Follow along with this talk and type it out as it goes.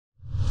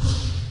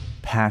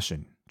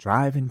passion,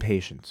 drive, and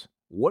patience.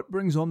 What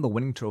brings home the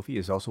winning trophy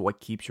is also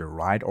what keeps your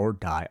ride or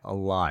die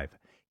alive.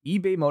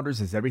 eBay Motors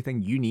is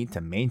everything you need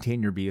to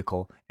maintain your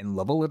vehicle and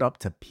level it up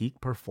to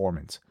peak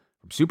performance.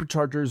 From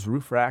superchargers,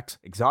 roof racks,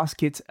 exhaust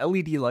kits,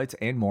 LED lights,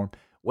 and more,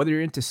 whether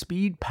you're into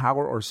speed,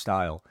 power, or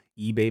style,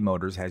 eBay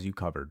Motors has you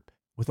covered.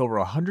 With over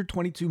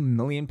 122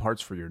 million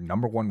parts for your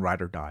number one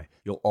ride or die,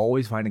 you'll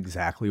always find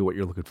exactly what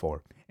you're looking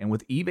for. And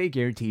with eBay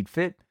Guaranteed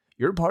Fit,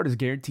 your part is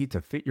guaranteed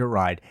to fit your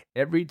ride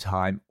every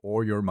time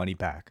or your money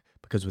back.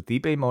 Because with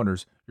eBay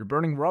Motors, you're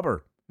burning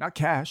rubber, not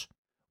cash.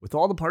 With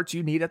all the parts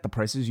you need at the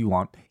prices you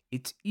want,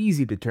 it's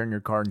easy to turn your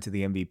car into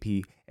the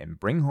MVP and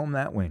bring home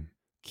that win.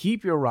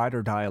 Keep your ride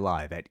or die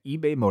alive at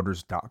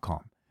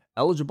ebaymotors.com.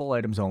 Eligible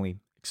items only.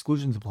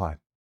 Exclusions apply.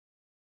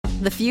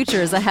 The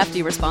future is a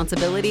hefty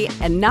responsibility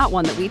and not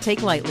one that we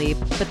take lightly.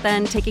 But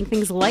then taking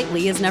things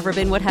lightly has never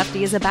been what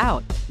Hefty is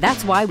about.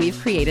 That's why we've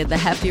created the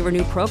Hefty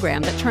Renew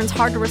program that turns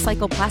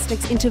hard-to-recycle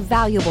plastics into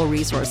valuable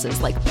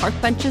resources like park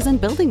benches and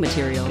building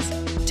materials.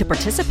 To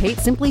participate,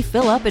 simply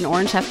fill up an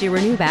orange Hefty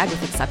Renew bag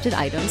with accepted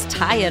items,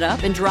 tie it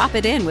up, and drop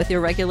it in with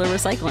your regular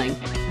recycling.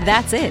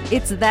 That's it.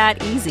 It's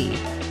that easy.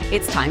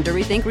 It's time to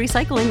rethink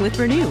recycling with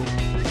Renew.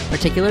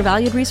 Particular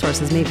valued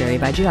resources may vary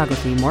by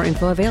geography. More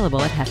info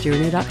available at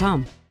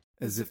heftyrenew.com.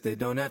 As if they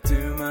don't have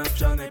too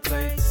much on their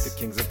plates. The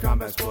Kings of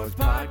Combat Sports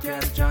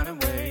Podcast, John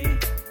and Wade.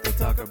 They'll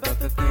talk about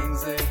the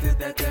things they did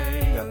that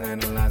day. They'll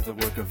analyze the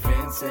work of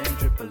Vince and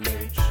Triple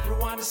H.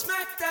 Rewind to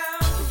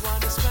SmackDown.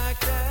 Rewind to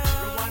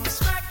SmackDown. Rewind to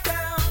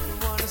SmackDown.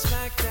 Rewind to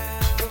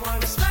SmackDown.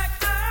 Rewind to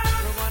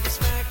SmackDown. Rewind to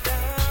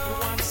SmackDown.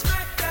 Rewind to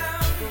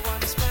SmackDown.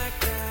 Rewind to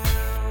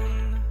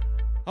SmackDown.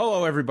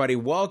 Hello, everybody.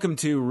 Welcome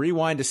to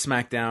Rewind to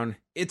SmackDown.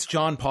 It's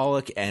John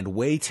Pollock and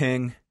Wei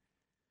Ting.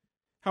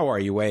 How are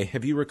you, Wei?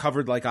 Have you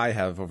recovered like I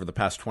have over the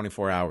past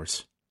 24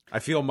 hours? I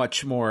feel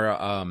much more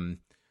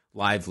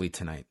lively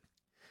tonight.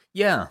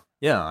 Yeah,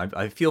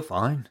 I feel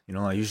fine. You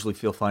know, I usually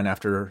feel fine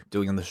after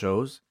doing the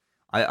shows.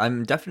 I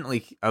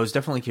was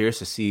definitely curious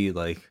to see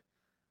like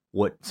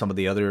what some of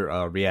the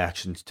other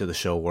reactions to the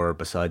show were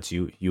besides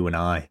you and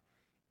I,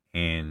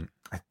 and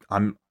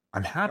I'm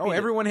happy. Oh,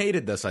 everyone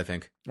hated this, I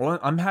think. Well,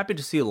 I'm happy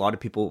to see a lot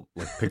of people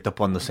like picked up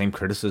on the same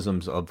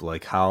criticisms of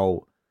like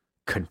how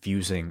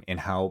confusing and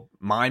how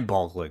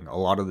mind-boggling a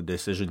lot of the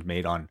decisions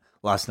made on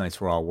last night's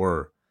Raw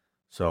were,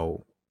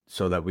 so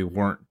that we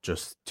weren't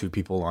just two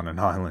people on an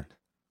island.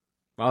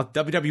 Well,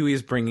 WWE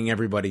is bringing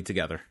everybody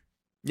together.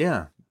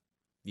 Yeah.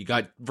 You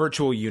got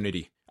virtual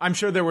unity. I'm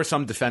sure there were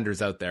some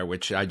defenders out there,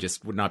 which I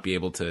just would not be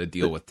able to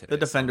deal with today. The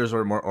defenders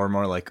are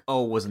more like,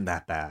 oh, wasn't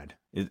that bad?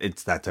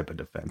 It's that type of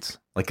defense.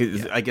 Like,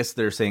 I guess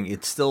they're saying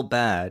it's still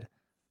bad,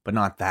 but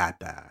not that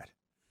bad.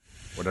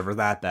 Whatever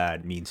that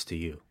bad means to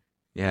you.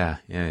 Yeah,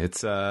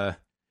 it's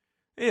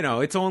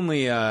it's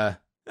only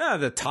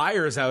the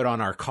tires out on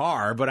our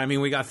car, but I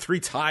mean we got 3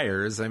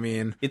 tires. I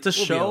mean, it's a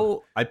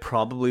show I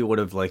probably would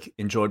have like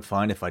enjoyed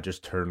fine if I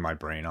just turned my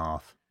brain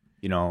off.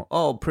 You know,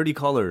 oh, pretty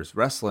colors,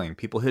 wrestling,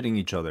 people hitting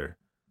each other.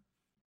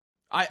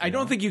 I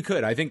don't think you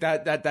could. I think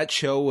that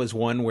show was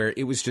one where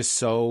it was just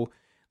so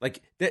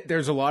like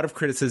there's a lot of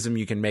criticism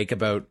you can make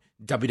about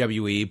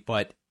WWE,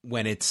 but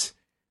when it's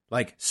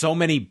like so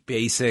many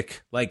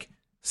basic like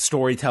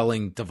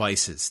storytelling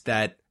devices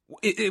that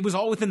it was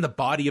all within the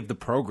body of the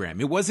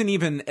program. It wasn't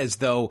even as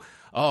though,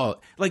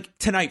 like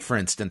tonight, for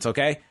instance,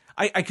 okay?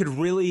 I could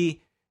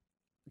really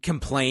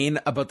complain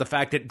about the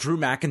fact that Drew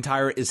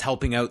McIntyre is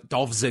helping out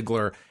Dolph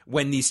Ziggler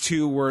when these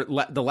two were,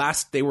 the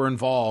last they were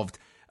involved,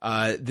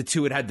 the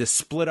two had to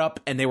split up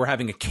and they were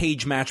having a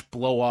cage match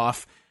blow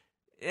off.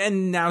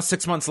 And now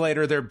 6 months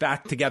later, they're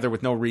back together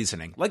with no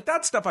reasoning. Like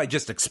that stuff I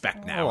just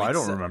expect now. Oh, I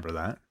don't remember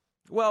that.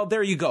 Well,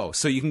 there you go.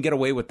 So you can get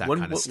away with that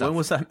kind of stuff. When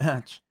was that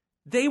match?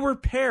 They were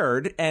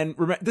paired, and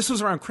this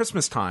was around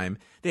Christmas time.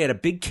 They had a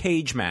big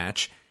cage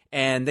match,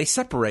 and they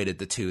separated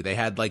the two. They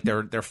had like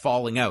they're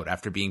falling out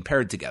after being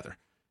paired together.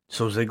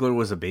 So Ziggler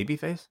was a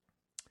babyface?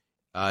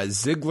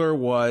 Ziggler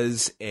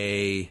was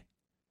a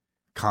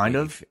kind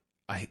of.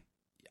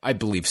 I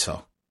believe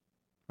so,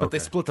 but They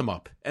split them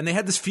up, and they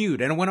had this feud,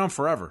 and it went on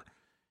forever.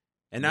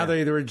 And now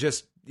they were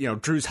just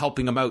Drew's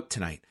helping them out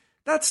tonight.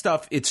 That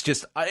stuff, it's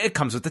just, it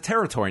comes with the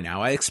territory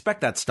now. I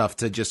expect that stuff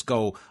to just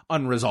go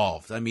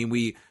unresolved. I mean,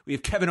 we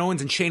have Kevin Owens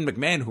and Shane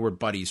McMahon who were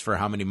buddies for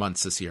how many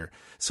months this year.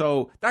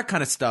 So that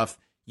kind of stuff,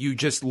 you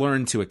just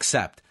learn to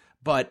accept.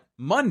 But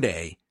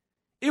Monday,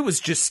 it was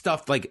just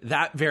stuff like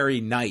that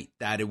very night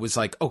that it was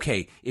like,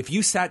 okay, if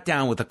you sat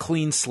down with a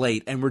clean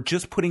slate and were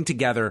just putting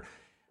together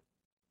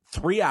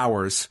 3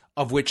 hours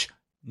of which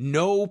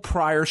no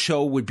prior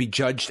show would be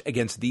judged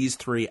against these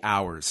 3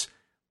 hours.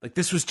 Like,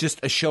 this was just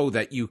a show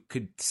that you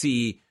could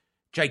see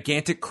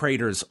gigantic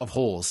craters of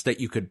holes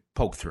that you could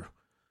poke through.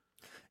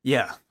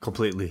 Yeah,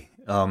 completely.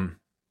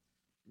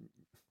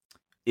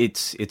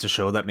 It's a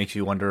show that makes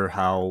you wonder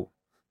how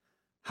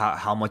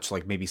much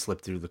like maybe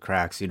slipped through the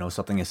cracks. You know,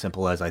 something as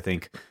simple as I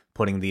think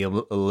putting the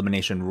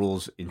elimination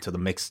rules into the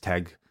mixed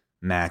tag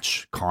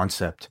match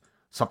concept.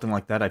 Something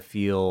like that I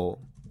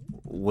feel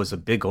was a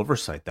big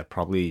oversight that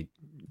probably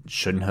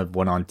shouldn't have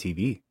went on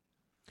TV.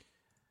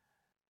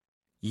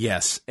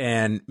 Yes,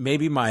 and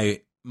maybe my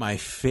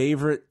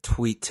favorite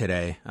tweet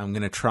today, I'm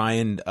going to try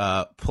and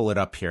pull it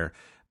up here,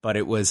 but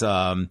it was,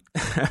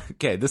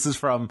 okay, this is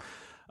from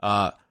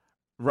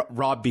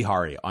Rob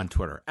Bihari on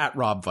Twitter,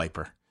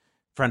 @RobViper,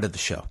 friend of the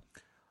show.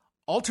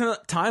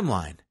 Alternate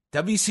timeline,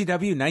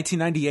 WCW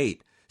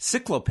 1998.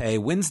 Cyclope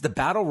wins the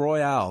Battle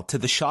Royale to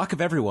the shock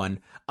of everyone,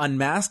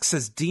 unmasks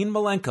as Dean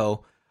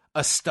Malenko.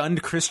 A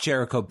stunned Chris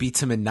Jericho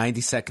beats him in 90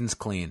 seconds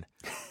clean.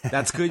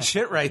 That's good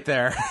shit right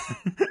there.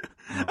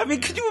 I mean,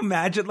 could you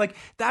imagine? Like,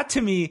 that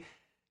to me,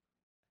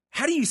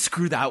 how do you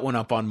screw that one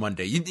up on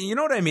Monday? You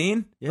know what I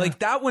mean? Yeah. Like,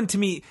 that one to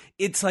me,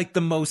 it's like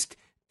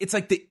it's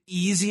like the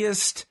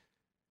easiest,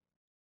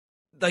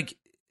 like,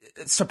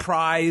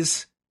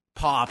 surprise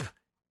pop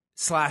 /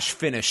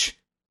 finish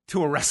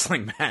to a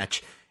wrestling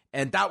match.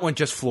 And that one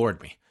just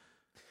floored me.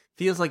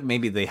 Feels like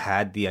maybe they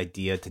had the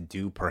idea to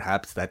do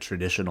perhaps that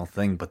traditional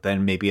thing, but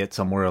then maybe at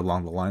somewhere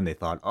along the line they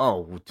thought,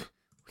 oh, we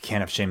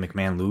can't have Shane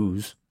McMahon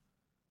lose.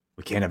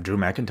 We can't have Drew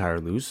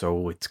McIntyre lose,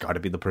 so it's got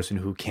to be the person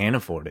who can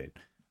afford it.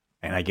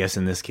 And I guess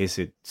in this case,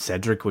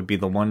 Cedric would be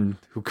the one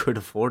who could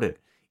afford it,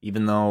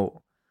 even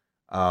though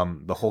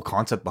the whole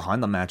concept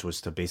behind the match was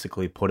to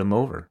basically put him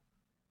over.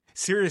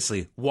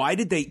 Seriously, why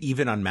did they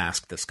even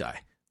unmask this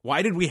guy?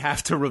 Why did we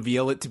have to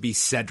reveal it to be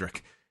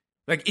Cedric?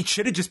 Like, it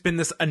should have just been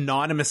this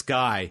anonymous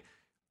guy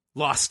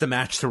lost the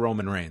match to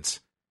Roman Reigns.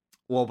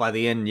 Well, by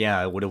the end,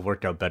 yeah, it would have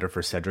worked out better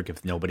for Cedric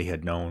if nobody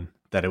had known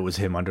that it was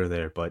him under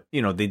there. But,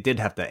 you know, they did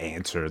have to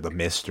answer the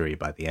mystery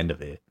by the end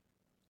of it.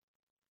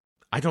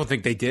 I don't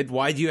think they did.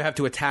 Why do you have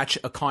to attach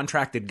a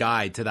contracted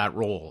guy to that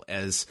role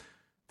as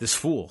this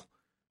fool?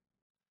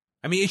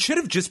 I mean, it should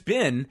have just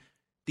been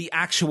the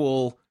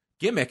actual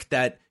gimmick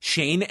that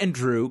Shane and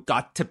Drew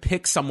got to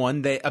pick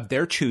someone of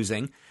their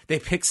choosing. They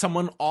pick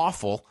someone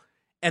awful,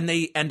 and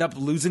they end up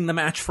losing the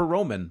match for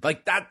Roman.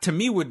 Like, that to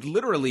me would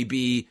literally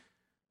be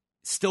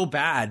still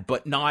bad,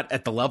 but not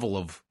at the level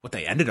of what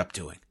they ended up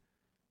doing.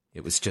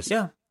 It was just...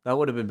 Yeah, that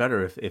would have been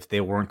better if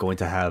they weren't going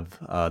to have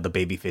the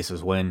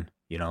babyfaces win.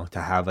 You know,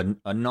 to have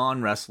a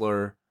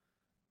non-wrestler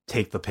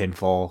take the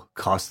pinfall,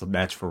 cost the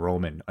match for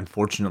Roman.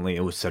 Unfortunately,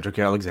 it was Cedric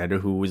Alexander,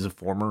 who was a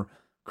former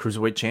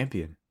Cruiserweight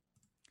champion.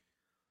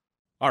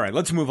 All right,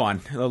 let's move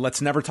on.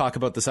 Let's never talk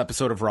about this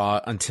episode of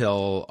Raw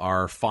until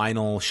our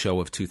final show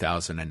of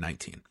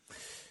 2019.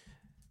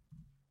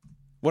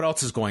 What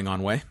else is going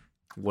on, Way?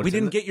 We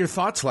didn't get your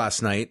thoughts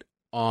last night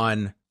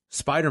on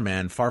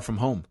Spider-Man Far From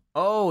Home.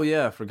 Oh,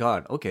 yeah, I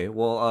forgot. Okay,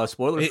 well,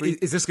 spoiler-free.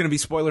 Is this going to be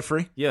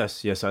spoiler-free?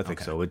 Yes, I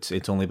think so.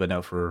 It's only been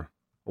out for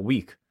a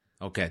week.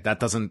 Okay, that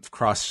doesn't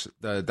cross...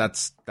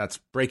 that's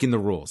breaking the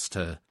rules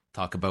to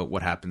talk about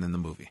what happened in the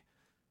movie.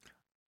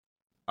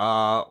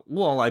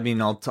 Well, I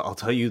mean, I'll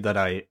tell you that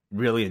I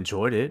really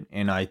enjoyed it,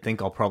 and I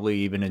think I'll probably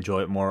even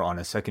enjoy it more on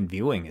a second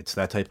viewing. It's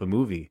that type of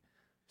movie.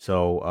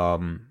 So,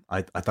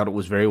 I thought it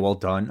was very well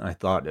done. I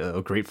thought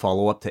a great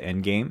follow-up to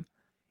Endgame,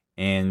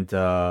 and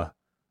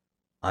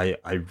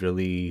I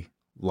really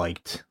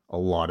liked a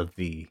lot of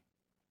the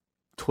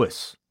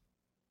twists.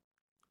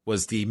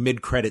 Was the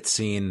mid-credit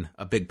scene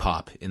a big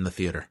pop in the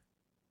theater?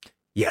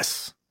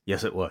 Yes,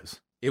 it was.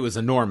 It was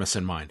enormous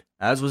in mine.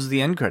 As was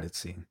the end credit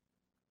scene.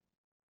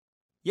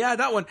 Yeah,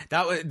 that one.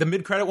 The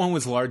mid-credit one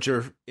was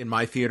larger in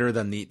my theater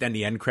than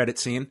the end credit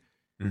scene.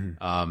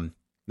 Mm-hmm.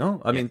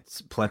 No, I mean,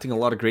 it's planting a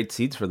lot of great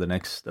seeds for the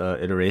next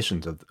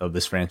iterations of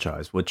this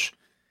franchise, which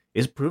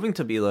is proving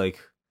to be like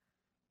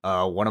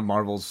one of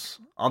Marvel's.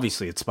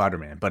 Obviously, it's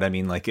Spider-Man, but I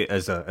mean, like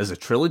as a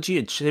trilogy,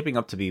 it's shaping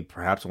up to be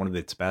perhaps one of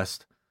its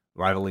best,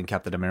 rivaling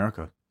Captain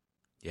America.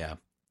 Yeah.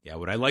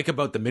 What I like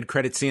about the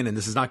mid-credit scene, and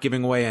this is not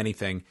giving away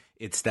anything,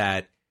 it's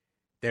that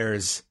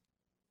there's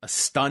a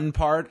stun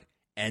part.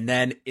 And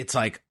then it's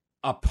like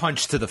a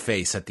punch to the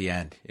face at the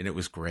end. And it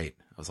was great.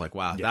 I was like,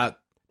 wow,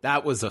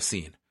 that was a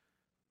scene.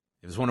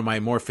 It was one of my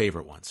more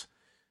favorite ones.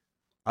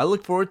 I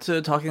look forward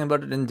to talking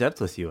about it in depth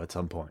with you at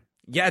some point.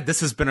 Yeah,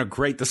 this has been a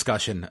great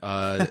discussion.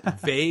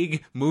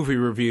 Vague movie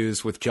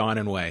reviews with John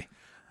and Way.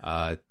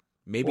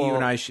 Maybe you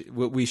and I should...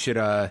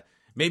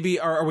 maybe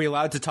are we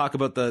allowed to talk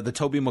about the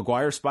Tobey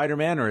Maguire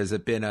Spider-Man, or has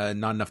it been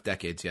not enough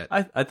decades yet?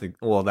 I think,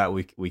 well, that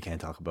we can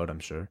talk about, I'm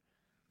sure.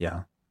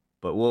 Yeah.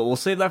 But we'll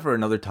save that for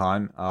another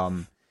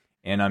time,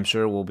 and I'm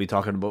sure we'll be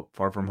talking about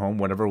Far From Home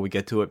whenever we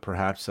get to it,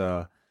 perhaps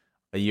a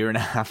year and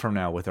a half from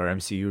now with our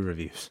MCU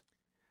reviews.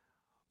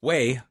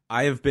 Way,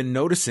 I have been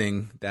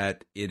noticing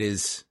that it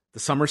is the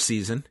summer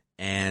season,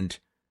 and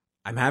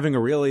I'm having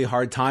a really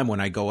hard time when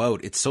I go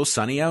out. It's so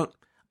sunny out.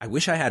 I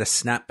wish I had a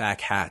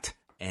snapback hat,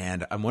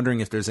 and I'm wondering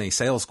if there's any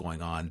sales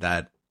going on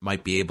that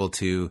might be able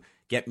to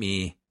get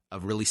me a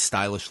really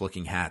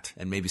stylish-looking hat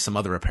and maybe some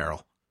other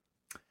apparel.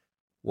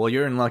 Well,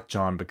 you're in luck,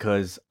 John,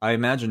 because I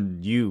imagine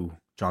you,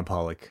 John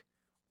Pollock,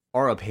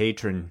 are a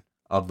patron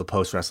of the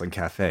Post Wrestling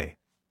Cafe.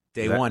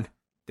 Day one.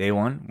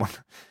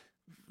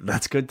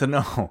 That's good to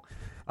know.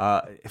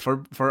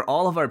 For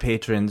all of our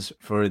patrons,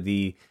 for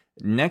the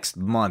next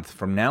month,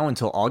 from now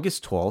until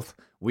August 12th,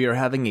 we are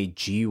having a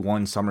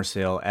G1 summer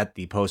sale at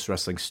the Post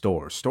Wrestling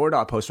store,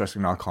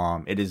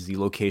 store.postwrestling.com. It is the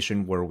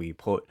location where we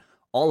put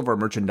all of our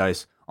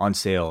merchandise on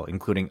sale,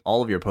 including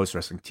all of your Post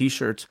Wrestling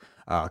t-shirts,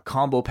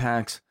 combo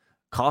packs,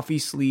 coffee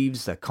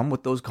sleeves that come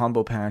with those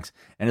combo packs,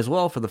 and as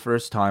well, for the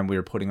first time, we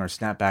are putting our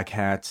snapback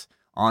hats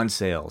on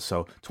sale.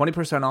 So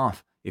 20%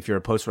 off if you're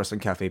a Post Wrestling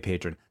Cafe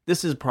patron.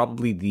 This is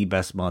probably the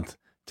best month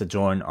to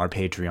join our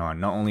Patreon.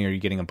 Not only are you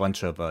getting a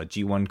bunch of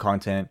G1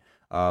 content,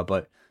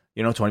 but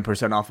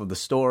 20% off of the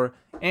store,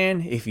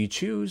 and if you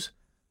choose,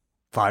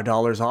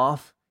 $5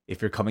 off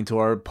if you're coming to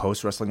our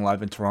Post Wrestling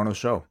Live in Toronto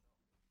show.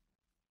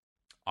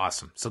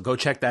 Awesome. So go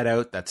check that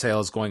out. That sale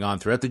is going on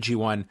throughout the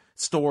G1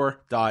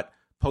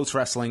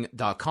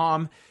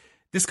 store.postwrestling.com.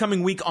 This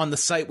coming week on the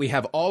site, we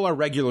have all our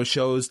regular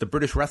shows. The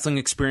British Wrestling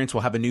Experience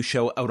will have a new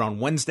show out on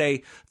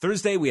Wednesday.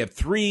 Thursday, we have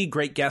 3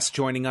 great guests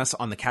joining us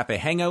on the Cafe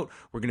Hangout.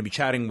 We're going to be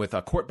chatting with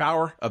Court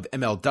Bauer of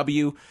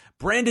MLW,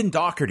 Brandon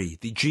Doherty,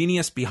 the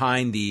genius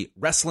behind the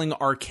Wrestling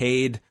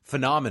Arcade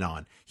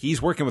phenomenon.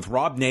 He's working with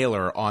Rob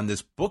Naylor on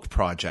this book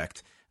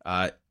project.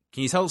 Can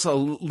you tell us a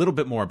little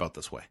bit more about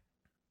this way?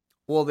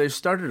 Well, they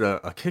started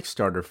a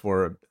Kickstarter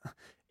for...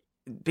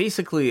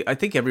 Basically, I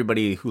think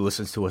everybody who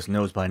listens to us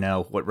knows by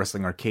now what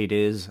Wrestling Arcade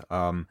is,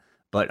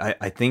 but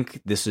I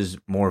think this is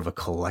more of a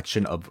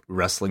collection of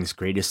wrestling's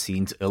greatest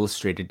scenes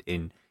illustrated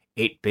in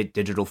 8-bit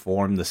digital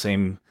form, the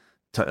same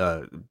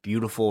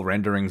beautiful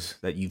renderings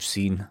that you've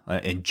seen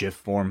in GIF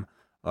form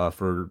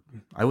for,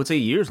 I would say,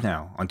 years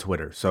now on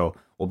Twitter. So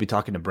we'll be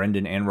talking to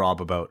Brendan and Rob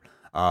about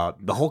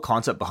the whole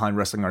concept behind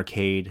Wrestling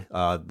Arcade,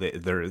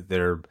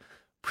 their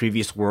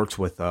previous works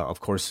with, of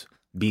course,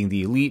 Being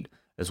the Elite,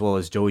 as well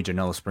as Joey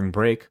Janela Spring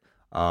Break,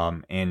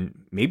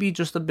 and maybe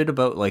just a bit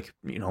about,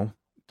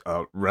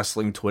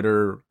 wrestling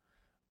Twitter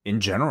in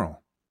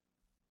general.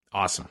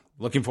 Awesome.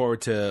 Looking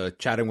forward to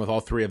chatting with all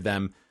 3 of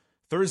them.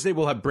 Thursday,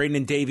 we'll have Braden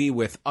and Davey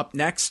with Up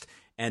Next,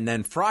 and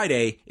then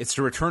Friday, it's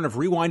the return of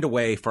Rewind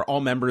Away for all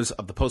members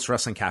of the Post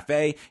Wrestling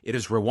Cafe. It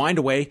is Rewind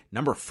Away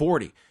number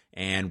 40,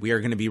 and we are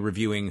going to be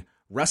reviewing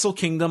Wrestle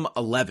Kingdom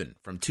 11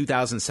 from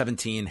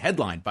 2017,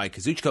 headlined by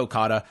Kazuchika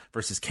Okada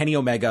versus Kenny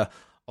Omega,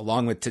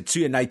 along with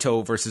Tetsuya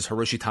Naito versus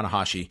Hiroshi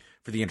Tanahashi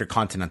for the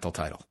Intercontinental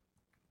title,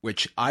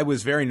 which I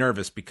was very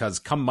nervous because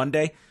come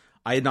Monday,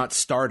 I had not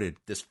started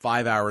this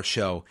 5-hour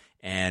show,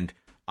 and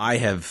I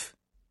have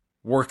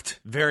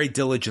worked very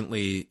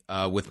diligently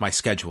with my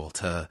schedule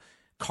to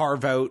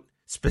carve out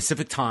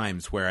specific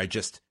times where I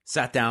just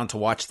sat down to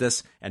watch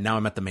this, and now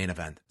I'm at the main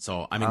event.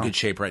 So I'm in good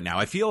shape right now.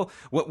 I feel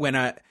when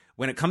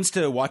it comes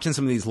to watching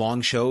some of these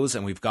long shows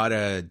and we've got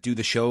to do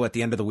the show at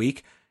the end of the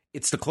week,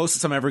 it's the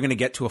closest I'm ever going to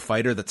get to a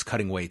fighter that's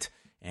cutting weight.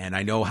 And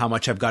I know how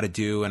much I've got to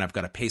do, and I've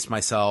got to pace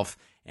myself,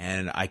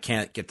 and I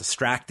can't get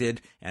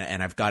distracted,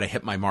 and I've got to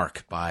hit my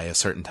mark by a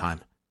certain time.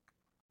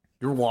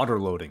 You're water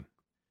loading.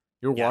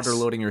 You're Yes. water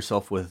loading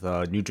yourself with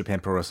New Japan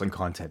Pro Wrestling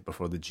content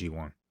before the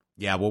G1.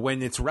 Yeah, well,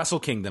 when it's Wrestle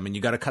Kingdom and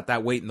you got to cut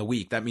that weight in the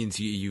week, that means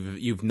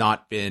you've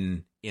not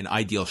been in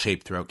ideal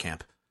shape throughout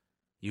camp.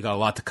 You got a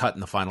lot to cut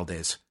in the final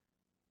days.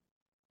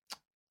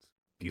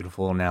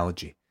 Beautiful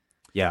analogy.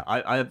 Yeah,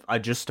 I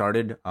just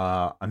started.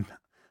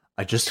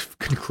 I just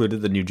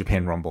concluded the New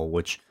Japan Rumble,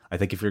 which I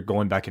think if you're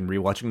going back and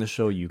rewatching the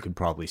show, you could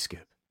probably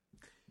skip.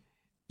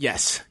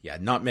 Yes, yeah,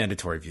 not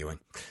mandatory viewing.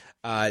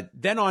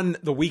 Then on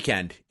the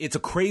weekend, it's a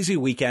crazy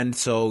weekend,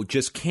 so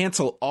just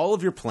cancel all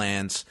of your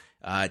plans.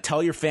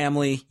 Tell your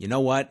family, you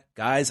know what,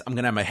 guys, I'm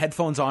going to have my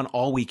headphones on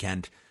all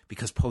weekend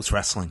because Post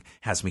Wrestling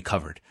has me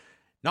covered.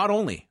 Not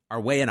only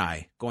are Wei and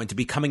I going to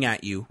be coming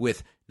at you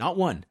with not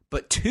 1,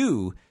 but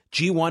 2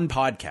 G1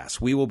 podcasts.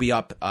 We will be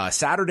up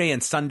Saturday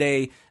and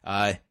Sunday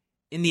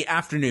in the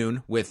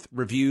afternoon with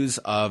reviews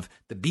of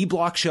the B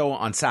Block show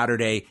on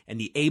Saturday and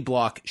the A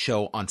Block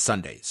show on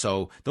Sunday.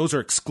 So those are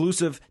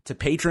exclusive to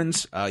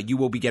patrons. You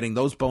will be getting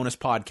those bonus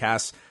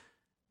podcasts,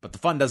 but the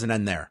fun doesn't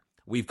end there.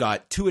 We've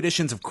got 2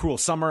 editions of Cruel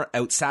Summer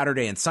out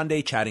Saturday and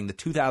Sunday, chatting the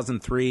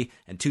 2003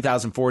 and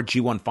 2004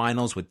 G1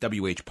 finals with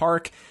WH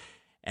Park.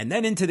 And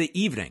then into the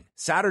evening,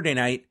 Saturday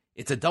night,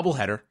 it's a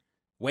doubleheader.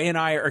 Wei and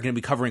I are going to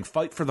be covering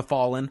Fight for the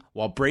Fallen,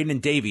 while Braden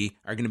and Davey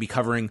are going to be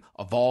covering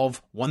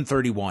Evolve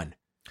 131.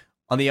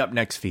 On the Up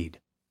Next feed.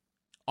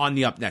 On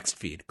the Up Next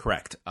feed,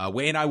 correct.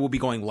 Wei and I will be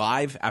going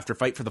live after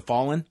Fight for the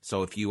Fallen,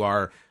 so if you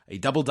are a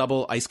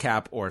Double Ice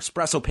Cap or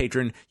Espresso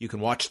patron, you can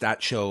watch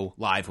that show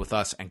live with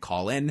us and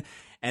call in.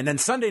 And then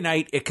Sunday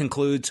night, it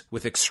concludes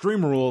with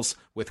Extreme Rules,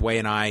 with Wei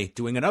and I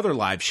doing another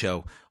live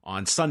show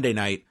on Sunday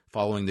night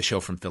following the show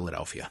from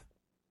Philadelphia.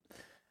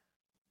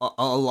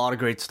 A lot of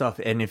great stuff.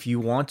 And if you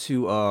want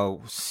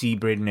to see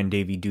Braden and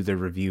Davey do their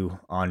review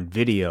on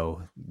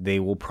video, they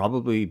will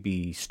probably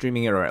be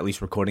streaming it or at least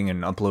recording it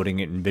and uploading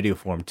it in video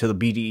form to the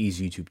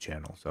BDE's YouTube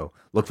channel. So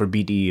look for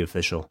BDE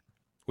Official.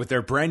 With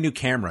their brand new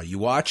camera, you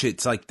watch,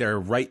 it's like they're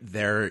right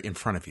there in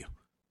front of you.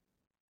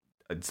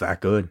 It's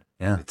that good.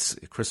 Yeah. It's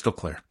crystal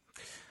clear.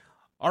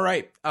 All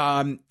right.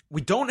 We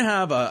don't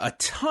have a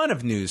ton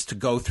of news to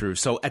go through.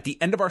 So at the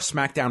end of our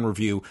SmackDown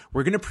review,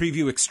 we're going to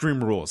preview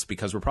Extreme Rules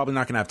because we're probably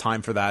not going to have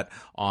time for that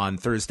on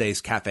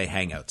Thursday's Cafe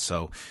Hangout.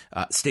 So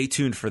stay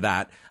tuned for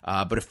that.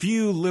 But a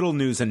few little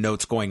news and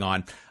notes going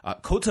on.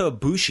 Kota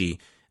Ibushi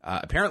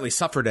apparently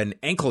suffered an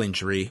ankle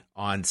injury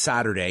on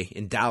Saturday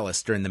in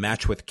Dallas during the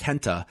match with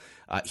Kenta.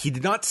 He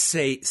did not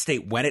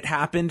state when it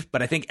happened,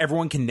 but I think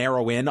everyone can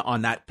narrow in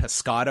on that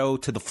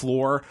pescado to the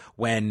floor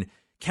when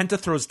Kenta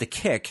throws the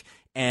kick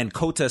and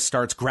Kota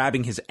starts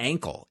grabbing his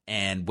ankle.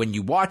 And when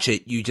you watch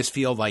it, you just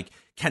feel like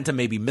Kenta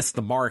maybe missed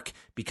the mark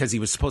because he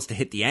was supposed to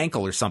hit the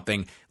ankle or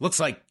something. Looks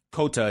like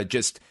Kota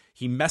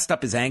he messed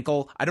up his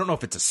ankle. I don't know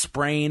if it's a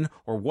sprain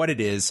or what it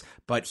is,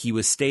 but he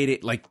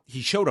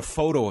showed a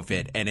photo of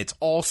it and it's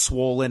all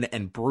swollen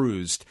and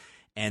bruised,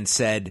 and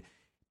said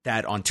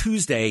that on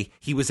Tuesday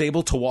he was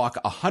able to walk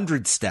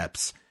 100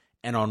 steps,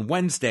 and on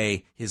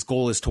Wednesday his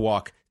goal is to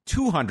walk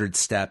 200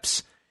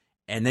 steps,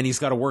 and then he's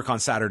got to work on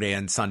Saturday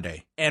and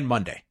Sunday and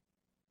Monday.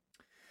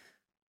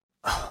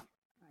 A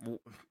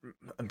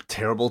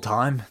terrible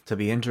time to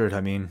be injured.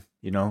 I mean,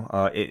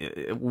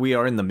 we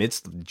are in the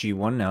midst of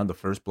G1 now. The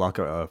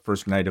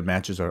first night of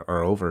matches are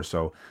over.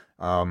 So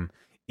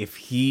if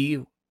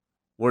he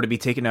were to be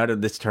taken out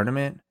of this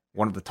tournament,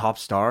 one of the top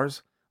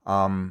stars,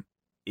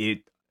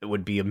 it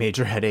would be a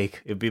major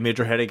headache. It'd be a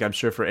major headache, I'm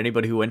sure, for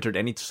anybody who entered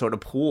any sort of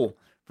pool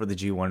for the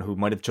G1 who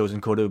might have chosen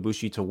Kota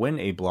Ibushi to win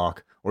a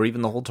block or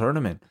even the whole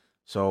tournament.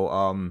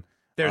 So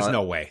there's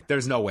no way.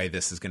 There's no way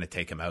this is going to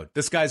take him out.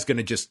 This guy's going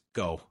to just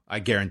go. I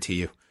guarantee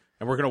you.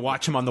 And we're going to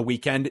watch him on the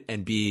weekend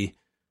and be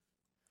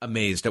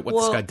amazed at what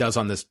this guy does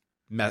on this.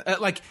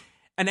 Like,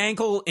 an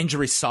ankle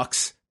injury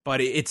sucks,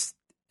 but it's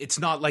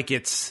not like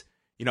it's,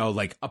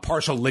 like a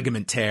partial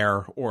ligament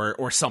tear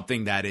or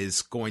something that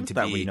is going to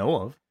be that we know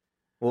of.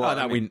 Well,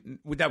 that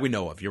we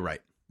know of. You're right.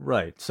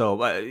 Right.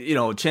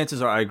 So,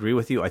 chances are I agree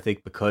with you. I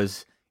think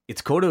because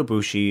it's Kota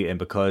Ibushi and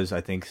because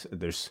I think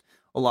there's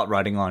a lot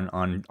riding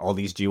on all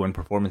these G1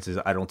 performances,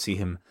 I don't see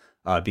him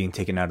being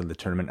taken out of the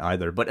tournament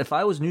either. But if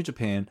I was New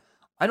Japan,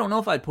 I don't know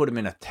if I'd put him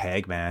in a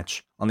tag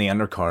match on the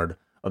undercard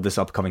of this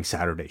upcoming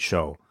Saturday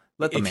show.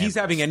 If he's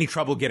having any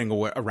trouble getting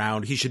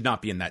around, he should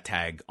not be in that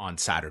tag on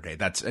Saturday.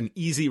 That's an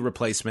easy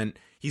replacement.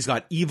 He's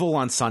got Evil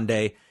on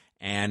Sunday,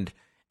 and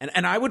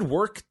I would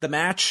work the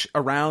match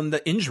around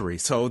the injury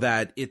so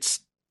that it's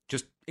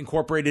just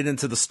incorporated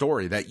into the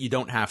story, that you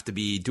don't have to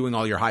be doing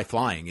all your high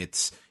flying.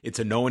 It's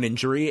a known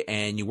injury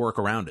and you work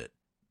around it.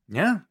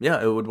 Yeah,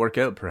 it would work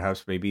out.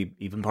 Perhaps maybe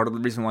even part of the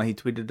reason why he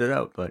tweeted it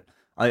out, but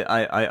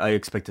I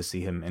expect to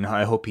see him, and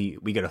I hope we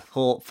get a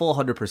full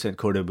 100%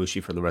 Kota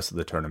Ibushi for the rest of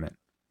the tournament.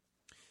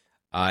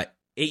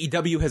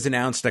 AEW has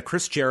announced that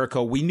Chris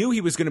Jericho, we knew he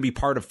was going to be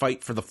part of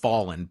Fight for the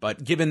Fallen,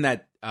 but given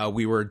that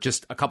we were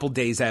just a couple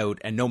days out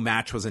and no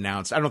match was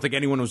announced, I don't think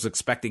anyone was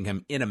expecting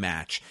him in a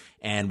match.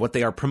 And what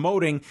they are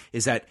promoting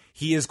is that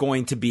he is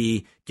going to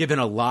be given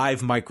a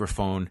live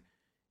microphone,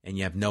 and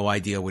you have no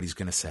idea what he's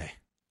going to say.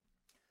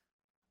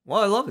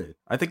 Well, I love it.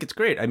 I think it's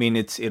great. I mean,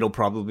 it'll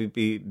probably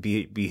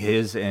be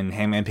his and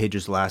Hangman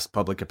Page's last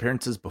public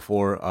appearances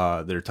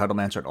before their title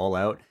match at All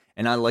Out.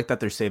 And I like that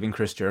they're saving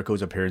Chris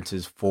Jericho's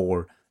appearances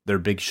for their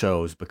big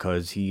shows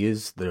because he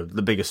is the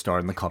biggest star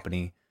in the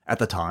company at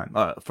the time,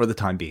 for the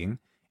time being.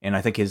 And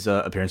I think his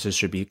appearances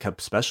should be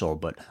kept special.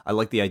 But I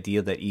like the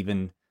idea that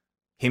even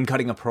him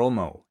cutting a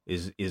promo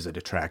is a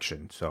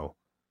detraction. So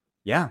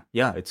yeah,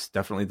 it's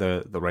definitely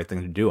the right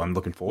thing to do. I'm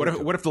looking forward to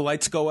it. What if the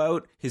lights go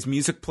out, his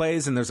music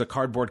plays, and there's a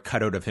cardboard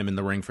cutout of him in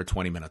the ring for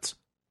 20 minutes?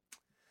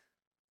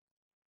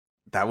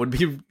 That would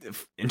be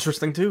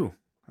interesting too.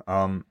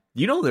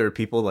 There are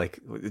people like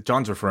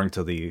John's referring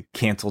to the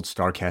canceled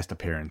StarCast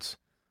appearance,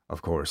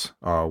 of course,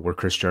 where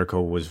Chris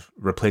Jericho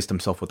replaced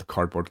himself with a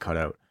cardboard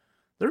cutout.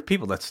 There are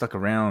people that stuck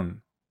around.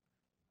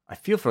 I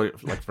feel for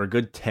a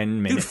good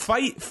 10 minutes.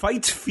 Dude,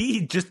 Fight's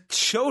feed just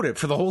showed it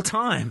for the whole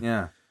time.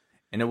 Yeah,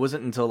 and it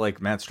wasn't until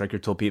Matt Striker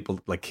told people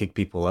kick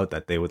people out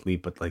that they would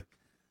leave. But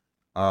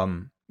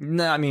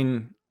no, I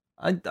mean,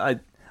 I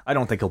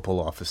don't think he'll pull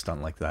off a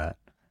stunt like that.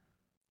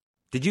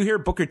 Did you hear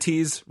Booker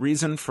T's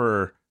reason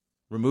for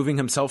removing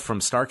himself from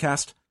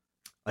StarCast?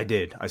 I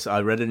did. I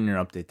read it in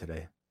your update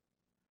today.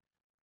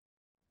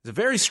 It's a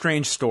very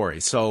strange story.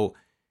 So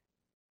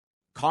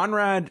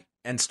Conrad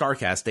and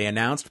StarCast, they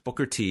announced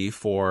Booker T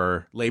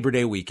for Labor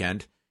Day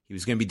weekend. He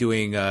was going to be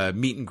doing a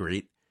meet and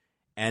greet.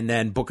 And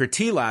then Booker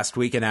T last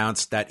week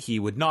announced that he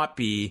would not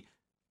be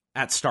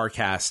at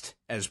StarCast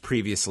as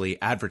previously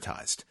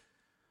advertised.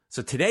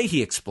 So today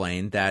he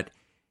explained that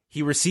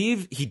he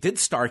did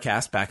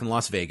StarCast back in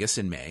Las Vegas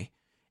in May.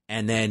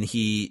 And then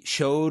he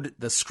showed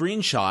the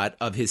screenshot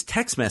of his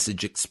text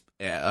message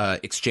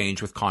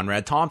exchange with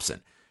Conrad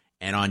Thompson.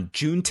 And on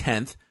June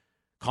 10th,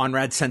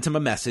 Conrad sent him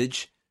a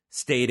message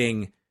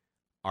stating,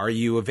 "Are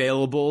you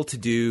available to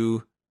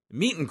do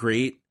meet and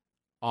greet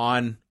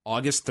on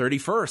August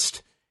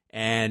 31st?"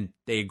 And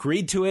they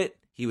agreed to it.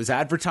 He was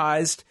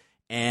advertised,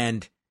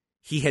 and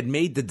he had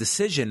made the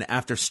decision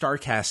after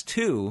StarCast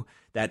 2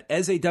 that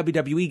as a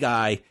WWE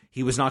guy,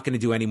 he was not going to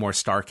do any more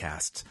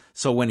StarCasts.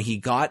 So when he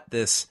got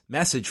this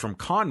message from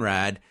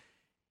Conrad,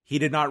 he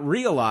did not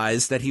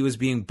realize that he was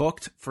being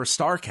booked for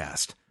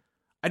StarCast.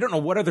 I don't know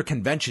what other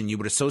convention you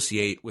would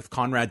associate with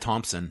Conrad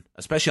Thompson,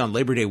 especially on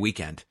Labor Day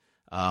weekend.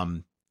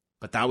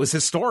 But that was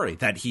his story,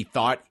 that he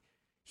thought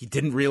he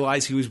didn't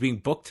realize he was being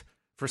booked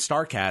for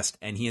StarCast,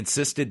 and he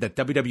insisted that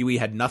WWE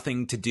had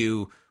nothing to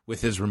do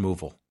with his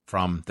removal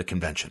from the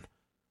convention.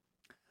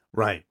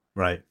 Right.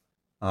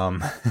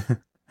 I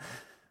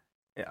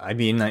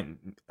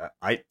mean,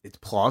 it's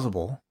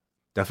plausible,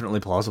 definitely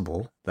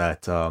plausible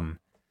that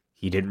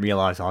he didn't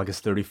realize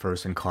August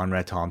 31st and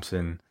Conrad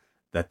Thompson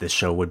that this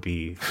show would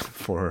be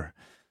for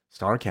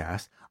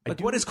StarCast.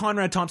 What has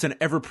Conrad Thompson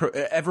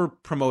ever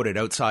promoted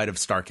outside of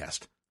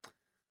StarCast?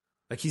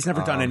 Like, he's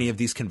never done any of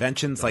these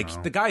conventions.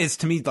 Like, the guy is,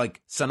 to me,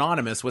 like,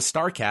 synonymous with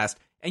StarCast,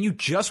 and you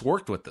just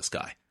worked with this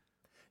guy.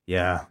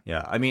 Yeah.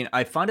 I mean,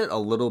 I find it a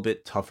little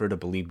bit tougher to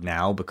believe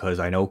now because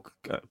I know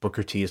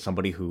Booker T is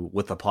somebody who,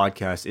 with the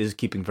podcast, is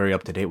keeping very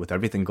up to date with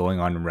everything going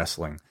on in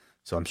wrestling.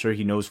 So I'm sure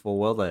he knows full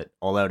well that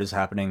All Out is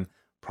happening,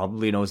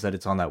 probably knows that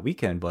it's on that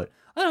weekend, but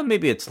I don't know,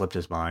 maybe it slipped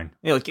his mind.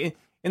 You know, like,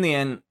 in the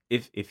end,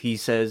 if he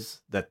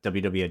says that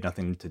WWE had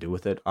nothing to do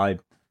with it, I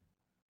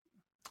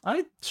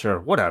sure,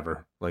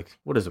 whatever. Like,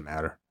 what does it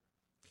matter?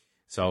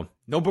 So,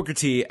 no Booker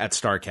T at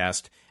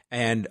StarCast.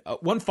 And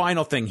one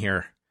final thing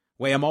here.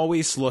 Way, I'm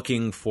always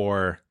looking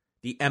for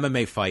the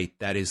MMA fight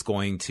that is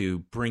going to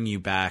bring you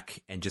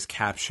back and just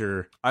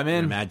capture your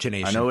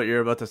imagination. I know what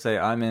you're about to say.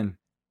 I'm in.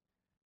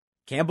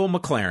 Campbell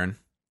McLaren,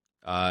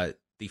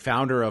 the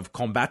founder of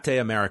Combate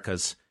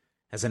Americas,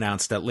 has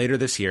announced that later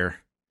this year,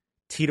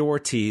 Tito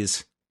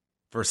Ortiz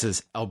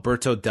versus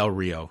Alberto Del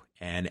Rio.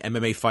 And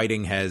MMA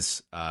Fighting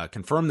has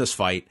confirmed this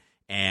fight.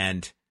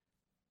 And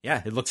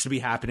yeah, it looks to be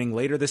happening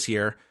later this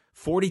year.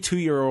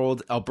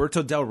 42-year-old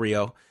Alberto Del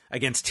Rio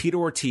against Tito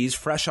Ortiz,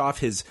 fresh off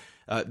his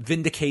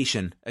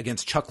vindication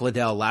against Chuck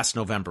Liddell last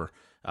November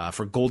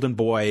for Golden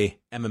Boy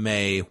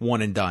MMA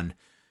one and done.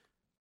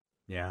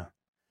 Yeah.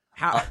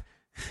 How?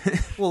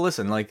 Well,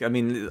 listen, like, I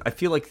mean, I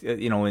feel like,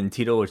 you know, in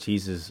Tito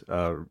Ortiz's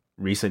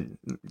recent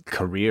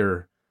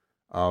career,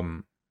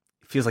 it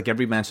feels like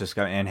every match this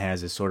guy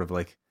has is sort of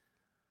like,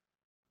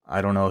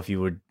 I don't know if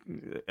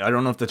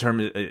the term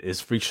is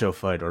freak show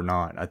fight or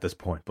not at this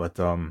point, but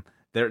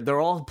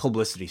they're all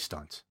publicity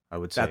stunts, I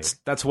would say.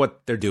 That's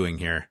what they're doing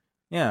here.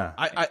 Yeah.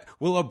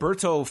 Will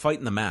Alberto fight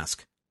in the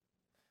mask?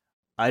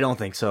 I don't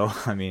think so.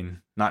 I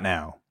mean, not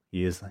now.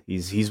 He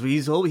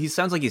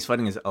sounds like he's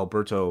fighting as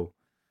Alberto.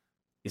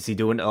 Is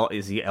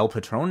he El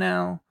Patron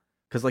now?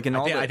 Because like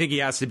I think he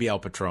has to be El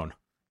Patron.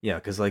 Yeah,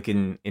 because like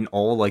in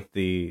all like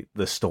the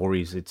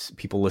stories, it's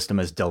people list him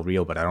as Del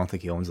Rio, but I don't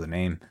think he owns the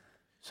name.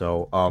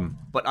 So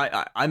but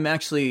I'm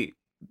actually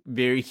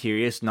very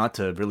curious not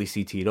to really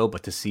see Tito,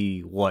 but to see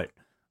what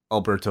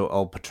Alberto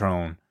El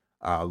Patron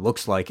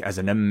looks like as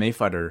an MMA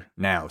fighter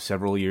now,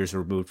 several years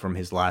removed from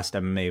his last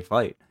MMA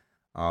fight.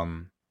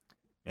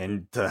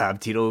 And to have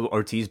Tito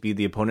Ortiz be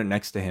the opponent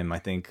next to him, I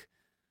think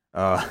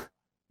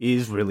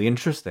is really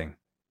interesting.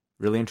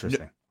 Really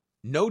interesting.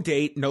 No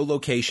date, no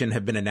location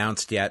have been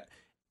announced yet.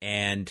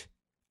 And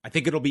I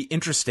think it'll be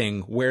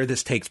interesting where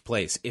this takes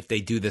place if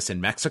they do this in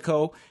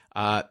Mexico.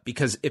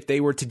 Because if they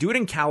were to do it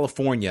in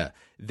California,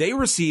 they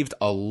received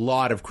a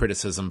lot of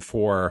criticism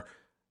for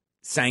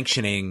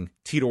sanctioning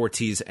Tito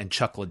Ortiz and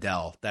Chuck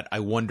Liddell, that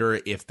I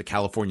wonder if the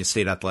California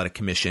State Athletic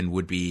Commission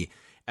would be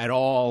at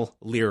all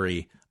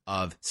leery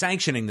of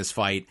sanctioning this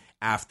fight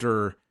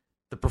after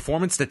the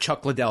performance that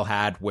Chuck Liddell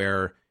had,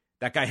 where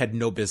that guy had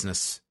no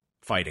business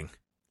fighting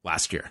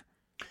last year.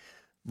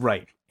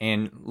 Right.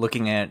 And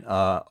looking at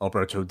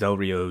Alberto Del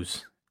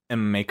Rio's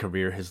MMA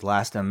career, his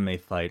last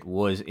MMA fight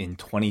was in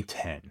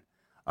 2010.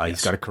 Yes.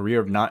 He's got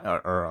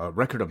a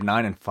record of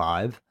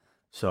 9-5.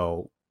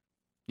 So,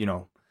 you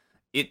know,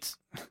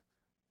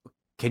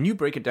 can you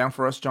break it down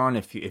for us, John?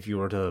 If you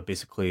were to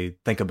basically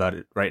think about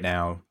it right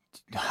now,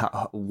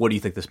 what do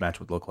you think this match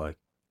would look like?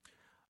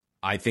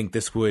 I think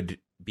this would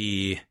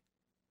be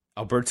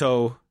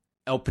Alberto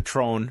El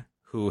Patron,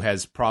 who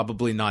has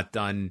probably not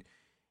done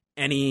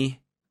any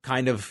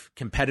kind of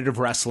competitive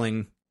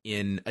wrestling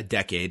in a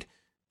decade,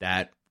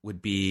 that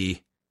would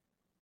be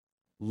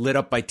lit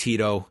up by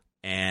Tito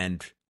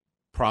and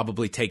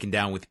probably taken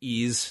down with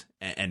ease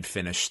and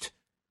finished.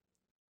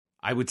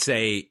 I would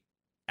say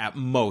at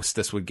most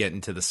this would get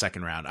into the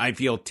second round. I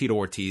feel Tito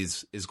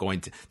Ortiz is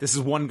this is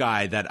one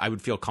guy that I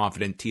would feel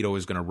confident Tito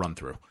is going to run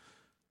through.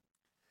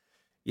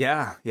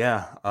 Yeah.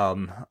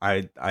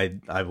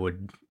 I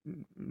would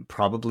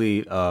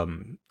probably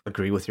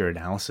agree with your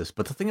analysis.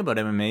 But the thing about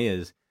MMA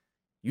is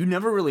you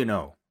never really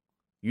know.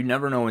 You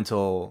never know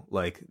until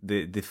like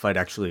the fight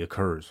actually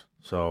occurs.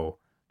 So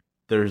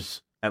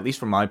there's, at least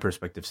from my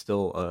perspective,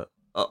 still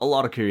a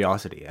lot of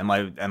curiosity. Am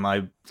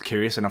I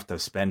curious enough to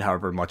spend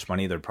however much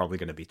money they're probably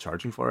going to be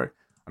charging for it?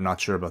 I'm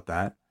not sure about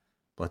that,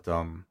 but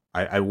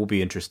I will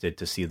be interested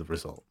to see the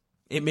result.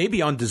 It may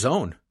be on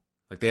DAZN.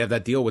 Like, they have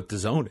that deal with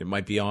DAZN. It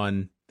might be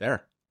on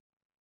there.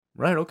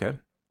 Right. Okay.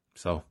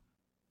 So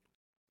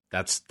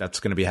that's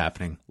going to be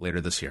happening later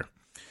this year.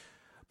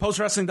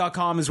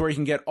 PostWrestling.com is where you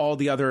can get all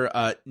the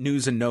other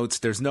news and notes.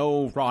 There's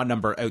no Raw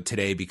number out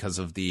today because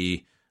of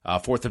the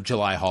 4th of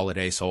July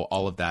holiday, so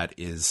all of that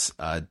is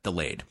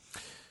delayed.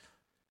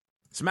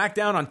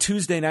 SmackDown on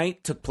Tuesday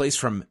night took place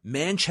from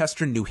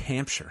Manchester, New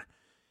Hampshire.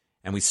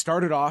 And we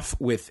started off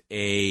with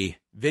a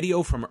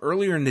video from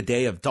earlier in the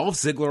day of Dolph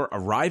Ziggler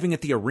arriving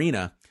at the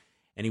arena,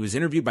 and he was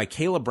interviewed by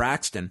Kayla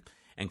Braxton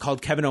and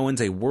called Kevin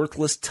Owens a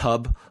worthless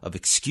tub of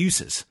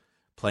excuses,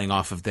 playing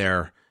off of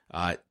their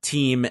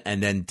team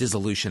and then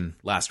dissolution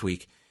last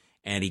week.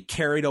 And he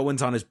carried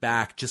Owens on his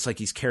back just like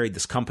he's carried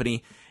this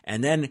company.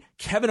 And then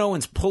Kevin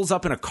Owens pulls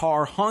up in a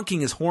car,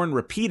 honking his horn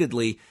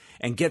repeatedly,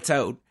 and gets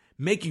out,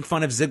 making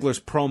fun of Ziggler's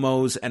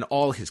promos and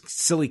all his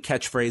silly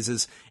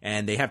catchphrases,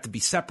 and they have to be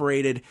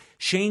separated.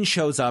 Shane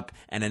shows up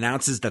and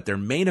announces that their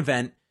main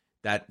event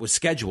that was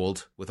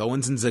scheduled with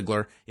Owens and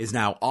Ziggler is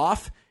now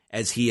off,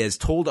 as he has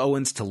told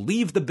Owens to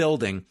leave the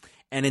building.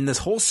 And in this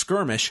whole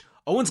skirmish,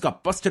 Owens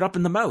got busted up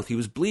in the mouth. He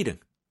was bleeding.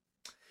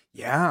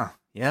 Yeah.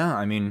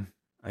 I mean,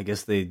 I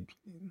guess they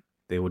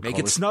would make call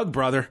it this, snug,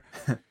 brother.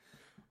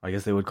 I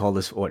guess they would call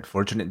this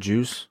fortunate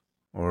juice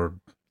or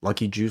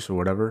lucky juice or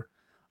whatever.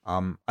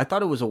 I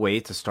thought it was a way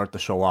to start the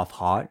show off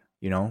hot,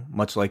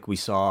 much like we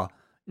saw.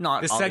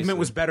 This segment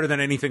was better than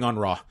anything on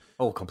Raw.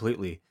 Oh,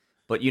 completely.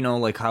 But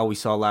like how we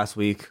saw last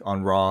week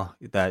on Raw,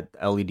 that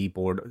LED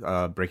board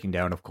breaking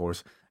down, of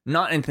course.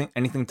 Not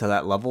anything to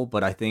that level,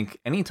 but I think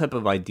any type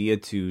of idea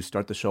to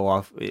start the show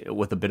off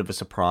with a bit of a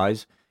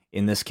surprise.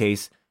 In this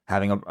case,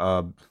 having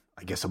a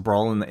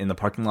brawl in the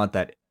parking lot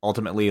that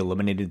ultimately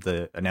eliminated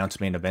the announced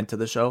main event to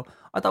the show,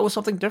 I thought was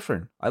something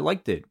different. I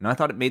liked it, and I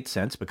thought it made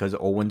sense because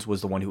Owens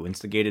was the one who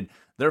instigated.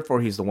 Therefore,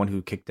 he's the one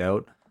who kicked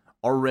out.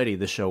 Already,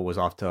 the show was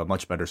off to a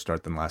much better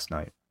start than last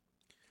night.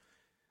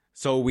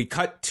 So we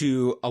cut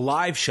to a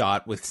live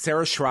shot with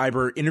Sarah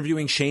Schreiber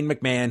interviewing Shane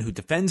McMahon, who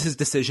defends his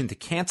decision to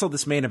cancel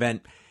this main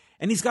event,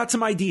 and he's got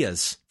some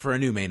ideas for a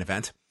new main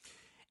event.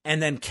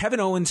 And then Kevin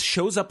Owens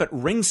shows up at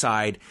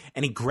ringside,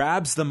 and he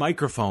grabs the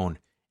microphone,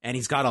 and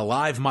he's got a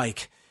live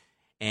mic.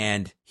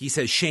 And he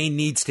says Shane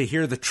needs to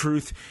hear the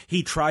truth.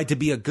 He tried to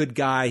be a good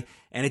guy,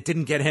 and it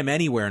didn't get him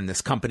anywhere in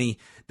this company.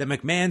 The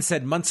McMahon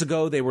said months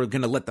ago they were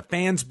going to let the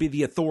fans be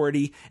the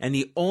authority, and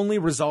the only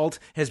result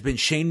has been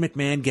Shane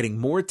McMahon getting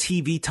more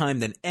TV time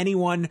than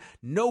anyone.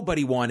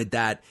 Nobody wanted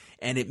that,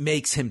 and it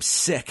makes him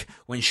sick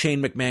when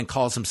Shane McMahon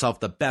calls himself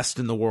the best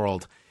in the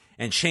world.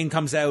 And Shane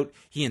comes out,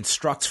 he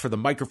instructs for the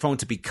microphone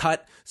to be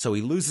cut, so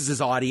he loses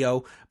his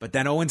audio, but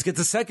then Owens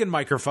gets a second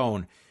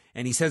microphone.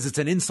 And he says it's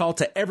an insult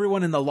to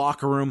everyone in the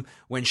locker room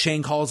when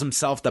Shane calls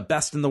himself the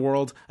best in the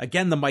world.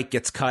 Again, the mic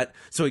gets cut.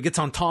 So he gets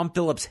on Tom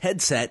Phillips'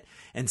 headset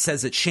and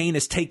says that Shane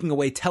is taking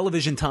away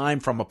television time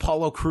from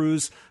Apollo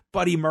Crews,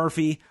 Buddy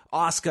Murphy,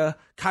 Asuka,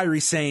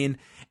 Kairi Sane.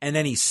 And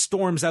then he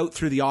storms out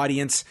through the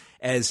audience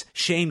as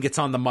Shane gets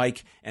on the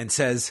mic and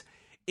says,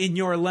 "In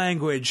your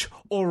language,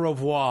 au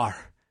revoir."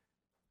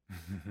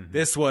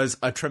 This was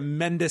a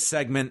tremendous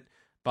segment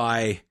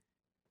by...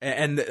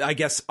 And I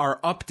guess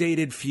our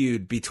updated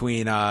feud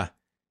between,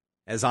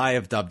 as I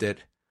have dubbed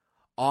it,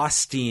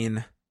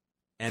 Austin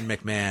and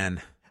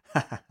McMahon.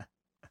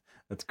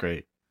 That's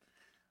great.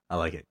 I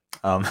like it.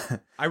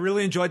 I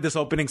really enjoyed this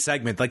opening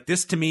segment. Like,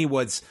 this to me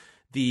was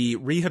the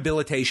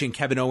rehabilitation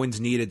Kevin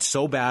Owens needed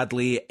so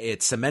badly.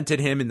 It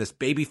cemented him in this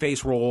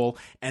babyface role,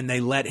 and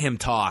they let him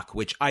talk,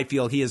 which I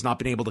feel he has not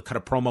been able to cut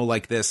a promo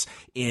like this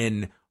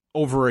in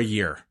over a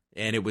year.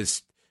 And it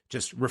was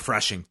just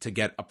refreshing to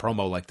get a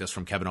promo like this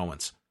from Kevin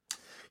Owens.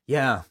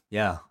 Yeah.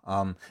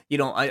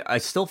 I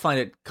still find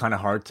it kind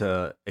of hard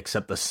to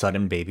accept the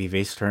sudden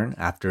babyface turn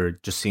after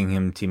just seeing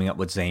him teaming up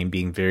with Zayn,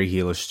 being very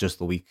heelish just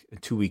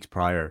 2 weeks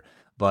prior.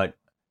 But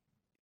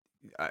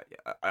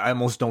I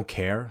almost don't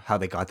care how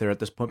they got there at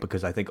this point,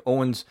 because I think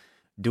Owens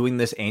doing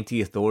this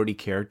anti-authority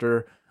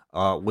character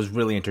was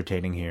really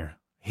entertaining here.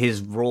 His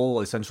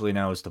role essentially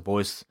now is to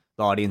voice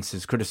the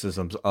audience's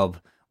criticisms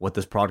of what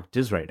this product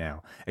is right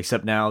now.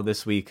 Except now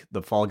this week,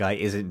 the fall guy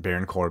isn't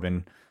Baron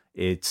Corbin.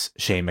 It's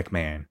Shane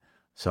McMahon.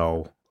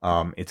 So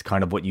it's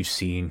kind of what you've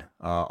seen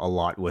a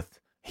lot with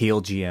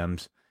heel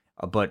GMs.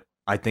 But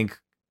I think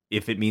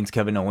if it means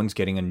Kevin Owens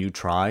getting a new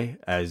try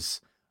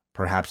as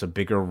perhaps a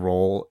bigger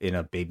role in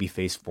a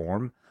babyface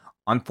form,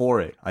 I'm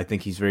for it. I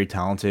think he's very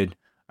talented.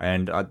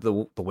 And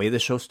the way the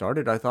show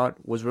started, I thought,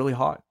 was really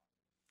hot.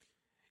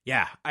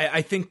 Yeah,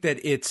 I think that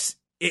it's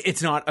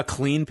not a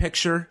clean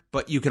picture,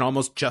 but you can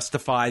almost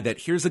justify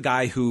that here's a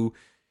guy who...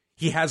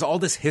 he has all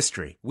this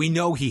history. We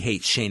know he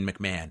hates Shane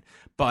McMahon,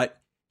 but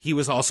he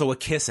was also a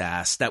kiss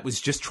ass that was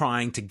just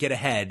trying to get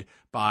ahead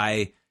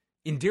by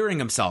endearing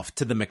himself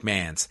to the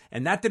McMahons.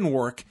 And that didn't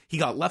work. He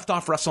got left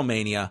off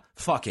WrestleMania.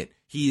 Fuck it.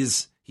 He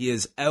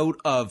is out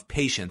of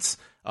patience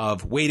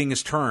of waiting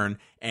his turn,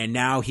 and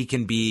now he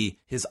can be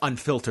his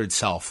unfiltered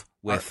self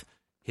with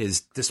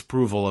his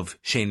disapproval of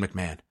Shane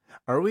McMahon.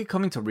 Are we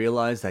coming to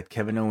realize that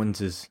Kevin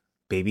Owens'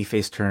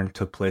 babyface turn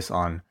took place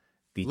on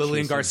the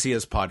Lillian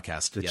Garcia's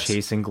podcast? The yes.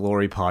 Chasing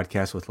Glory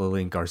podcast with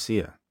Lillian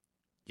Garcia?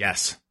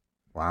 Yes.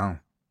 Wow.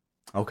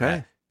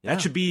 Okay. Yeah.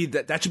 That should be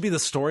the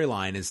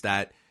storyline, is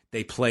that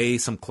they play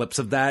some clips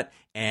of that,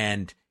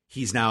 and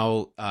he's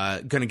now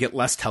going to get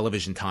less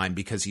television time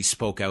because he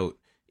spoke out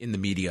in the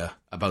media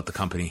about the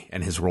company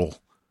and his role.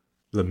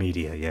 The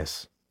media,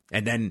 yes.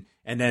 And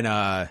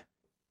then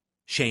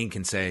Shane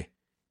can say,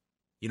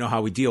 you know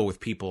how we deal with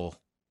people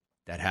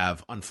that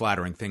have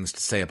unflattering things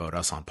to say about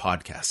us on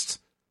podcasts.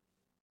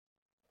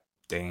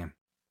 Damn.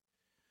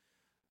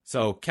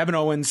 So Kevin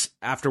Owens,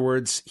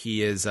 afterwards,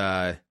 he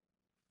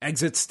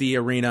exits the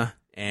arena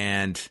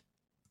and,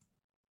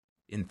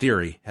 in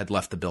theory, had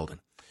left the building.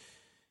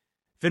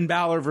 Finn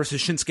Balor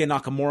versus Shinsuke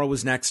Nakamura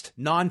was next.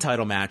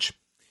 Non-title match.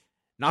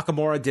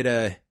 Nakamura did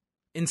a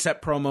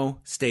inset promo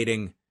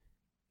stating,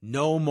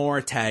 "No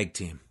more tag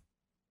team."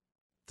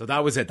 So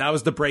that was it. That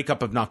was the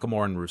breakup of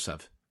Nakamura and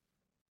Rusev.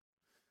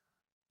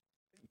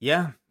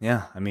 Yeah.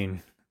 I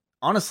mean,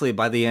 honestly,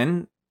 by the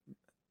end,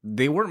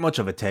 they weren't much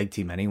of a tag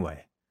team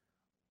anyway.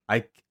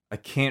 I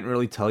can't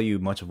really tell you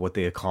much of what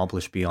they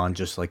accomplished beyond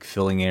just like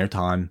filling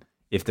airtime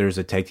if there's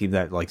a tag team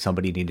that like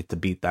somebody needed to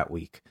beat that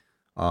week.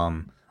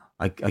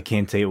 I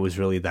can't say it was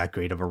really that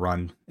great of a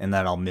run and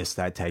that I'll miss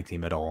that tag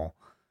team at all.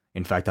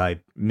 In fact,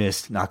 I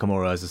missed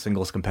Nakamura as a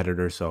singles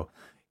competitor. So,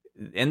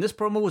 and this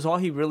promo was all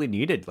he really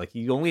needed. Like,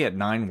 he only had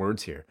 9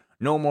 words here.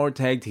 No more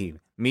tag team.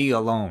 Me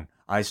alone.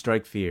 I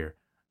strike fear.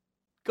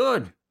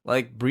 Good.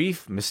 Like,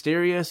 brief,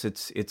 mysterious.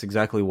 It's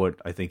exactly what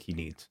I think he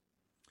needs.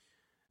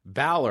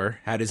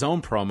 Balor had his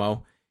own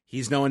promo.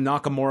 He's known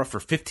Nakamura for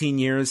 15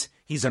 years.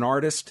 He's an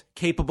artist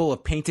capable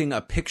of painting a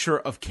picture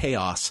of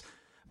chaos.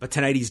 But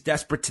tonight he's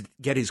desperate to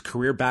get his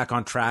career back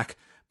on track,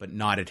 but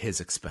not at his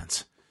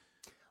expense.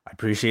 I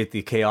appreciate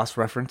the chaos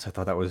reference. I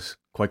thought that was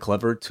quite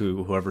clever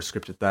to whoever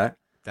scripted that.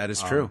 That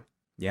is true.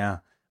 Yeah.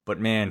 But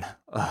man,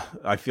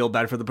 I feel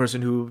bad for the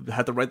person who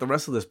had to write the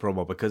rest of this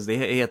promo because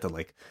they had to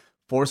like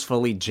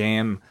forcefully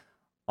jam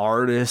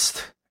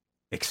artist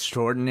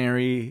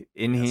extraordinary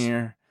in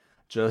here.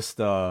 Just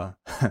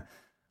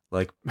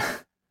like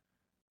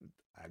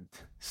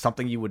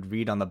something you would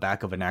read on the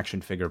back of an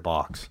action figure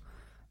box,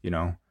 you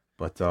know?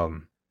 But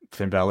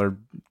Finn Balor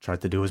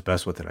tried to do his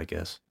best with it, I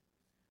guess.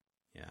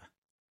 Yeah.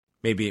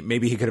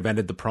 Maybe he could have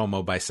ended the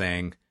promo by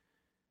saying,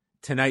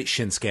 "Tonight,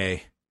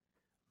 Shinsuke,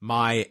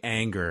 my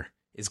anger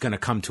is going to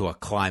come to a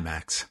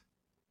climax."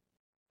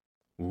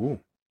 Ooh.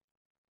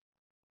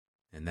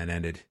 And then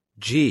ended,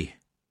 "Gee,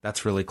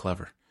 that's really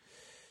clever."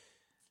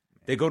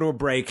 They go to a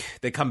break.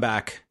 They come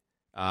back.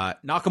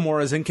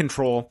 Nakamura is in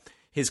control.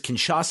 His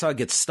Kinshasa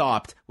gets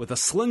stopped with a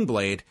sling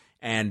blade,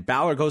 and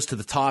Balor goes to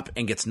the top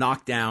and gets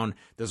knocked down.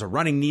 There's a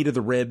running knee to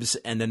the ribs,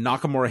 and then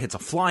Nakamura hits a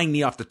flying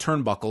knee off the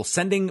turnbuckle,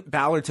 sending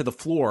Balor to the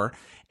floor,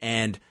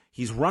 and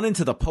he's run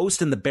into the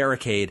post in the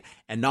barricade,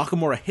 and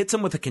Nakamura hits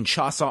him with a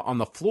Kinshasa on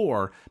the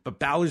floor, but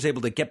Balor's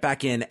able to get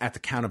back in at the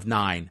count of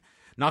 9.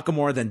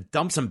 Nakamura then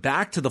dumps him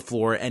back to the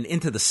floor and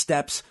into the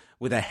steps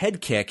with a head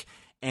kick,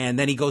 and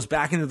then he goes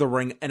back into the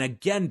ring, and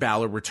again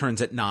Balor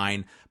returns at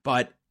 9,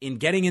 but in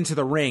getting into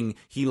the ring,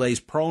 he lays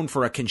prone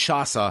for a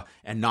Kinshasa,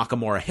 and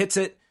Nakamura hits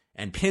it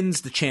and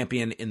pins the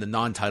champion in the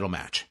non-title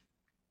match.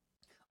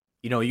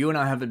 You know, you and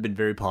I haven't been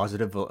very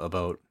positive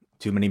about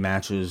too many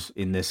matches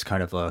in this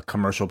kind of a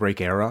commercial break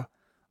era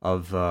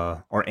of,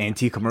 or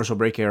anti-commercial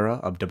break era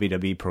of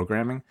WWE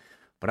programming.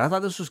 But I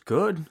thought this was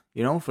good,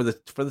 you know, for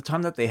the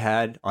time that they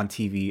had on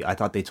TV. I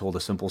thought they told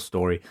a simple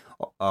story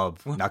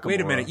of Nakamura.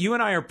 Wait a minute, you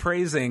and I are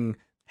praising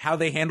how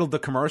they handled the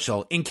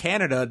commercial. In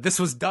Canada, this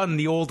was done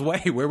the old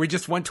way, where we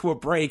just went to a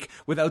break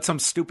without some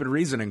stupid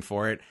reasoning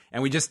for it,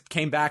 and we just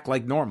came back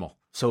like normal.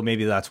 So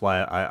maybe that's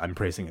why I'm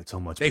praising it so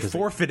much. They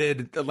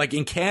forfeited, like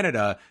in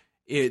Canada,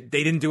 they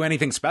didn't do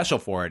anything special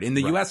for it. In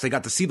the US, they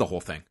got to see the whole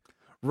thing.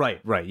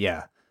 Right,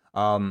 yeah.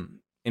 And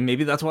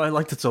maybe that's why I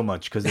liked it so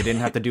much, because they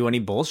didn't have to do any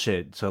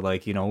bullshit. So,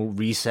 like, you know,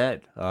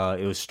 reset.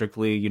 It was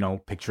strictly, you know,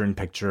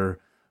 picture-in-picture,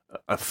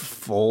 a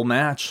full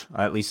match,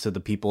 at least to the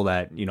people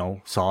that, you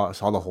know, saw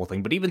the whole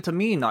thing. But even to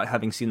me, not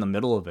having seen the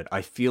middle of it,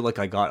 I feel like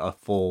I got a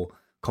full,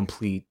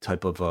 complete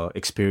type of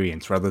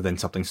experience, rather than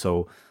something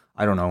so,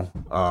 I don't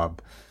know,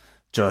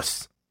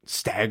 just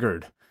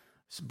staggered.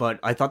 But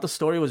I thought the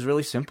story was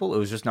really simple. It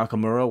was just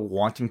Nakamura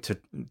wanting to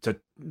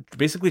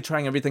basically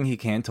trying everything he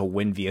can to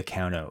win via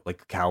countout,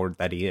 like a coward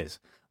that he is,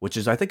 which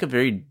is, I think, a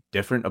very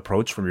different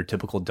approach from your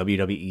typical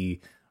WWE,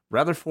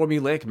 rather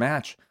formulaic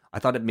match. I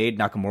thought it made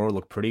Nakamura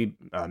look pretty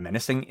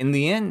menacing. In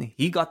the end,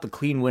 he got the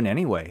clean win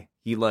anyway.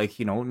 He, like,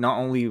 you know, not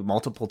only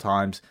multiple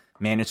times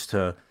managed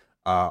to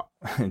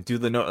do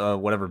the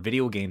whatever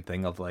video game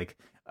thing of, like,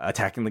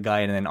 attacking the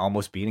guy and then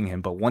almost beating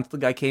him, but once the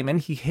guy came in,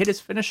 he hit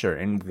his finisher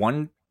and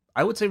won,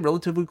 I would say,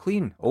 relatively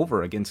clean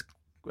over against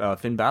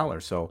Finn Balor.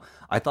 So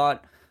I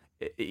thought,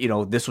 you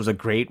know, this was a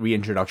great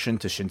reintroduction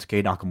to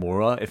Shinsuke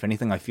Nakamura. If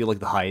anything, I feel like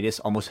the hiatus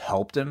almost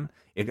helped him.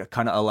 It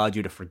kind of allowed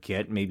you to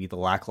forget maybe the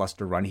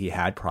lackluster run he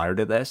had prior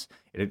to this.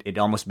 It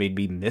almost made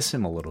me miss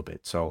him a little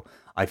bit. So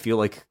I feel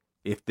like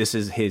if this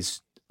is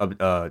his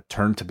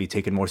turn to be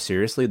taken more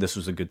seriously, this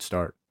was a good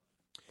start.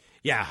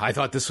 Yeah, I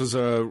thought this was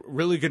a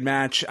really good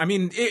match. I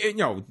mean, you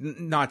know,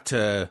 not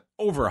to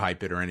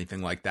overhype it or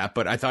anything like that,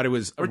 but I thought it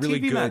was a really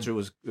TV good match. It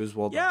was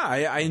well done.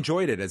 Yeah, I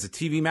enjoyed it as a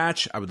TV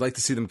match. I would like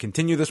to see them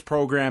continue this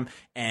program,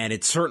 and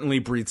it certainly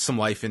breathed some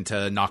life into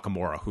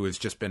Nakamura, who has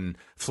just been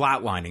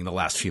flatlining the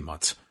last few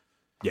months.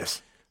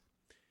 Yes.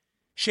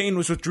 Shane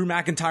was with Drew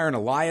McIntyre and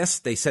Elias.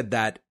 They said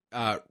that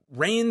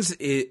Reigns,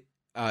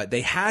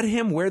 they had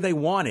him where they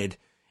wanted,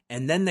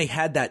 And then they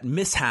had that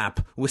mishap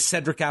with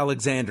Cedric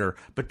Alexander,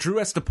 but Drew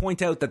has to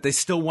point out that they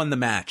still won the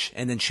match.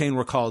 And then Shane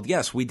recalled,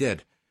 yes, we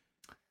did.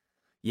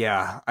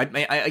 Yeah,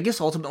 I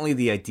guess ultimately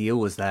the idea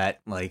was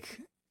that,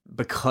 like,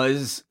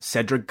 because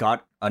Cedric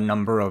got a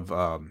number of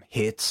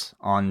hits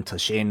onto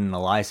Shane and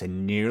Elias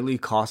and nearly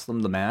cost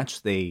them the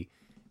match,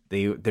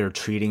 they're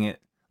treating it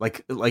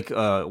like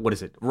what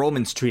is it?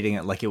 Roman's treating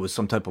it like it was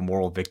some type of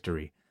moral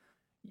victory.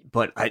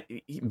 But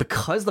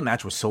because the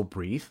match was so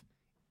brief,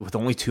 with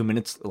only 2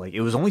 minutes, like,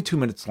 it was only 2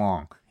 minutes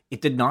long,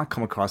 it did not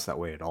come across that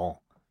way at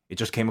all. It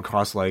just came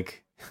across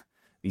like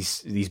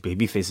these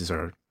baby faces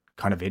are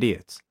kind of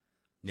idiots.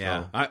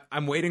 Yeah, so.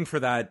 I'm waiting for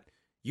that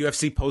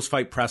UFC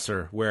post-fight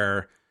presser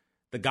where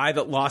the guy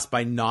that lost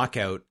by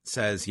knockout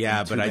says,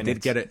 yeah, but I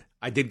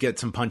did get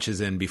some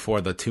punches in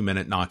before the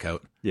 2-minute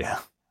knockout. Yeah.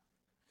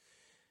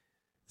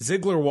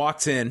 Ziggler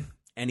walks in,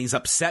 and he's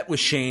upset with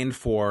Shane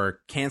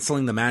for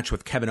canceling the match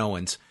with Kevin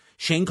Owens.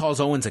 Shane calls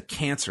Owens a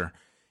cancer,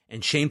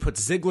 and Shane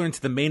puts Ziggler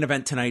into the main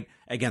event tonight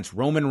against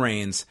Roman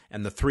Reigns,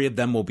 and the three of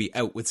them will be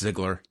out with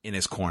Ziggler in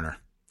his corner.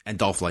 And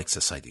Dolph likes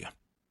this idea.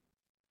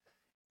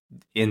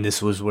 And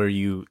this was where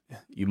you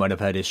might have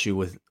had issue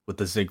with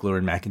the Ziggler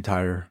and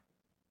McIntyre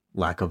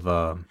lack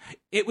of...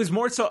 It was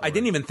more so, I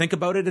didn't even think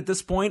about it at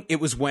this point. It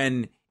was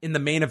when, in the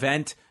main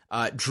event,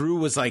 Drew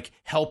was, like,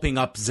 helping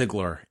up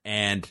Ziggler.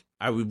 And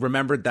I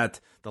remembered that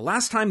the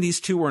last time these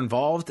two were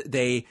involved,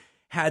 they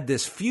had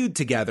this feud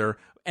together,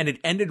 and it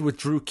ended with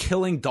Drew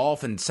killing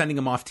Dolph and sending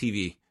him off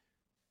TV.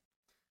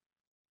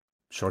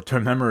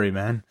 Short-term memory,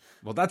 man.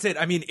 Well, that's it.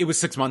 I mean, it was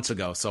 6 months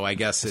ago, so I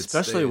guess it's...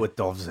 Especially with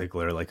Dolph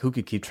Ziggler. Like, who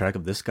could keep track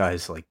of this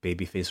guy's, like,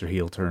 babyface or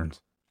heel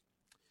turns?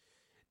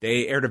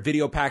 They aired a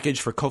video package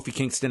for Kofi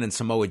Kingston and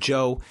Samoa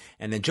Joe,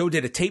 and then Joe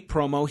did a tape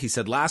promo. He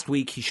said last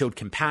week he showed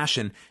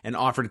compassion and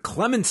offered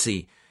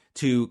clemency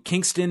to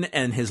Kingston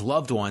and his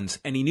loved ones,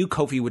 and he knew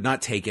Kofi would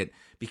not take it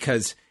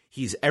because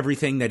he's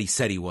everything that he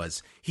said he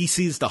was. He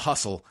sees the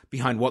hustle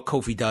behind what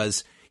Kofi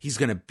does. He's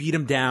going to beat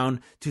him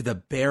down to the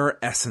bare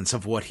essence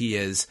of what he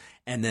is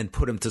and then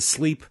put him to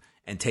sleep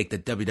and take the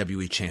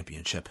WWE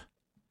Championship.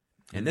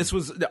 And this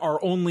was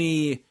our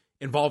only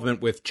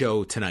involvement with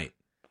Joe tonight.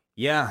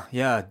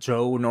 Yeah.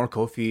 Joe nor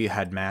Kofi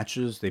had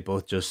matches. They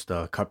both just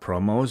cut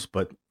promos.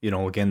 But, you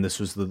know, again, this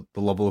was the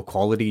level of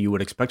quality you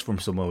would expect from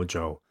Samoa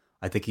Joe.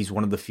 I think he's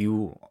one of the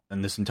few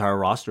in this entire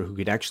roster who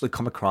could actually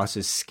come across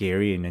as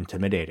scary and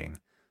intimidating.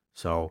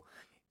 So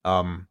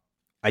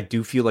I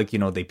do feel like, you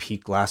know, they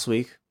peaked last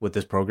week with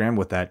this program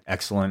with that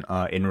excellent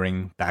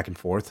in-ring back and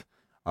forth.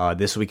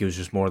 This week it was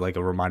just more like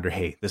a reminder,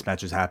 hey, this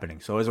match is happening.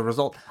 So as a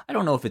result, I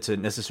don't know if it's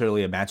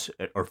necessarily a match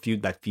or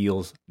feud that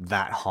feels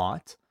that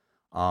hot.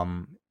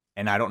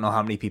 And I don't know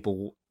how many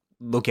people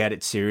look at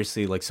it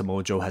seriously like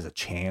Samoa Joe has a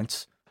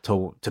chance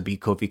to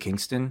beat Kofi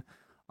Kingston.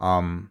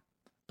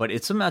 But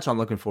it's a match I'm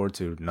looking forward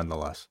to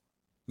nonetheless.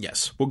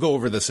 Yes, we'll go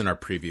over this in our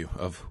preview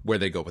of where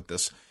they go with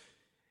this.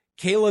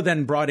 Kayla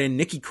then brought in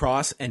Nikki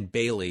Cross and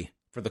Bayley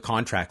for the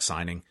contract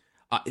signing.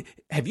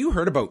 Have you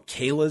heard about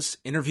Kayla's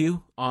interview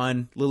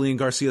on Lillian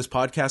Garcia's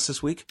podcast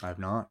this week? I have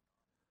not.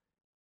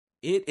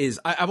 It is,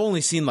 I've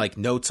only seen like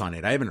notes on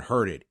it. I haven't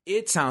heard it.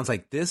 It sounds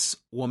like this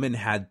woman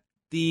had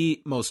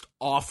the most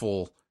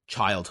awful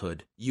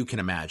childhood you can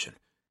imagine.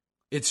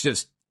 It's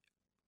just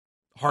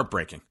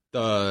heartbreaking.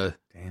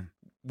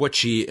 What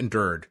she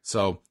endured.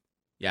 So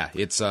yeah,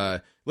 it's,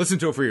 listen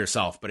to it for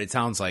yourself, but it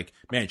sounds like,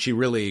 man, she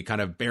really kind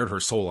of bared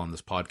her soul on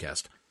this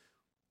podcast.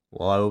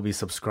 Well, I will be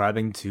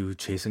subscribing to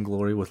Chasing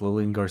Glory with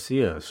Lillian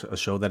Garcia, a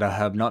show that I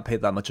have not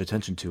paid that much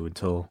attention to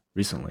until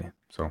recently.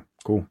 So,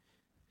 cool.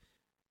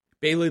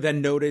 Bayley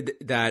then noted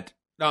that,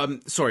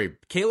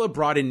 Kayla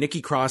brought in Nikki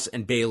Cross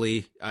and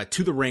Bayley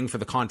to the ring for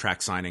the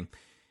contract signing.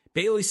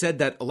 Bayley said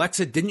that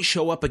Alexa didn't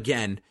show up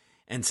again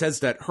and says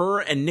that her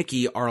and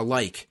Nikki are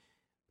alike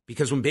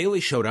because when Bayley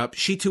showed up,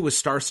 she too was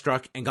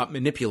starstruck and got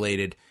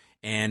manipulated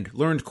and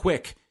learned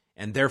quick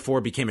and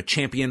therefore became a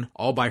champion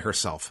all by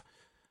herself.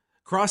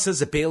 Cross says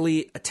that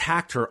Bayley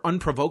attacked her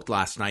unprovoked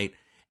last night,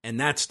 and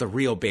that's the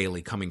real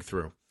Bayley coming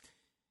through.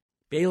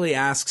 Bayley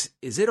asks,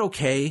 is it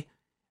okay?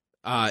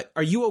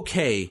 Are you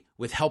okay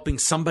with helping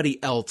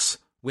somebody else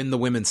win the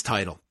women's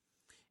title?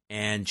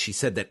 And she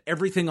said that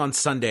everything on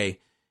Sunday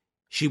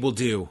she will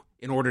do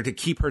in order to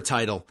keep her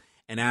title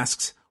and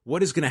asks,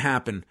 what is going to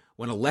happen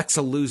when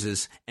Alexa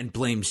loses and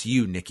blames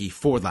you, Nikki,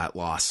 for that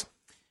loss?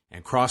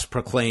 And Cross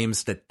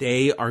proclaims that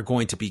they are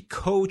going to be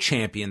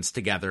co-champions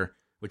together,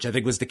 which I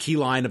think was the key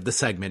line of the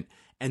segment.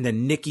 And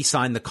then Nikki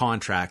signed the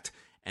contract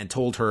and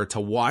told her to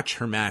watch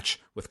her match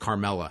with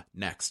Carmella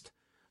next.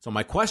 So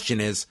my question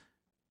is,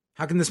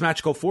 how can this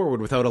match go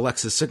forward without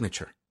Alexa's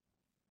signature?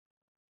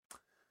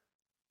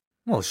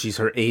 Well, she's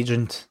her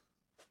agent.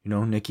 You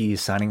know, Nikki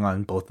is signing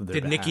on both of their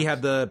Did behalves. Nikki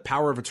have the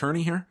power of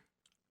attorney here?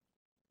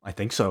 I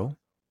think so.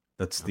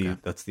 That's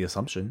the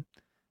assumption.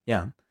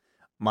 Yeah.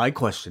 My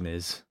question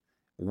is,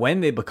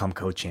 when they become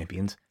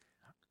co-champions,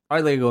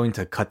 are they going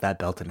to cut that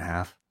belt in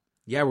half?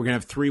 Yeah, we're going to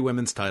have 3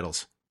 women's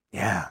titles.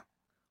 Yeah.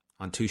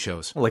 On 2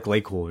 shows. Like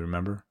Lake Cool,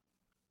 remember?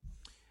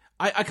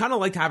 I kind of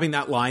liked having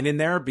that line in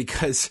there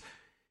because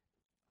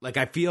like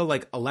I feel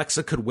like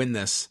Alexa could win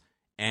this,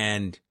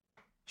 and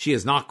she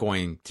is not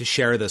going to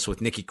share this with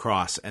Nikki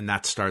Cross, and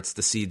that starts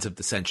the seeds of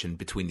dissension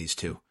between these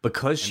two.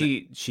 Because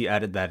she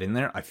added that in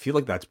there, I feel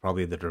like that's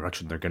probably the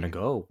direction they're going to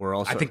go.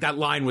 I think that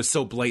line was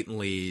so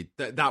blatantly,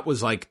 that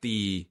was like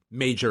the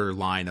major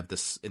line of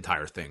this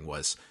entire thing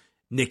was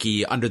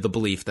Nikki under the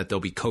belief that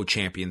they'll be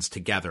co-champions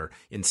together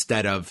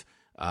instead of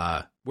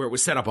where it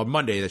was set up on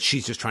Monday that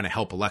she's just trying to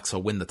help Alexa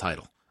win the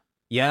title.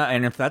 Yeah,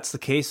 and if that's the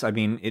case, I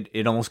mean,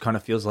 it almost kind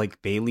of feels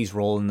like Bayley's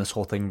role in this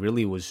whole thing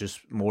really was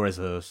just more as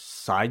a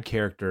side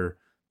character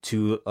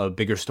to a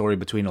bigger story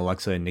between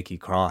Alexa and Nikki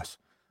Cross,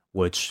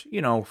 which,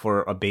 you know,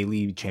 for a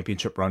Bayley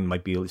championship run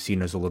might be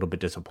seen as a little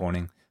bit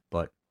disappointing.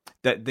 But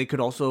that they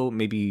could also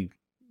maybe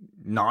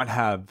not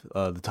have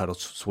the title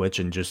switch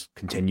and just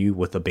continue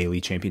with a Bayley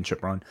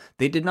championship run.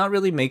 They did not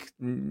really make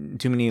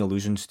too many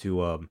allusions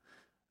to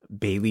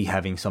Bayley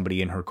having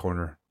somebody in her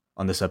corner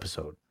on this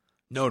episode.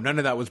 No, none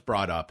of that was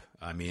brought up.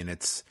 I mean,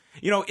 it's,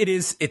 you know,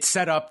 it's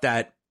set up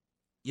that,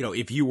 you know,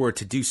 if you were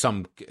to do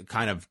some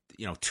kind of,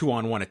 you know,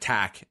 2-on-1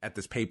 attack at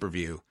this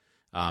pay-per-view,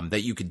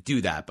 that you could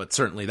do that. But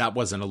certainly that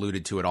wasn't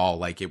alluded to at all.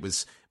 Like, it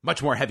was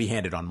much more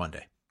heavy-handed on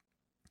Monday.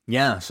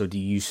 Yeah. So do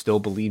you still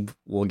believe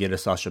we'll get a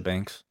Sasha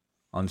Banks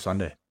on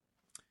Sunday?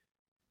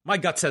 My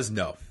gut says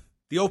no.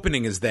 The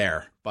opening is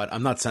there, but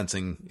I'm not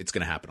sensing it's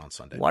going to happen on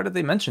Sunday. Why did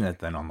they mention it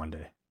then on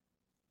Monday?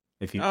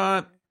 If you...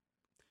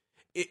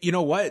 you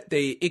know what?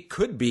 It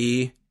could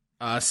be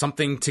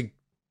something to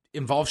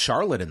involve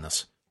Charlotte in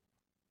this.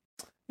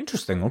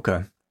 Interesting.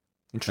 Okay.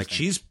 Interesting. Like,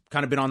 she's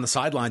kind of been on the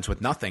sidelines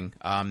with nothing.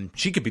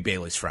 She could be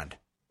Bayley's friend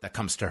that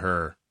comes to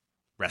her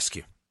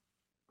rescue.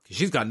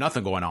 She's got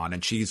nothing going on,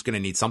 and she's going to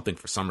need something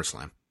for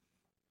SummerSlam.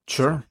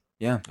 Sure.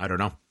 Yeah. I don't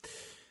know.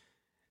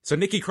 So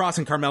Nikki Cross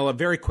and Carmella,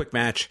 very quick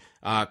match.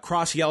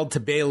 Cross yelled to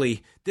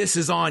Bayley, "This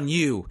is on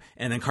you."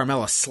 And then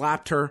Carmella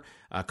slapped her.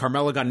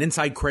 Carmella got an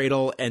inside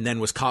cradle and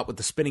then was caught with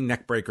the spinning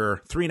neck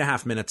breaker.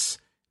 3.5 minutes.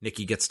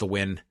 Nikki gets the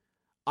win.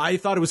 I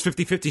thought it was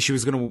 50-50 she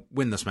was going to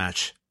win this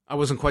match. I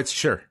wasn't quite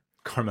sure.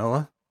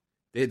 Carmella?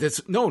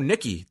 No,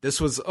 Nikki.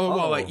 This was,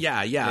 yeah.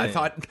 I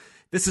thought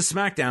this is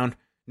SmackDown.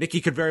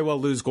 Nikki could very well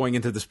lose going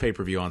into this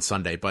pay-per-view on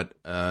Sunday, but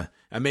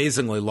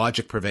amazingly,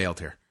 logic prevailed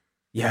here.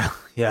 Yeah.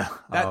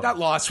 That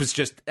loss was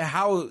just,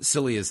 how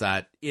silly is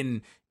that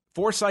in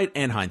foresight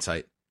and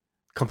hindsight?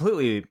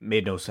 Completely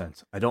made no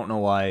sense. I don't know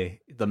why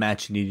the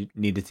match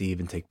needed to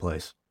even take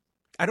place.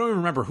 I don't even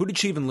remember. Who did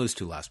she even lose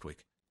to last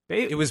week?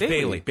 It was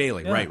Bayley.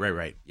 Yeah.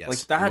 Right. Yes. Like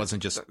that, it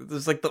wasn't just... This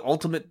is like the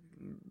ultimate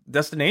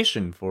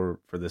destination for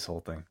this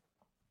whole thing.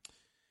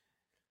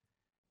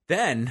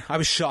 Then I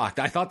was shocked.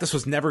 I thought this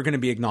was never going to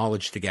be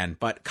acknowledged again,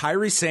 but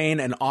Kairi Sane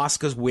and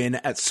Asuka's win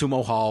at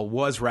Sumo Hall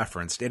was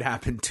referenced. It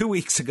happened 2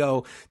 weeks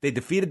ago. They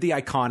defeated the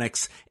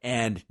Iconics,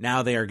 and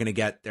now they are going to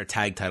get their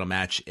tag title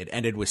match. It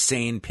ended with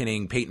Sane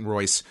pinning Peyton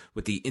Royce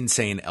with the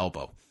insane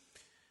elbow.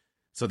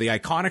 So the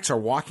Iconics are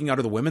walking out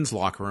of the women's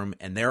locker room,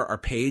 and there are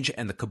Paige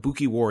and the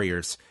Kabuki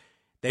Warriors.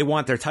 They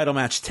want their title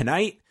match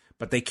tonight,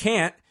 but they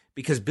can't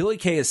because Billie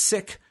Kay is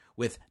sick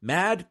with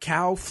mad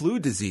cow flu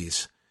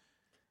disease.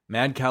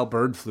 Mad cow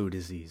bird flu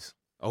disease.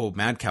 Oh,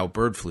 mad cow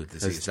bird flu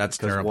disease. That's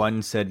terrible.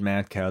 One said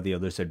mad cow, the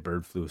other said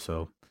bird flu.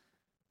 So,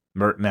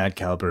 mad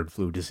cow bird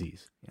flu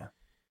disease. Yeah.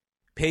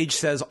 Paige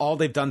says all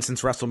they've done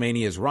since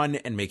WrestleMania is run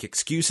and make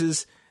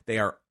excuses. They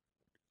are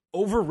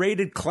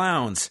overrated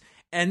clowns.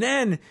 And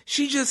then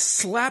she just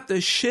slapped the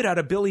shit out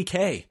of Billie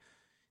Kay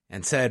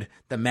and said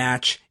the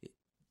match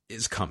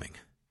is coming.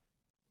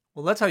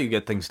 Well, that's how you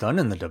get things done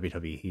in the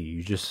WWE.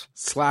 You just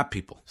slap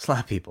people.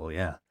 Slap people,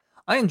 yeah.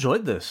 I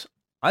enjoyed this.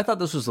 I thought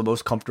this was the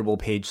most comfortable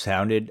Paige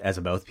sounded as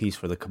a mouthpiece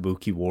for the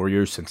Kabuki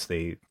Warriors since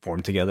they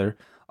formed together.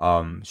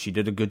 She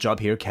did a good job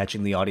here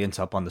catching the audience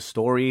up on the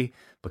story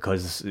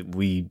because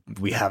we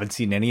haven't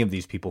seen any of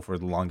these people for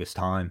the longest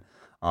time.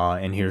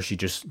 And here she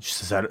just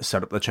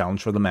set up the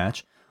challenge for the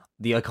match.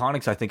 The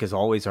Iconics, I think, as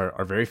always,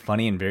 are very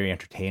funny and very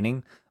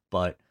entertaining.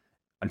 But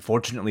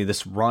unfortunately,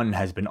 this run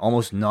has been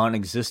almost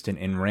non-existent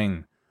in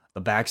ring.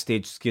 The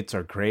backstage skits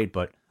are great,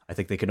 but I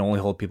think they can only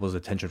hold people's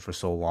attention for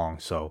so long.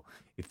 So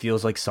it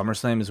feels like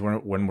SummerSlam is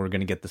when we're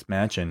going to get this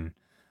match, and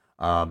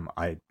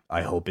I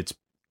hope it's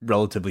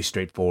relatively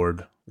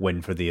straightforward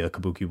win for the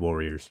Kabuki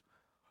Warriors.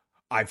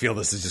 I feel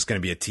this is just going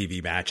to be a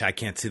TV match. I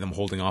can't see them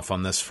holding off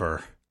on this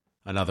for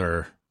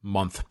another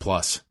month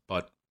plus,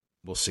 but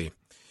we'll see.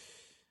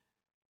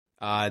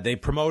 They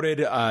promoted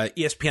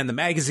ESPN The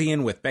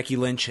Magazine with Becky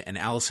Lynch and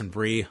Allison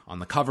Brie on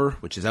the cover,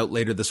 which is out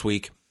later this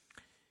week.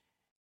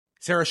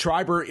 Sarah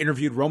Schreiber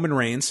interviewed Roman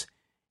Reigns,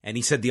 and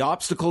he said the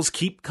obstacles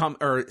keep coming,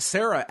 or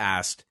Sarah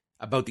asked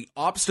about the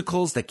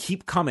obstacles that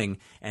keep coming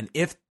and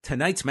if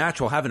tonight's match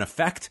will have an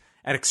effect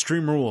at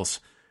Extreme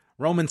Rules.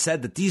 Roman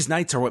said that these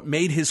nights are what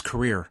made his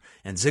career,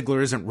 and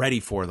Ziggler isn't ready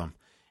for them.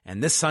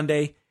 And this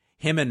Sunday,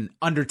 him and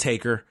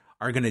Undertaker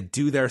are going to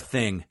do their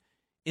thing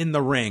in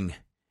the ring,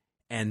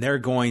 and they're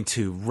going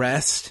to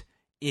rest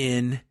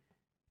in,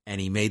 and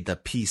he made the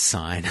peace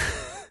sign.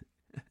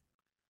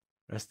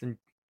 Rest in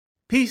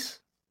peace.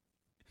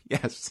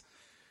 Yes.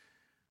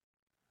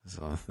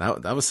 So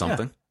that was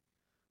something.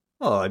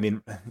 Well, I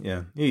mean,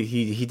 yeah,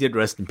 he did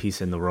rest in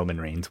peace in the Roman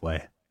Reigns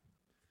way.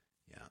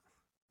 Yeah.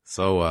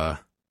 So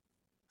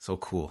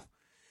cool.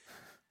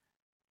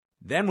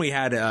 Then we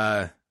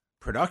had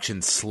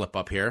production slip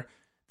up here.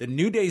 The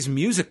New Day's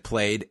music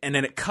played, and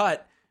then it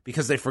cut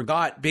because they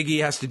forgot Big E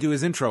has to do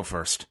his intro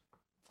first.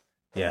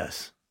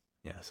 Yes,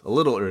 a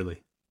little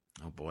early.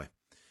 Oh, boy.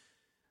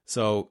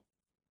 So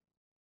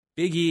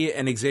Big E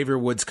and Xavier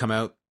Woods come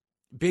out.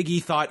 Big E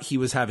thought he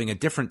was having a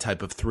different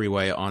type of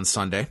three-way on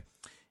Sunday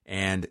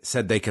and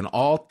said they can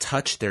all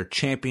touch their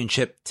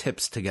championship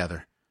tips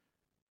together.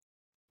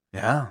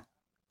 Yeah.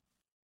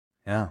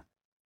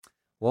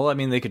 Well, I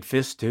mean, they could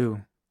fist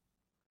too.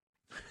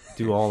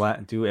 Do all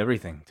that, do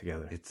everything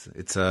together. It's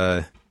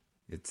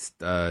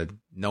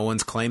no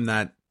one's claimed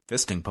that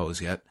fisting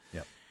pose yet.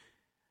 Yep.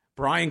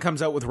 Brian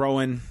comes out with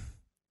Rowan,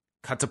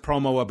 cuts a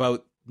promo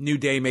about New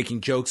Day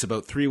making jokes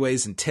about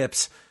three-ways and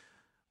tips.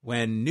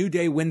 When New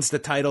Day wins the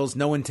titles,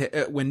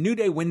 when New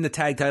Day win the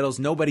tag titles,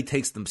 nobody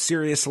takes them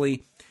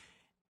seriously.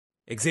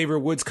 Xavier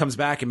Woods comes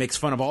back and makes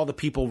fun of all the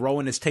people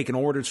Rowan has taken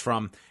orders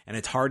from, and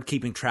it's hard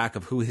keeping track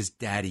of who his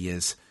daddy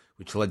is,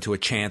 which led to a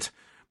chant.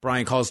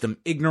 Brian calls them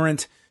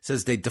ignorant,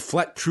 says they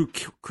deflect true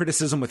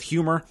criticism with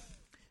humor,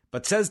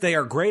 but says they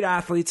are great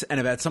athletes and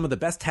have had some of the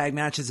best tag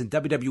matches in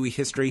WWE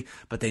history,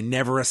 but they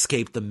never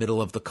escape the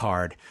middle of the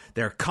card.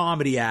 They're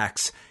comedy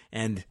acts,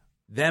 and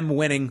them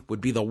winning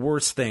would be the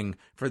worst thing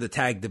for the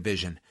tag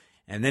division.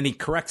 And then he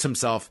corrects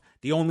himself.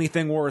 The only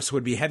thing worse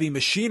would be Heavy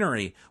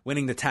Machinery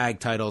winning the tag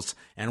titles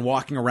and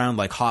walking around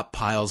like hot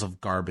piles of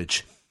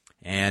garbage.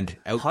 And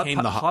out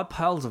came the hot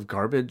piles of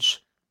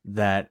garbage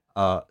that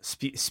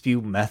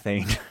spew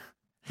methane.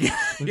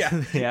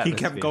 Yeah. He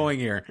kept going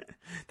here.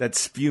 That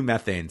spew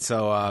methane.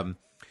 So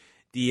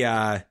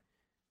the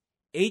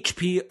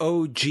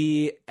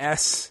HPOGSMG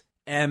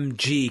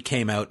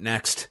came out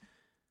next.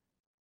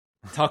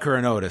 Tucker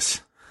and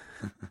Otis.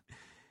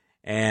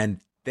 And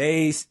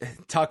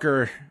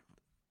Tucker,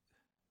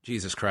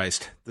 Jesus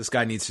Christ, this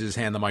guy needs to just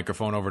hand the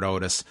microphone over to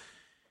Otis.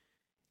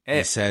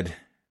 He said,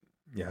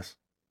 yes,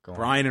 go on.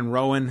 Brian and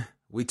Rowan,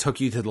 we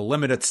took you to the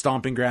limited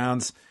stomping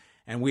grounds,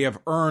 and we have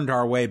earned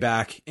our way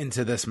back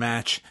into this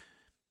match.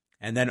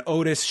 And then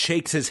Otis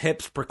shakes his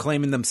hips,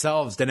 proclaiming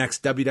themselves the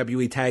next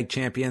WWE Tag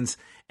Champions,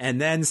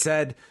 and then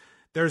said,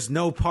 there's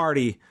no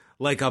party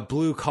like a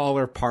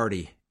blue-collar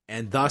party.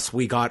 And thus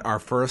we got our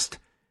first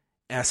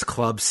S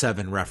Club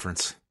 7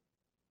 reference.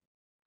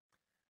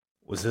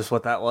 Was this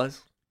what that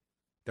was?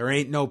 There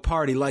ain't no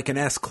party like an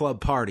S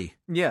Club party.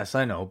 Yes,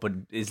 I know, but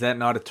is that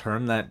not a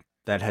term that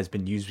has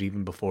been used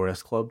even before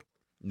S Club?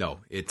 No,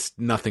 it's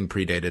nothing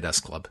predated S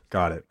Club.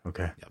 Got it.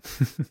 Okay. Yep.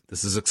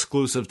 This is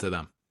exclusive to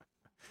them.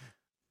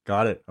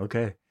 Got it.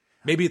 Okay.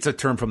 Maybe it's a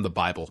term from the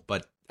Bible,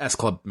 but S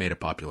Club made it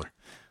popular.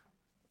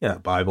 Yeah,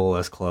 Bible,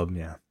 S Club,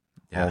 yeah.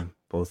 Yeah.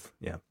 Both,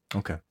 yeah.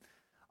 Okay.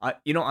 I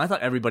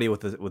thought everybody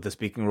with the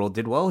speaking role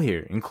did well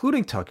here,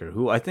 including Tucker,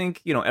 who I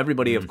think,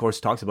 everybody, of course,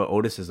 talks about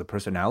Otis as the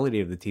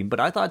personality of the team, but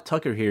I thought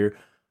Tucker here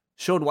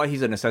showed why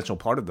he's an essential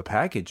part of the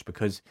package,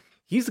 because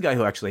he's the guy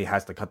who actually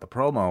has to cut the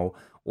promo,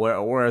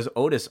 whereas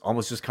Otis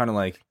almost just kind of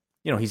like,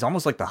 he's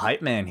almost like the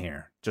hype man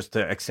here, just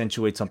to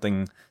accentuate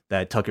something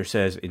that Tucker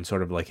says in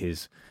sort of like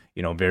his,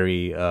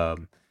 very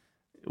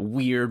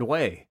weird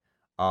way.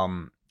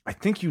 I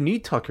think you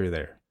need Tucker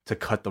there to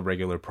cut the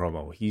regular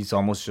promo. He's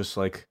almost just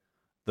like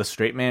the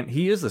straight man.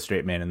 He is the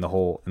straight man in the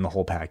whole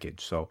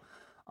package. So,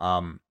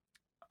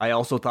 I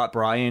also thought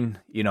Brian,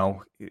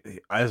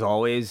 as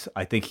always,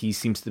 I think he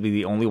seems to be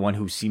the only one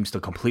who seems to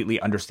completely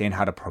understand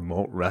how to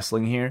promote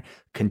wrestling here,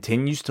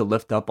 continues to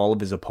lift up all of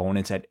his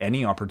opponents at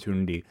any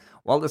opportunity,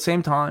 while at the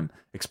same time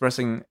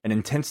expressing an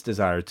intense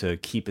desire to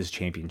keep his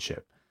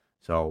championship.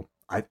 So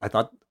I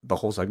thought the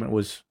whole segment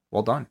was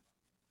well done.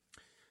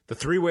 The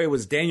three-way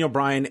was Daniel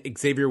Bryan,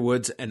 Xavier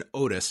Woods, and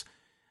Otis.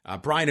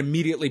 Bryan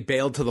immediately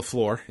bailed to the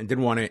floor and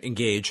didn't want to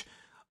engage.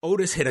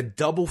 Otis hit a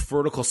double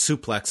vertical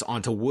suplex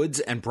onto Woods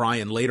and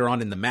Bryan later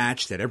on in the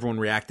match that everyone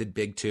reacted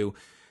big to.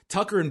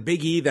 Tucker and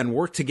Big E then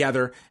worked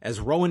together as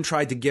Rowan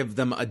tried to give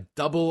them a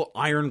double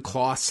iron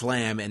claw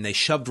slam, and they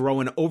shoved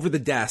Rowan over the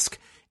desk,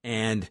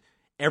 and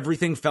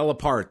everything fell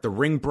apart. The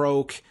ring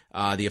broke,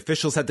 the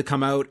officials had to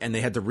come out, and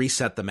they had to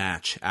reset the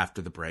match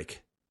after the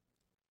break.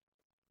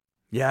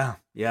 Yeah.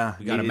 We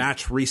got a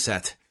match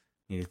reset.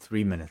 Needed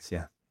 3 minutes,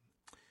 yeah.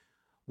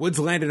 Woods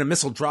landed a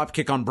missile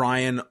dropkick on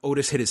Bryan.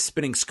 Otis hit his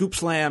spinning scoop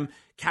slam,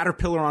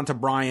 caterpillar onto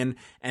Bryan,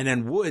 and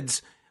then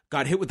Woods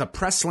got hit with a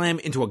press slam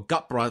into a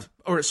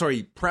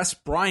press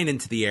Bryan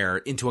into the air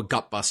into a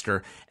gut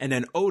buster, and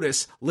then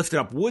Otis lifted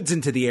up Woods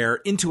into the air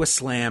into a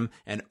slam,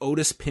 and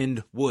Otis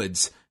pinned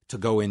Woods to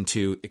go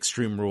into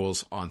Extreme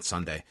Rules on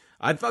Sunday.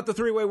 I thought the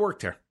three-way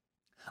worked here.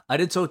 I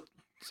did so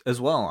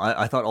as well.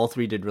 I thought all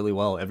three did really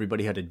well.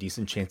 Everybody had a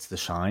decent chance to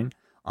shine.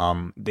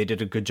 They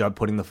did a good job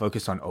putting the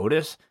focus on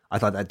Otis. I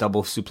thought that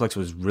double suplex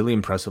was really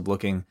impressive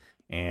looking,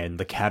 and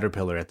the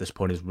caterpillar at this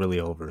point is really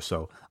over.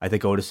 So I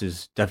think Otis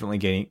is definitely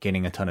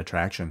gaining a ton of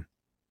traction.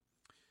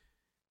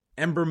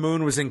 Ember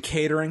Moon was in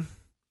catering.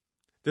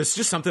 There's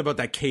just something about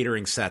that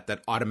catering set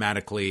that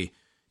automatically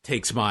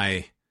takes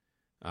my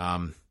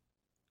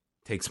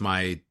takes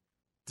my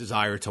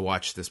desire to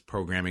watch this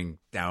programming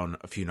down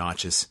a few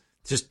notches.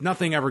 Just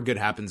nothing ever good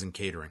happens in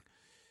catering.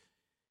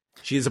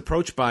 She is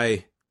approached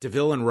by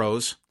DeVille and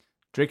Rose.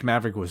 Drake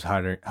Maverick was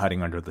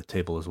hiding under the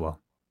table as well.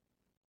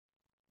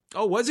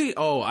 Oh, was he?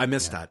 Oh, I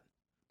missed that.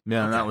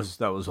 Yeah, Okay.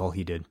 that was all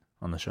he did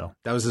on the show.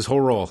 That was his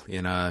whole role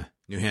in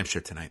New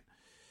Hampshire tonight.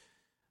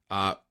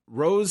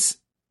 Rose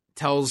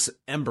tells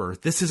Ember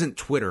this isn't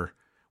Twitter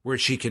where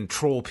she can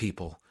troll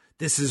people.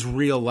 This is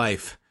real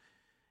life.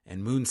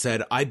 And Moon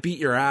said, I beat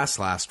your ass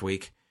last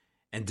week.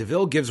 And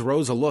DeVille gives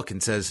Rose a look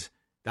and says,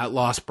 that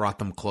loss brought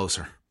them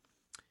closer.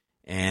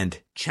 And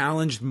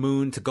challenged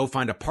Moon to go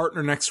find a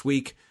partner next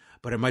week,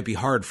 but it might be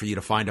hard for you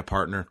to find a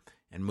partner.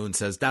 And Moon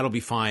says, that'll be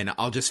fine.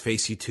 I'll just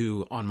face you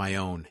two on my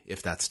own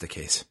if that's the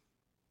case.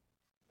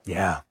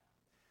 Yeah.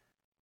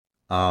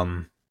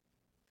 So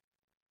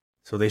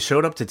they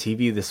showed up to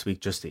TV this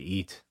week just to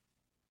eat.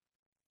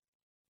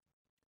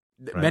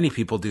 Right. Many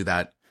people do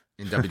that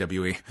in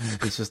WWE.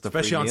 It's just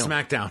especially on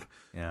SmackDown.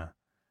 Yeah.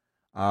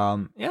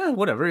 Yeah,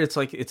 whatever. It's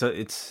like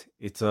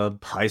it's a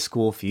high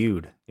school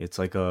feud. It's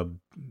like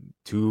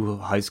two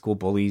high school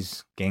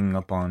bullies ganging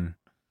up on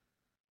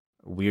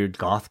a weird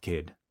goth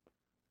kid,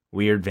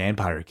 weird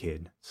vampire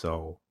kid.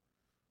 So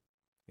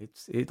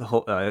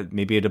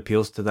maybe it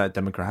appeals to that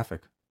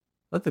demographic.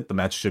 I think the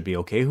match should be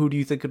okay. Who do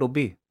you think it'll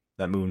be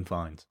that Moon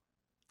finds?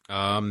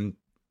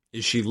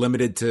 Is she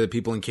limited to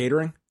people in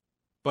catering?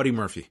 Buddy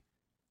Murphy.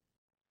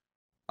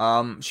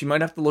 She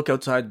might have to look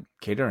outside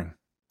catering,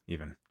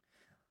 even.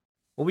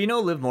 Well, we know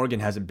Liv Morgan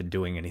hasn't been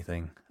doing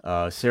anything.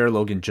 Sarah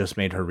Logan just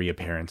made her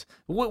reappearance.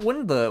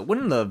 Wouldn't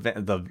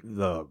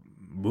the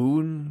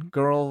Moon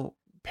girl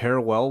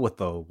pair well with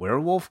the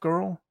werewolf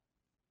girl?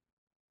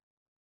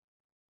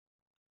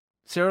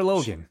 Sarah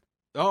Logan.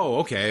 Oh,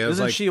 okay. I was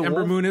like,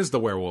 Ember Moon is the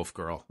werewolf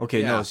girl.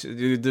 Okay, yeah.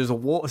 No, there's a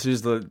wolf.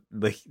 There's the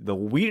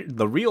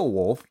real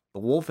wolf, the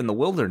wolf in the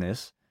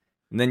wilderness,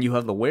 and then you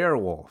have the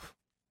werewolf.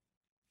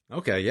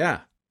 Okay,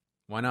 yeah.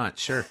 Why not?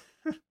 Sure.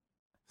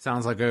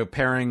 Sounds like a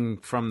pairing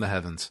from the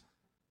heavens.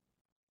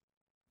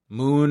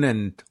 Moon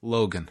and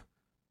Logan.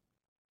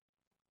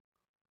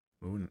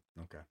 Moon.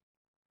 Okay.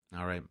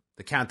 All right.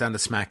 The countdown to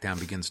SmackDown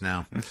begins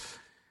now.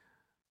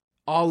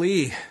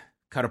 Ali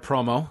cut a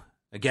promo.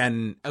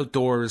 Again,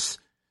 outdoors,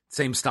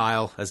 same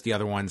style as the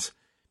other ones.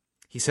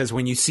 He says,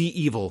 when you see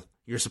evil,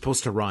 you're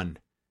supposed to run,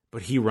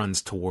 but he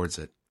runs towards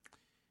it.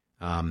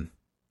 I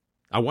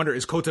wonder,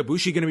 is Kota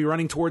Ibushi going to be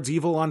running towards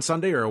evil on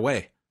Sunday or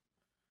away?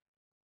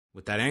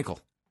 With that ankle.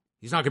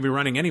 He's not going to be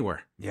running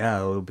anywhere. Yeah,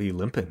 it'll be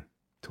limping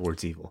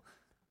towards evil.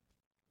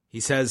 He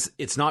says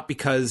it's not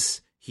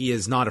because he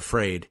is not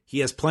afraid. He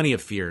has plenty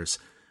of fears,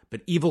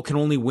 but evil can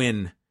only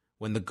win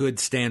when the good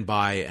stand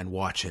by and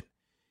watch it.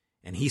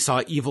 And he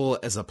saw evil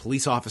as a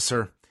police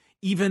officer,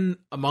 even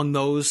among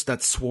those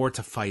that swore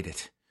to fight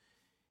it.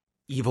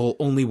 Evil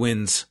only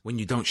wins when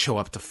you don't show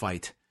up to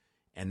fight.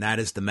 And that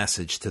is the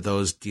message to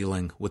those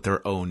dealing with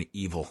their own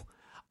evil.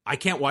 I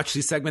can't watch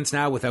these segments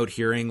now without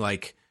hearing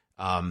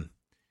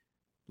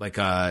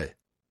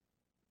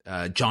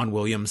John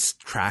Williams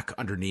track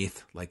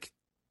underneath, like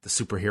the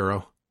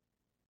superhero.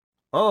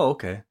 Oh,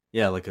 okay.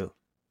 Yeah, like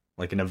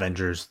an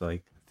Avengers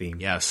theme.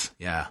 Yes,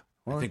 yeah.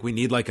 Well, I think we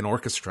need like an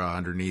orchestra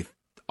underneath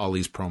all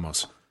these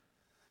promos.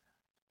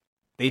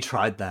 They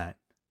tried that.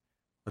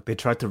 Like they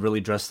tried to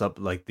really dress up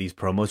like these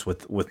promos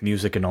with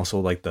music and also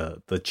like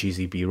the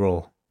cheesy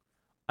B-roll.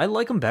 I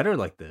like them better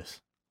like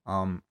this.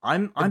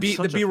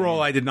 The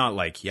B-roll I did not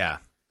like. Yeah,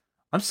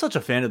 I'm such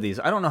a fan of these.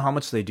 I don't know how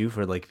much they do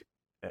for like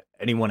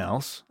anyone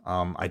else.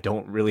 I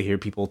don't really hear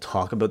people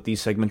talk about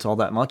these segments all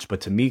that much,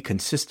 but to me,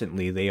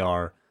 consistently, they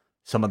are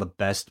some of the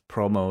best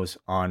promos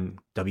on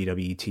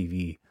WWE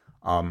TV.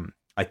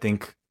 I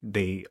think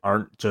they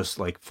aren't just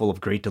like full of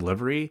great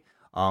delivery,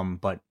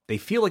 but they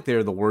feel like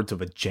they're the words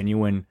of a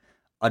genuine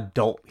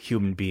adult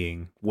human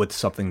being with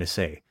something to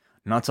say,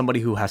 not somebody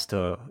who has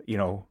to,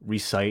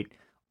 recite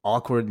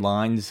awkward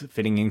lines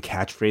fitting in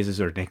catchphrases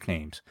or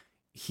nicknames.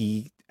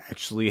 He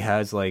actually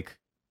has like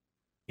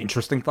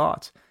interesting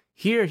thoughts.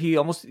 Here, he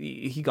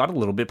got a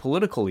little bit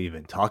political,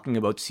 even talking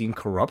about seeing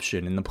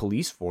corruption in the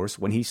police force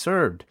when he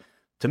served.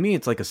 To me,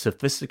 it's like a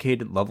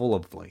sophisticated level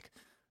of like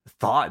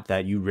thought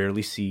that you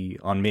rarely see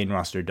on main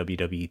roster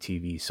WWE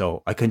TV.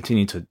 So I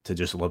continue to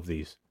just love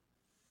these.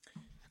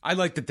 I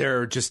like that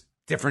they're just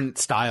different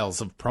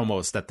styles of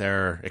promos that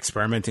they're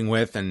experimenting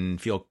with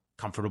and feel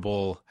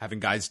comfortable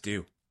having guys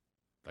do.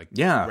 Like,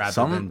 yeah,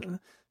 some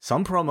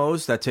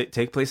promos that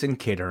take place in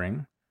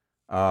catering,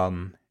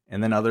 and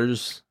then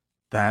others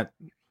that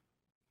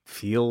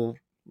feel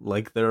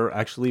like they're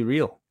actually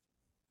real.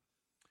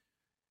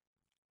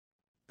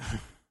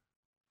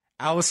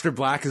 Aleister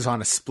Black is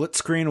on a split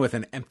screen with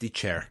an empty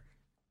chair.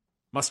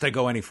 Must I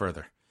go any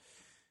further?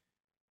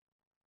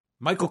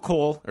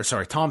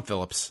 Tom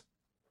Phillips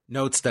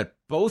notes that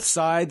both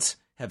sides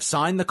have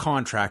signed the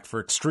contract for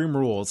Extreme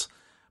Rules,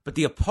 but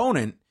the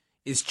opponent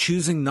is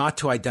choosing not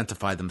to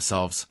identify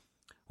themselves,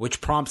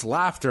 which prompts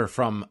laughter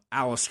from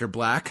Aleister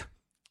Black.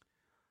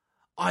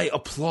 I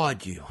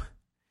applaud you.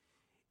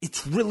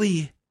 It's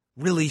really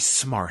really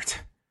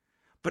smart.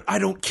 But I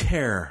don't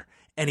care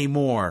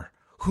anymore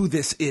who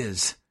this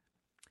is.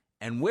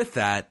 And with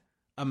that,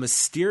 a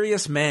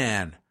mysterious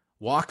man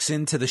walks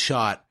into the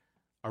shot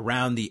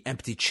around the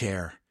empty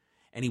chair.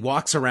 And he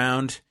walks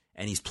around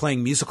and he's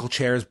playing musical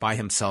chairs by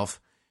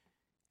himself.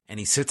 And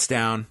he sits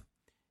down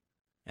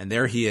and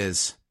there he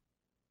is,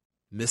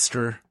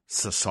 Mr.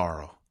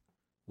 Cesaro,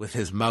 with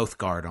his mouth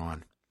guard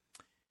on.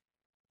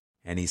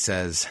 And he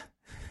says,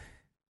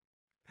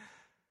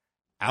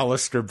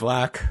 Aleister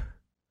Black,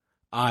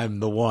 I'm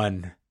the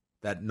one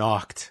that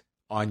knocked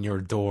on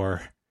your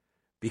door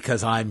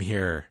because I'm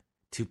here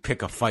to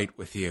pick a fight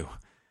with you.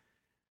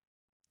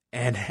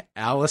 And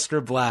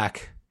Aleister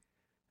Black,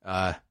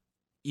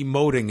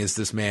 emoting is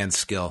this man's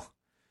skill.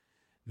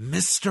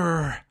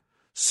 Mr.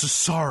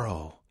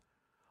 Cesaro,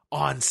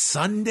 on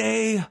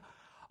Sunday,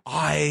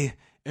 I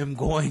am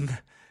going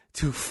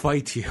to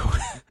fight you.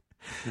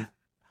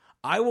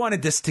 I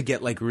wanted this to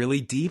get like really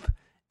deep,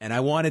 and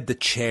I wanted the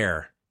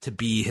chair to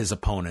be his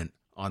opponent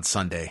on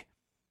Sunday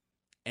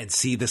and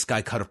see this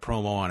guy cut a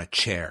promo on a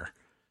chair.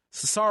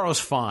 Cesaro's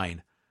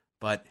fine,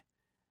 but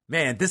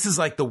man, this is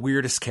like the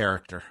weirdest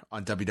character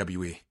on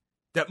WWE.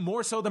 That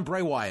more so than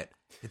Bray Wyatt.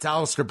 It's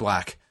Aleister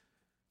Black.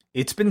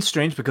 It's been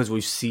strange because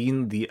we've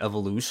seen the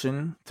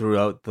evolution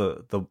throughout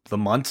the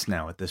months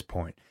now at this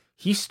point.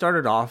 He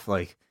started off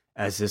like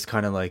as this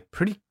kind of like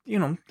pretty,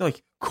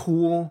 like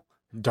cool,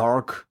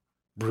 dark,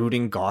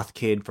 brooding goth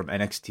kid from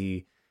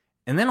NXT.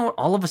 And then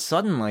all of a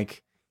sudden,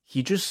 like,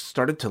 he just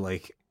started to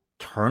like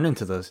turn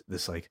into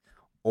this like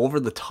over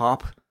the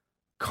top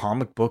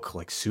comic book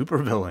like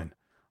supervillain.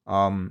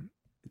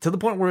 To the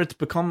point where it's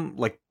become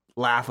like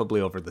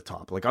laughably over the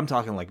top. Like I'm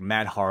talking like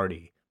Matt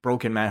Hardy,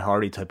 broken Matt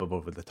Hardy type of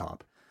over the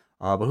top.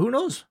 But who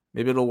knows?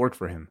 Maybe it'll work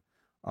for him.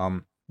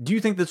 Do you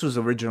think this was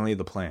originally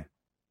the plan?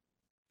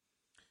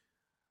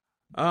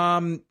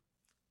 I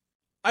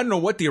don't know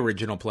what the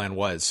original plan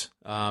was.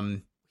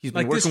 He's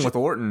been working with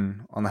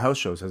Orton on the house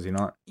shows, has he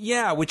not?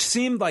 Yeah, which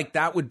seemed like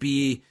that would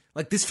be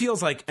like, this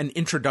feels like an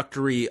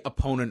introductory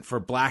opponent for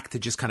Black to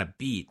just kind of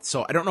beat.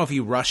 So I don't know if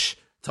you rush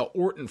to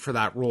Orton for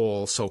that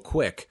role so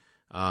quick.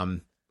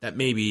 That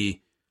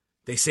maybe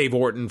they save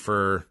Orton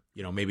for,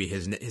 maybe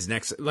his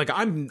next. Like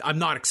I'm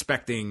not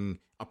expecting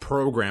a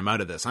program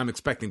out of this. I'm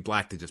expecting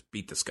Black to just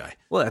beat this guy.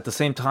 Well, at the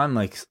same time,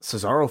 like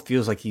Cesaro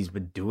feels like he's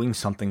been doing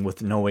something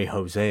with No Way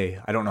Jose.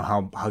 I don't know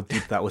how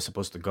deep that was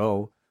supposed to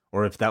go,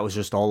 or if that was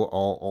just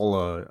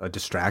all a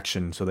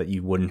distraction so that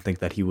you wouldn't think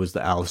that he was the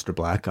Aleister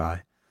Black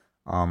guy.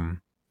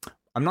 I'm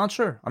not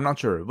sure.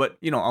 But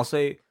I'll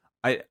say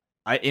I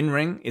in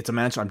ring, it's a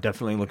match I'm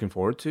definitely looking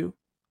forward to.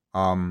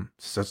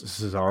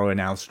 Cesaro and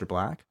Aleister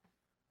Black.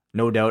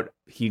 No doubt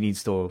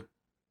Aleister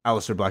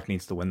Black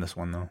needs to win this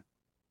one though.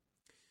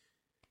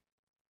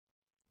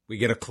 We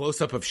get a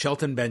close-up of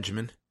Shelton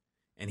Benjamin,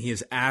 and he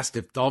is asked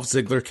if Dolph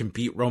Ziggler can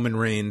beat Roman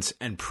Reigns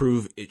and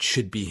prove it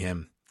should be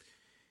him.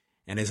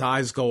 And his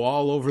eyes go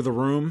all over the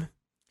room,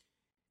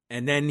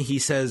 and then he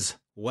says,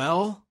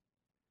 well,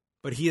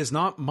 but he is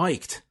not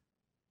mic'd.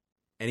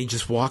 And he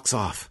just walks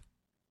off.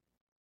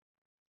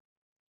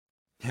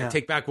 Yeah. I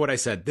take back what I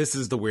said. This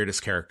is the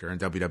weirdest character in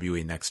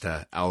WWE next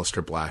to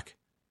Aleister Black.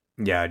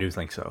 Yeah, I do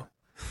think so.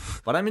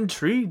 But I'm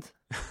intrigued.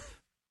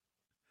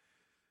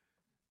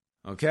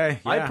 Okay.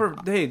 Yeah.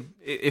 Hey,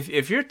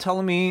 if you're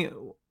telling me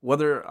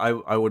whether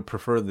I would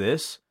prefer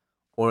this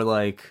or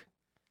like,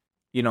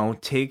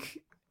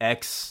 take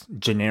X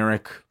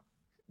generic,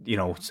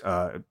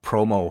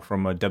 promo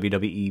from a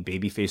WWE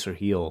babyface or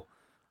heel,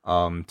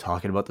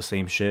 talking about the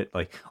same shit.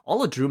 Like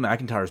all of Drew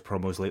McIntyre's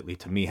promos lately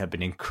to me have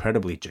been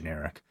incredibly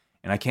generic,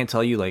 and I can't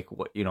tell you like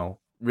what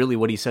really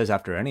what he says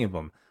after any of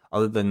them,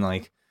 other than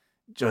like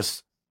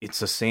just it's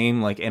the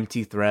same like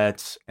empty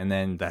threats, and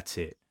then that's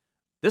it.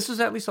 This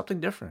is at least something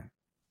different.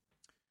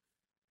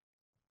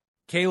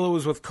 Kayla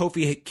was with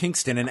Kofi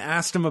Kingston and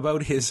asked him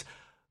about his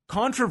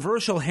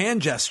controversial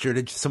hand gesture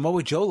to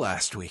Samoa Joe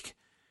last week.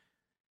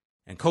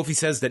 And Kofi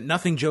says that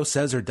nothing Joe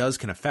says or does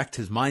can affect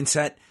his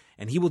mindset,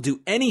 and he will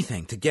do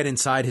anything to get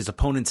inside his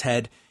opponent's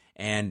head.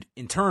 And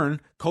in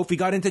turn, Kofi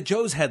got into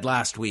Joe's head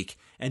last week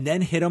and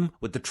then hit him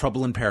with the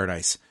Trouble in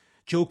Paradise.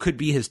 Joe could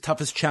be his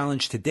toughest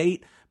challenge to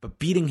date, but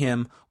beating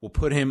him will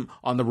put him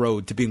on the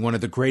road to being one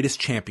of the greatest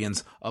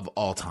champions of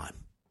all time.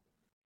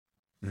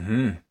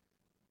 Mm-hmm.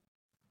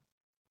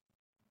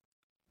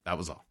 That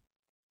was all.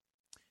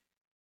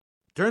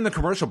 During the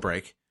commercial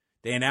break,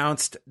 they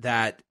announced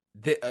that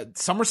the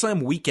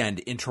SummerSlam weekend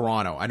in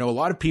Toronto. I know a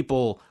lot of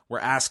people were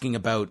asking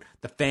about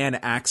the fan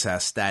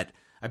access that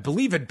I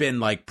believe had been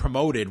like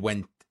promoted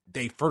when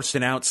they first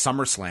announced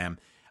SummerSlam.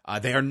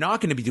 They are not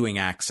going to be doing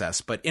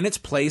access, but in its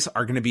place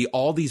are going to be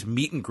all these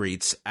meet and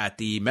greets at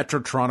the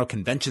Metro Toronto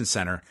Convention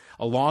Center,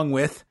 along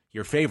with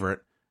your favorite,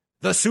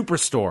 the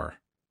Superstore.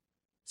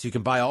 So you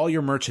can buy all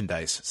your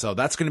merchandise. So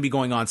that's going to be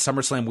going on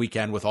SummerSlam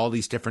weekend with all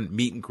these different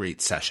meet and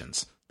greet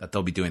sessions that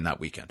they'll be doing that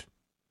weekend.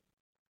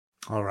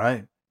 All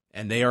right.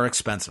 And they are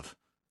expensive.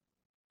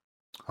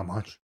 How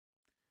much?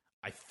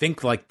 I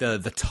think like the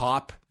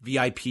top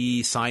VIP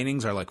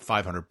signings are like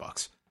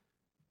 $500.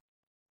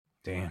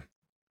 Damn.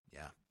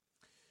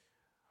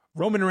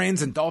 Roman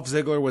Reigns and Dolph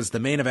Ziggler was the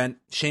main event.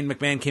 Shane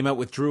McMahon came out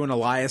with Drew and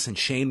Elias, and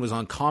Shane was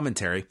on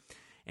commentary.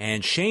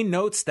 And Shane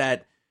notes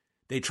that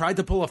they tried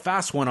to pull a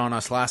fast one on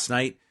us last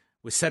night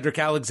with Cedric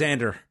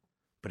Alexander,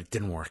 but it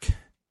didn't work.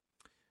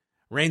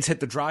 Reigns hit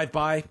the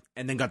drive-by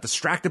and then got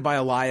distracted by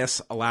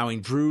Elias,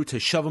 allowing Drew to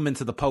shove him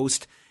into the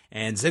post.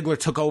 And Ziggler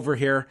took over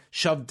here,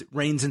 shoved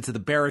Reigns into the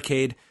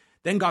barricade,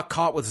 then got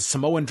caught with a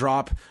Samoan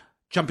drop.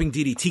 Jumping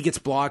DDT gets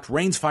blocked.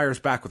 Reigns fires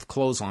back with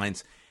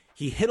clotheslines.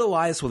 He hit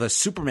Elias with a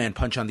Superman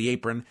punch on the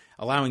apron,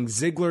 allowing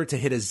Ziggler to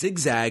hit a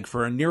zigzag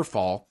for a near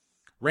fall.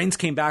 Reigns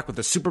came back with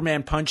a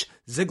Superman punch.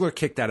 Ziggler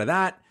kicked out of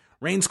that.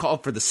 Reigns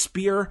called for the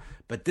spear,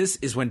 but this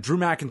is when Drew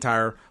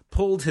McIntyre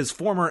pulled his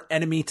former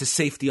enemy to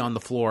safety on the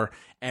floor,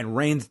 and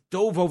Reigns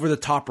dove over the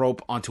top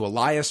rope onto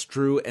Elias,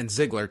 Drew, and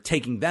Ziggler,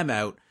 taking them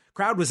out.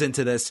 Crowd was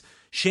into this.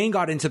 Shane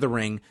got into the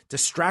ring,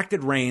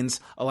 distracted Reigns,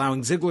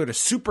 allowing Ziggler to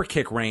super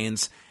kick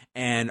Reigns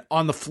and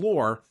on the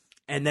floor.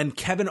 And then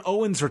Kevin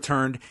Owens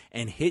returned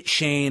and hit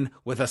Shane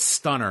with a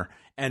stunner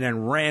and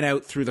then ran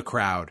out through the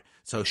crowd.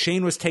 So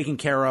Shane was taken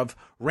care of.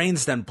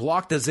 Reigns then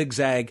blocked a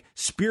zigzag,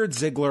 speared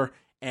Ziggler,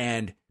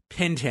 and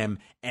pinned him.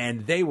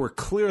 And they were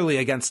clearly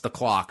against the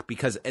clock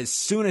because as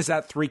soon as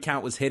that 3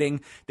 count was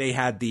hitting, they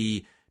had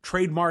the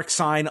trademark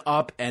sign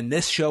up and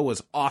this show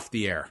was off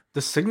the air.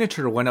 The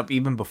signature went up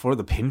even before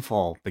the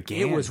pinfall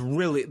began. It was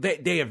really,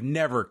 they have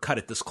never cut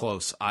it this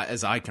close,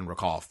 as I can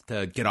recall,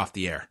 to get off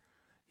the air.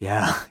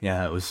 Yeah,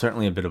 it was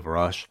certainly a bit of a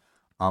rush.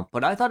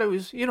 But I thought it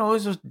was, it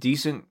was a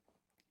decent,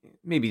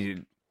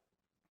 maybe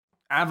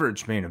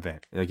average main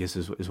event, I guess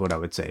is what I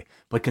would say.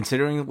 But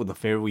considering with the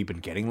fare we've been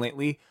getting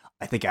lately,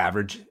 I think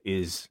average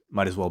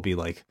might as well be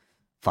like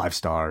 5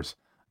 stars.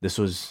 This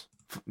was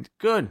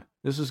good.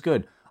 This was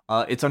good.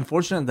 It's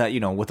unfortunate that,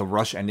 with a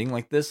rush ending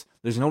like this,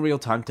 there's no real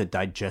time to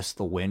digest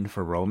the win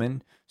for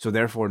Roman. So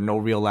therefore, no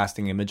real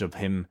lasting image of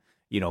him,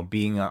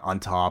 being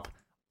on top.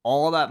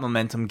 All that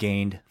momentum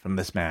gained from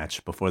this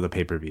match before the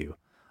pay-per-view.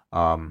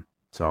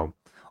 So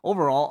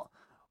overall,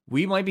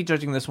 we might be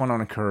judging this one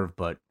on a curve,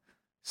 but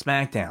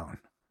SmackDown,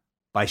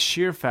 by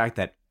sheer fact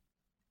that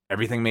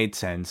everything made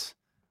sense,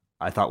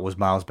 I thought was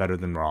miles better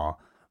than Raw.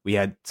 We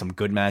had some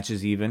good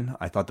matches even.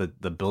 I thought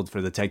that the build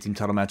for the tag team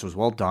title match was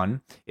well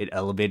done. It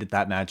elevated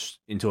that match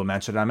into a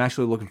match that I'm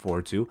actually looking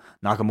forward to.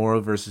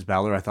 Nakamura versus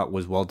Balor I thought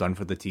was well done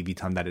for the TV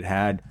time that it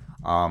had.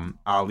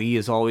 Ali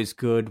is always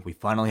good. We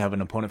finally have an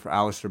opponent for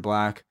Aleister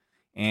Black.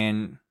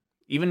 And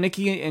even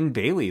Nikki and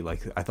Bayley,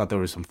 I thought there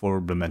was some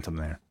forward momentum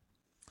there.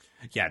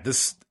 Yeah,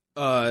 this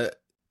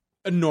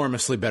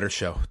enormously better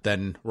show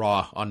than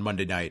Raw on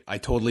Monday night. I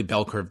totally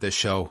bell curved this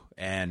show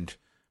and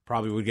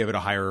probably would give it a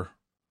higher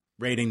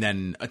rating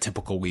than a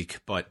typical week,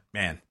 but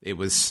man, it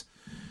was,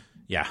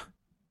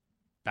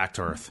 back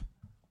to earth.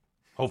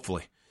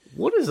 Hopefully.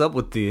 What is up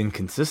with the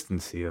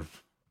inconsistency of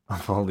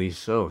all these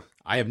shows?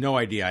 I have no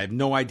idea. I have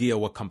no idea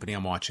what company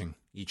I'm watching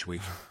each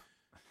week.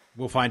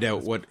 We'll find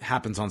out what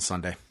happens on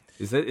Sunday.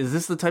 Is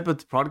this the type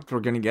of product we're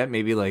going to get?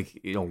 Maybe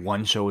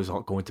one show is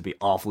going to be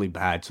awfully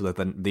bad so that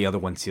then the other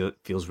one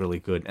feels really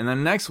good. And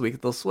then next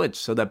week they'll switch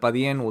so that by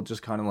the end we'll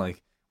just kind of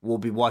we'll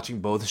be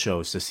watching both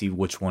shows to see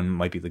which one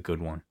might be the good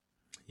one.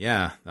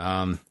 Yeah.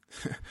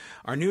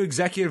 Our new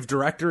executive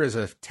director is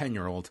a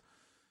 10-year-old.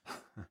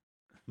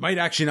 Might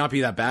actually not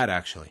be that bad,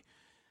 actually.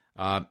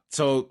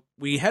 So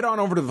we head on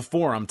over to the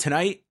forum.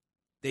 Tonight,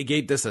 they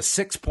gave this a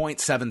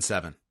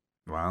 6.77.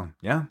 Wow.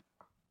 Yeah.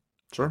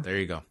 Sure. There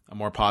you go. A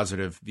more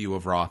positive view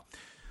of Raw.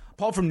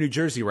 Paul from New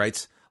Jersey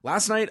writes,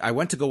 last night I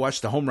went to go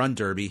watch the Home Run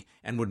Derby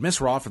and would miss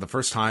Raw for the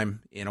first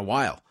time in a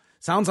while.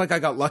 Sounds like I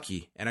got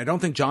lucky, and I don't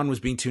think John was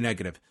being too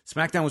negative.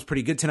 SmackDown was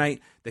pretty good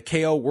tonight. The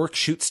KO work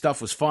shoot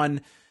stuff was fun.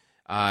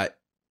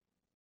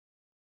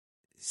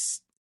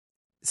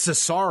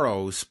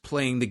 Cesaro's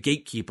playing the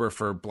gatekeeper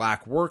for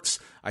Black works.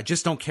 I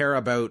just don't care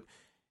about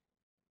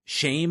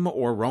Shame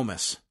or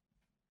Romus.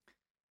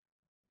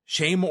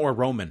 Shame or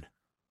Roman.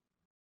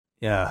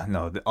 Yeah,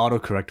 no, the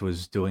autocorrect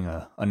was doing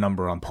a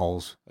number on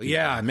Paul's.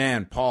 Yeah,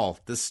 man, Paul,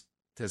 this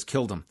has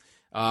killed him.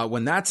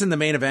 When that's in the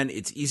main event,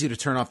 it's easy to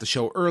turn off the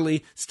show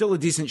early. Still a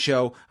decent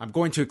show. I'm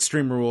going to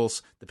Extreme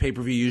Rules. The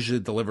pay-per-view usually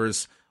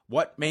delivers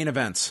what main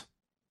events?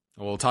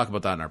 We'll talk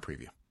about that in our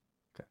preview.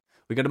 Okay.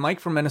 We got a Mike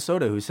from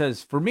Minnesota who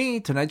says, for me,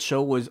 tonight's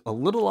show was a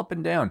little up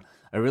and down.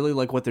 I really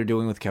like what they're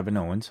doing with Kevin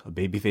Owens. A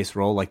babyface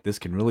role like this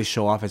can really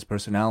show off his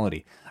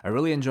personality. I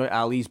really enjoy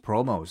Ali's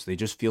promos. They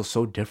just feel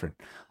so different.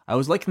 I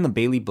was liking the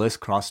Bayley Bliss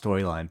Cross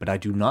storyline, but I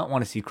do not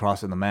want to see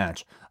Cross in the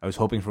match. I was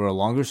hoping for a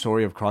longer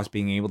story of Cross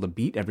being able to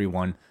beat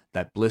everyone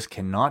that Bliss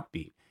cannot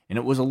beat. And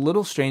it was a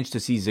little strange to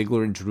see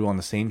Ziggler and Drew on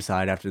the same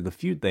side after the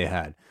feud they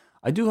had.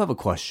 I do have a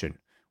question.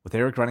 With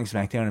Eric running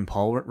SmackDown and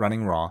Paul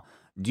running Raw,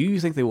 do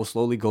you think they will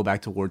slowly go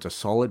back towards a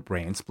solid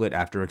brand split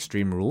after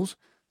Extreme Rules?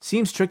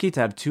 Seems tricky to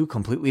have two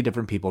completely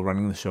different people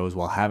running the shows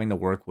while having to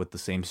work with the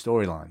same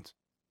storylines.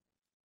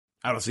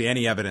 I don't see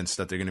any evidence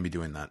that they're going to be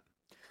doing that.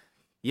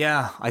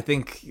 Yeah, I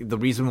think the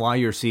reason why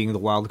you're seeing the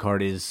wild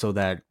card is so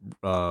that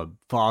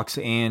Fox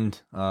and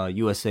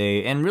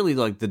USA and really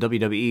the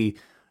WWE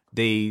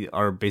they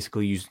are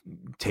basically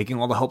taking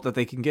all the help that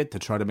they can get to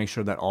try to make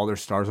sure that all their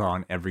stars are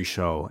on every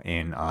show.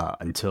 And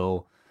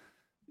until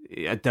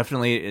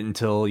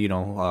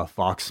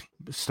Fox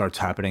starts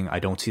happening, I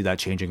don't see that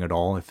changing at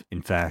all. If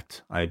in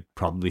fact, I'd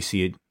probably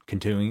see it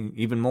continuing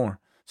even more.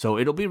 So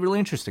it'll be really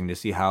interesting to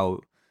see how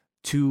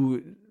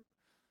two,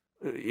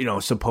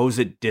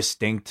 supposed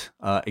distinct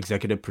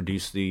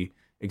executively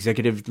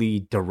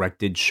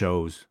directed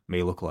shows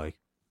may look like.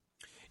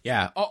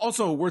 Yeah.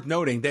 Also worth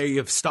noting, they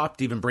have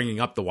stopped even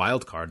bringing up the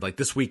wild card. Like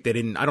this week, they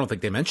didn't. I don't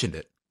think they mentioned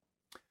it.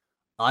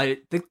 I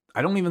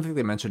don't even think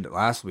they mentioned it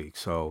last week.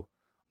 So,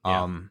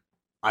 Yeah.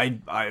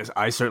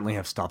 I certainly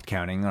have stopped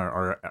counting.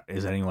 Or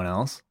is anyone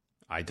else?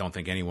 I don't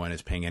think anyone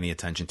is paying any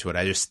attention to it.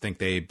 I just think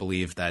they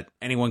believe that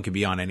anyone can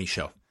be on any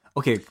show.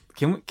 Okay,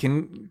 can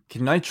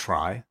I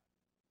try?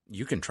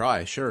 You can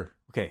try, sure.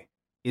 Okay,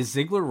 is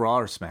Ziggler Raw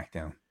or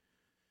SmackDown?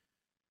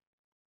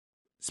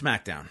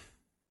 SmackDown.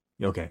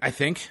 Okay, I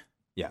think.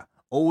 Yeah,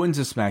 Owens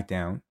is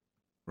SmackDown,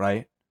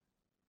 right?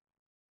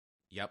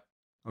 Yep.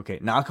 Okay,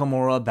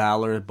 Nakamura,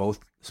 Balor,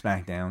 both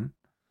SmackDown.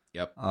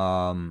 Yep.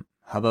 How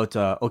about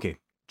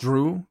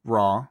Drew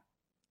Raw?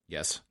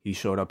 Yes. He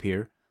showed up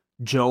here.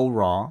 Joe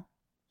Raw,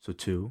 so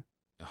 2.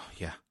 Oh,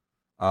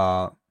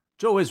 yeah.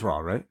 Joe is Raw,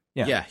 right?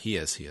 Yeah. Yeah, he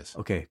is.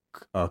 Okay,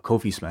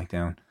 Kofi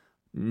SmackDown.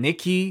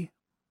 Nikki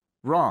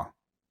Raw.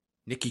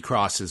 Nikki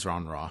Cross is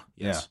on Raw.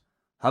 Yes. Yeah.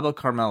 How about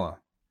Carmella?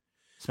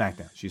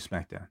 SmackDown. She's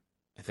SmackDown.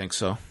 I think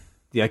so.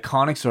 The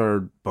Iconics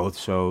are both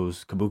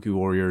shows. Kabuki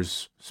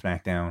Warriors,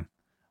 SmackDown.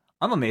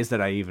 I'm amazed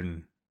that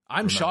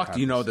I'm shocked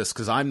you know this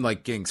because I'm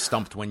like getting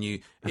stumped when you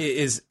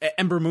is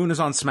Ember Moon is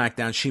on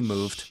SmackDown. She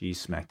moved.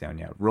 She's SmackDown.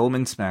 Yeah.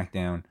 Roman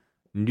SmackDown.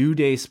 New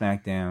Day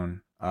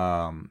SmackDown.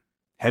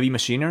 Heavy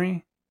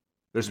Machinery.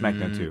 They're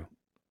SmackDown too,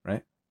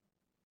 right?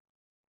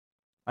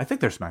 I think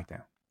they're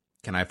SmackDown.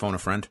 Can I phone a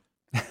friend?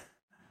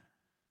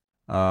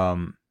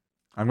 I'm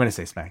going to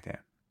say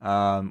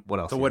SmackDown.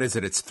 What else? So what is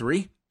it? It's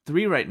 3?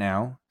 3 right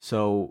now.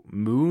 So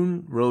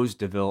Moon, Rose,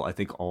 Deville, I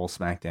think all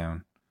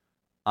SmackDown.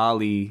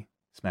 Ali,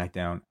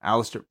 SmackDown.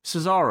 Alistair,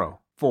 Cesaro,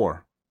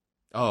 4.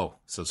 Oh,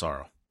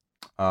 Cesaro.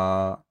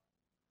 And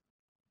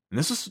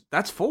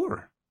that's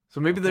 4. So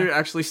maybe they're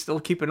actually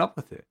still keeping up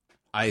with it.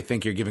 I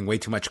think you're giving way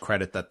too much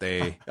credit that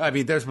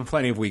there's been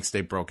plenty of weeks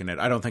they've broken it.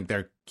 I don't think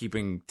they're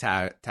keeping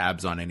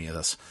tabs on any of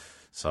this.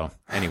 So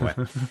anyway,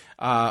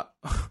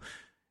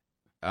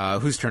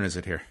 whose turn is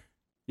it here?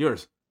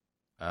 Yours.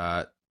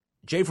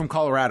 Jay from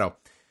Colorado.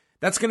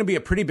 That's going to be a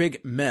pretty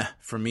big meh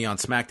for me on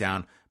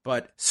SmackDown,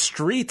 but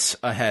Streets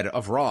ahead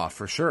of Raw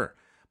for sure.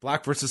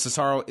 Black versus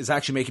Cesaro is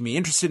actually making me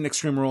interested in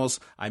Extreme Rules.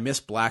 I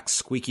miss Black's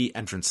squeaky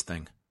entrance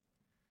thing.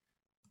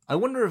 I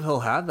wonder if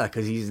he'll have that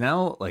because he's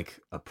now like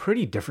a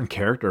pretty different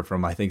character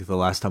from I think the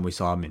last time we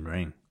saw him in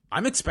ring.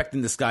 I'm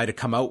expecting this guy to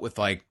come out with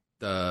like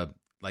the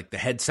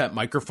headset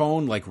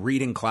microphone, like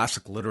reading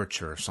classic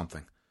literature or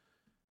something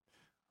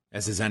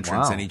as his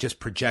entrance, Wow. and he just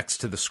projects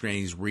to the screen.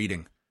 He's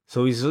reading.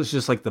 So he's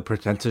just like the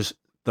pretentious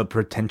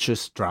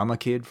drama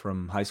kid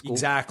from high school.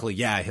 Exactly.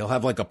 Yeah, he'll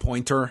have like a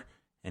pointer,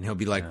 and he'll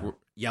be like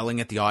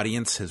yelling at the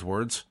audience his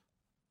words.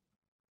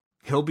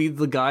 He'll be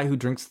the guy who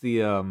drinks the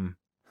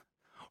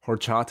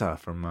horchata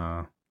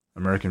from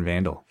American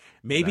Vandal.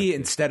 Maybe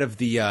instead of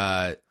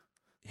the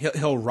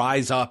he'll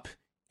rise up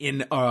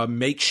in a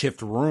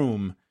makeshift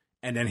room,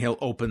 and then he'll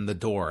open the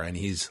door, and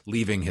he's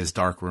leaving his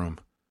dark room.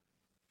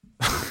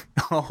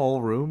 A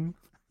whole room?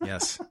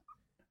 Yes.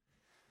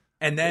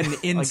 And then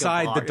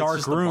inside like the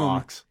dark room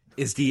box.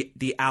 is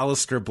the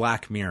Alistair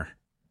Black mirror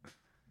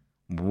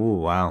Ooh,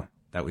 wow.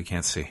 that we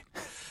can't see.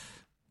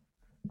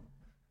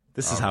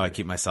 This is how I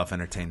keep myself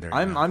entertained. There,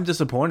 I'm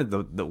disappointed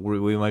that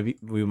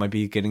we might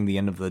be getting the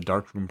end of the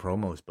dark room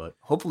promos, but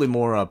hopefully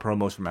more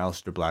promos from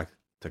Aleister Black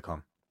to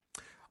come.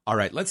 All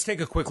right, let's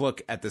take a quick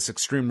look at this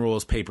Extreme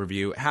Rules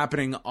pay-per-view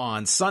happening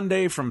on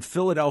Sunday from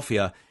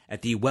Philadelphia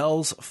at the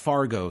Wells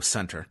Fargo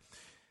Center.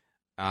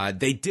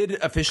 They did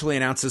officially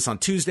announce this on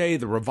Tuesday,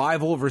 the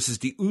Revival versus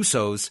the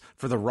Usos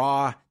for the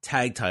Raw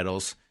tag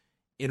titles,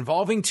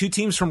 involving 2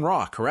 teams from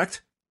Raw,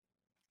 correct?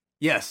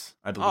 Yes,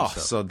 I believe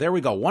so. So there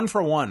we go. 1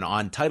 for 1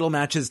 on title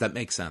matches that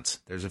make sense.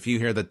 There's a few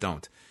here that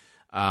don't.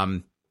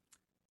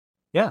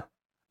 Yeah.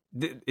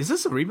 Is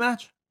this a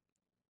rematch?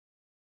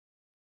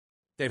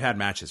 They've had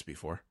matches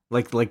before.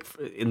 Like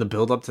in the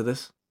build up to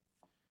this?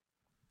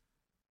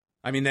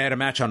 I mean, they had a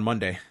match on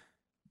Monday.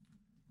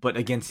 But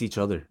against each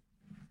other.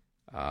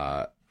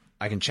 I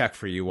can check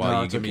for you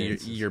while you give me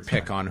your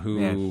pick on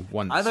who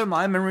won. Either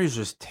my memory is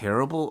just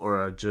terrible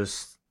or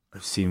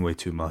I've seen way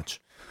too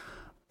much.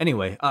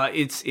 Anyway,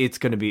 it's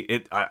going to be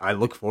it. I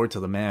look forward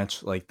to the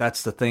match. Like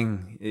that's the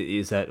thing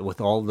is that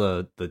with all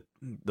the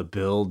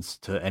builds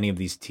to any of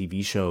these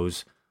TV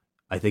shows,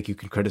 I think you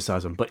can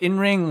criticize them. But in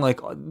ring,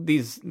 like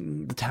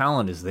the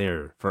talent is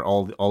there for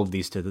all of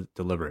these to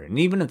deliver. And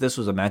even if this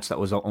was a match that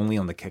was only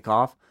on the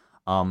kickoff,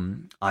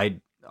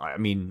 I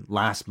mean,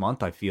 last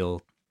month I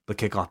feel the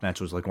kickoff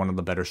match was like one of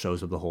the better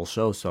shows of the whole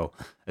show. So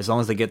as long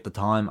as they get the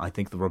time, I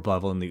think the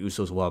Revival and the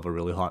Usos will have a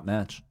really hot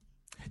match.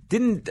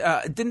 Didn't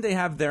they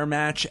have their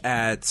match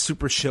at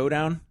Super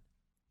Showdown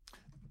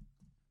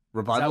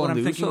Revival what and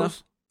I'm the thinking Usos?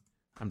 of?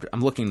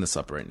 I'm looking this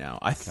up right now.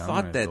 I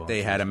thought that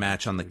they had a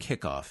match on the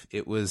kickoff.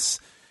 It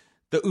was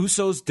the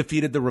Usos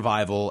defeated the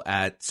Revival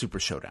at Super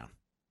Showdown.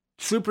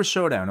 Super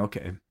Showdown.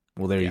 Okay.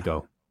 Well, there you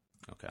go.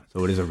 Okay.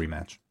 So it is a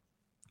rematch.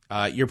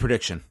 Your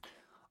prediction?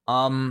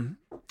 I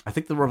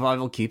think the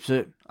Revival keeps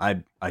it.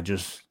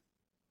 This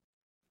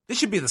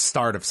should be the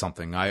start of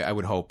something. I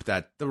would hope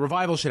that the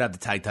Revival should have the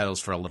tag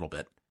titles for a little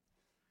bit.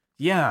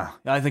 Yeah,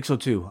 I think so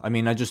too. I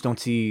mean, I just don't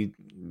see,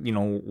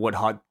 what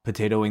hot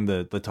potatoing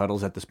the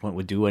titles at this point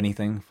would do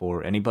anything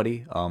for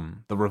anybody.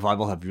 The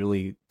Revival have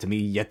really, to me,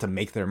 yet to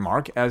make their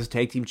mark as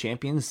tag team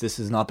champions. This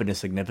has not been a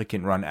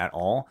significant run at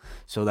all.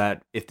 So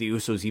that if the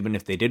Usos, even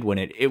if they did win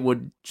it, it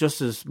would just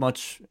as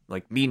much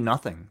mean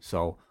nothing.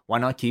 So why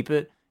not keep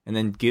it and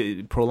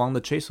then prolong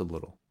the chase a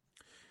little?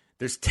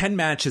 There's 10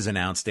 matches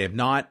announced. They have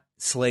not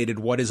slated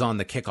what is on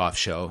the kickoff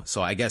show.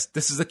 So I guess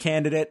this is a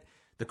candidate.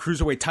 The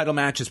Cruiserweight title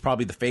match is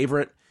probably the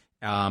favorite.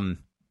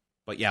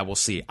 But yeah, we'll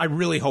see. I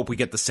really hope we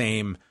get the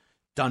same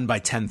done by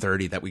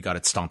 10:30 that we got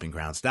at Stomping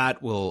Grounds.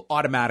 That will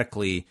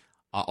automatically,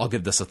 I'll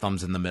give this a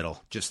thumbs in the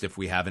middle, just if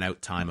we have an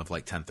out time of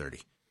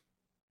 10:30.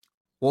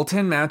 Well,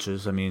 10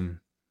 matches, I mean,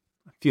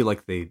 I feel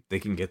like they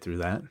can get through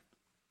that.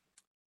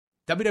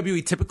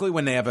 WWE, typically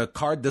when they have a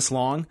card this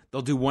long,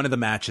 they'll do one of the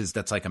matches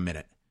that's a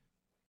minute.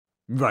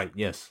 Right,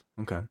 yes.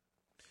 Okay.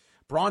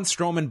 Braun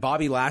Strowman,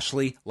 Bobby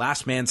Lashley,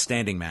 last man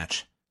standing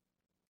match.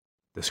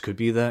 This could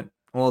be that.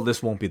 Well,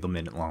 this won't be the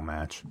minute-long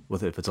match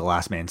if it's a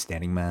last man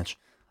standing match.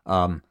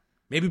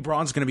 Maybe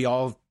Braun's going to be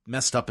all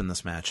messed up in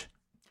this match.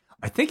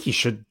 I think he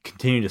should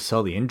continue to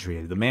sell the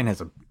injury. The man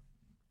has a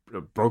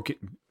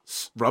broken,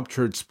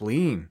 ruptured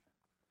spleen.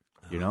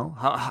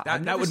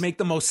 That would make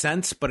the most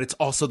sense, but it's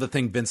also the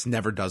thing Vince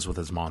never does with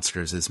his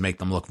monsters is make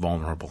them look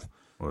vulnerable.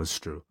 Well, it's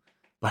true.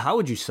 But how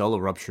would you sell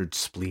a ruptured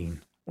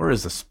spleen? Where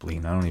is the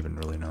spleen? I don't even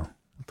really know.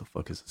 What the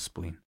fuck is a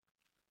spleen?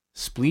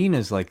 Spleen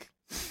is like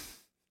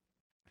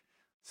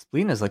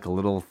a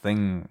little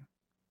thing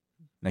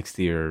next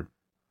to your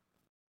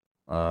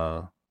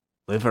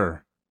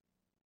liver.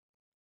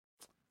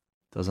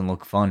 Doesn't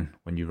look fun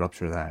when you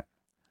rupture that.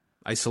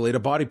 Isolate a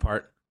body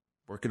part.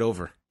 Work it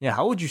over. Yeah,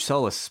 how would you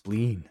sell a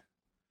spleen?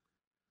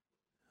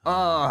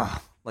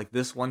 Like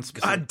this one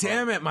specific God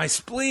damn it, my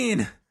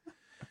spleen.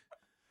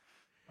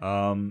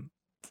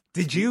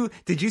 Did you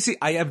see?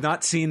 I have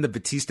not seen the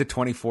Batista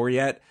 24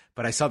 yet,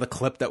 but I saw the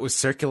clip that was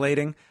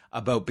circulating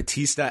about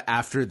Batista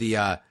after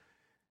the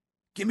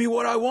 "Give me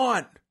what I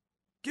want,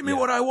 give me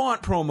what I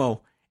want"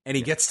 promo, and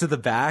he gets to the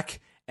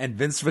back, and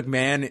Vince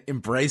McMahon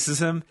embraces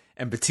him,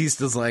 and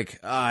Batista's like,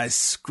 "I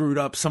screwed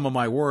up some of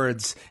my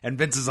words," and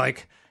Vince is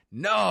like,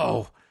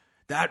 "No,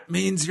 that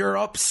means you're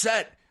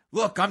upset.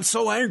 Look, I'm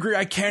so angry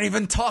I can't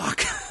even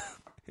talk."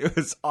 It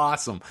was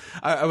awesome.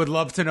 I would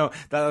love to know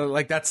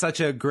that. That's such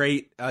a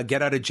great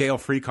get out of jail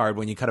free card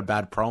when you cut a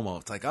bad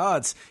promo. It's like,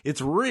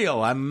 it's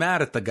real. I'm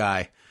mad at the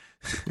guy.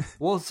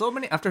 Well,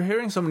 after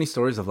hearing so many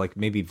stories of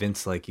maybe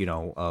Vince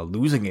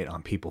losing it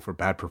on people for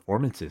bad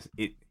performances,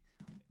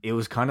 it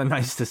was kind of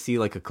nice to see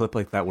a clip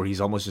like that where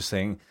he's almost just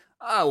saying,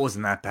 it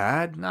wasn't that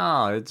bad.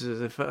 No, it's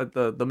just,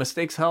 the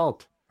mistakes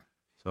helped.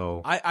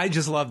 So I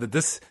just love that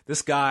this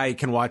guy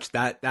can watch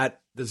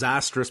that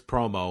disastrous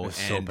promo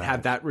and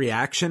have that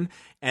reaction,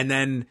 and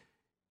then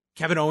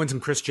Kevin Owens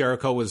and Chris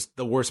Jericho was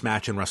the worst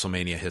match in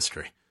WrestleMania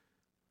history.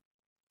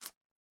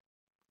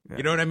 Yeah.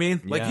 You know what I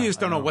mean? You just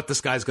don't know what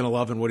this guy's going to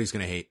love and what he's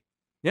going to hate.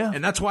 Yeah.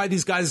 And that's why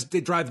these guys, they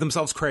drive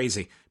themselves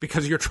crazy,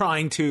 because you're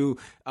trying to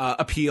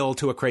appeal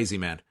to a crazy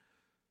man.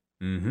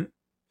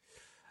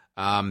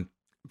 Mm-hmm.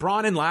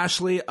 Braun and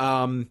Lashley,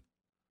 I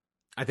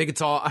think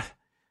it's all...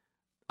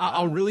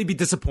 I'll really be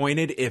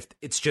disappointed if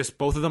it's just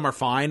both of them are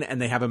fine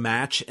and they have a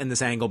match and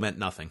this angle meant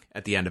nothing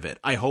at the end of it.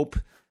 I hope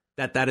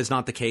that is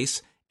not the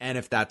case. And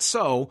if that's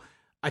so,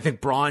 I think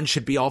Braun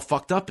should be all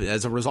fucked up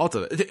as a result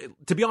of it.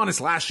 To be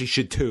honest, Lashley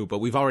should too, but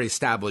we've already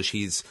established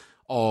he's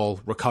all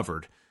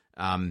recovered.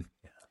 I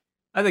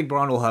think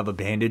Braun will have a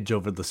bandage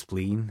over the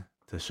spleen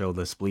to show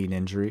the spleen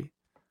injury.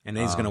 And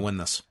he's going to win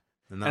this.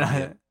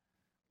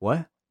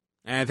 What?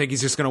 And I think he's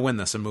just going to win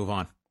this and move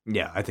on.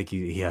 Yeah, I think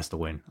he has to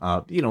win.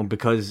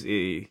 Because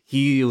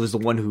he was the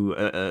one who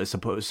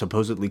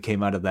supposedly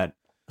came out of that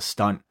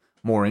stunt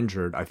more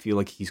injured. I feel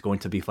like he's going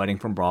to be fighting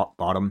from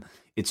bottom.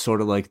 It's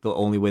sort of like the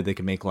only way they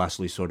can make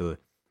Lashley sort of,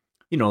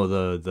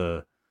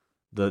 the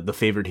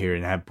favorite here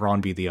and have Braun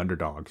be the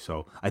underdog.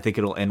 So I think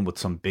it'll end with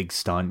some big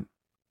stunt.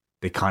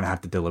 They kind of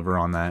have to deliver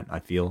on that. I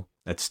feel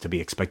that's to be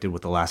expected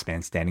with the last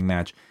man standing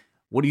match.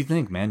 What do you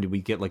think, man? Did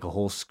we get a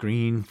whole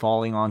screen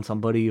falling on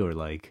somebody or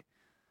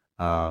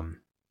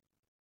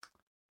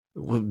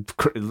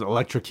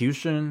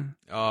electrocution?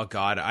 Oh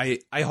God,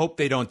 I hope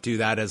they don't do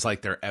that as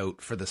they're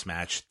out for this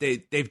match.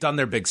 They've done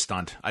their big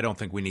stunt. I don't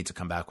think we need to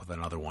come back with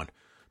another one.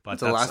 But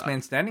it's a last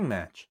man standing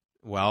match.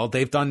 Well,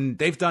 they've done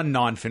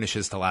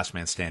non-finishes to last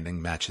man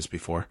standing matches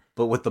before.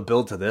 But with the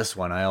build to this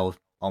one, I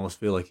almost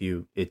feel like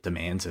it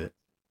demands it.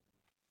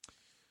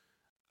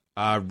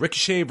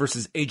 Ricochet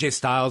versus AJ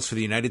Styles for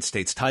the United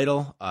States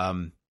title.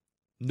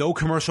 No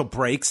commercial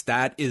breaks.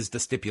 That is the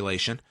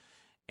stipulation.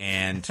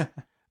 and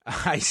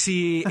I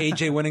see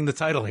AJ winning the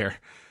title here.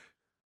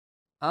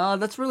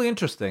 That's really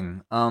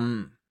interesting.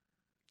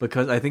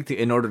 Because I think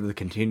in order to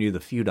continue the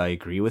feud, I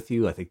agree with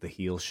you. I think the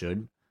heel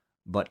should,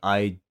 but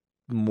I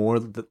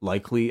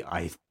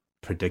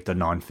predict a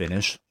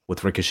non-finish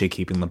with Ricochet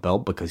keeping the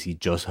belt because he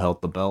just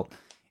held the belt,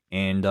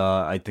 and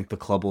I think the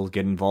club will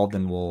get involved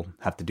and we'll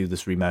have to do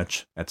this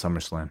rematch at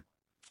SummerSlam.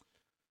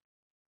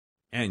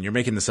 And you're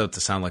making this out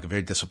to sound like a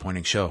very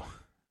disappointing show.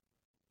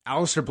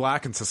 Aleister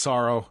Black and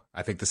Cesaro,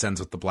 I think this ends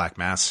with the Black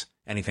Mass.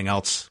 Anything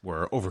else,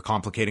 we're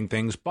overcomplicating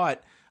things,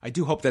 but I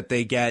do hope that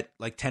they get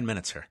like 10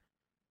 minutes here.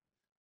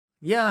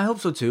 Yeah, I hope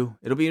so too.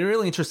 It'll be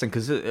really interesting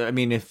because, I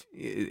mean,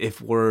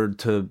 if we're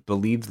to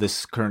believe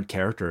this current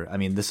character, I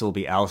mean, this will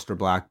be Aleister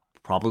Black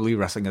probably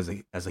wrestling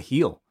as a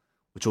heel,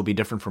 which will be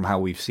different from how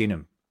we've seen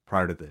him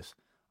prior to this.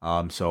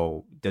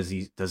 So does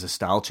his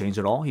style change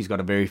at all? He's got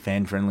a very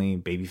fan-friendly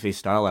babyface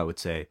style, I would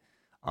say.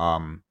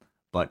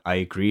 But I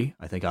agree.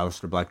 I think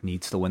Aleister Black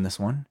needs to win this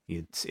one.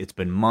 It's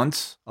been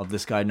months of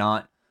this guy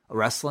not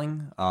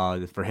wrestling.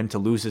 For him to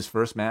lose his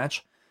first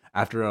match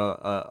after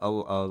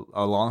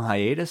a long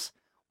hiatus,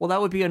 well, that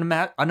would be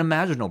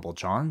unimaginable,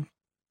 John.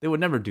 They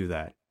would never do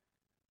that.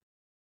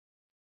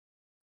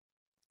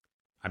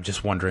 I'm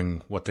just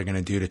wondering what they're going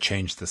to do to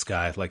change this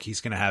guy. Like,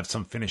 he's going to have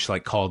some finish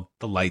like called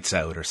the Lights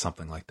Out or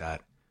something like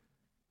that.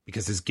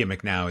 Because his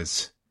gimmick now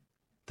is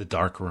the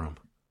Dark Room.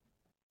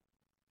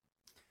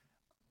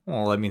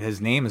 Well, I mean,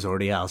 his name is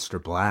already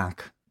Aleister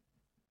Black.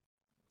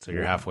 So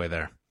you're halfway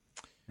there.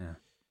 Yeah.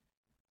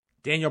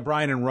 Daniel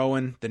Bryan and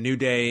Rowan, The New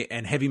Day,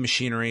 and Heavy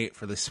Machinery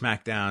for the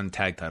SmackDown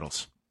tag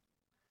titles.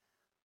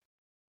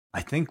 I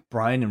think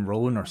Bryan and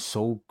Rowan are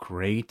so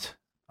great,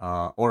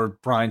 or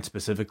Bryan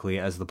specifically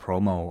as the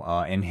promo,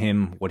 and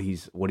him what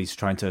he's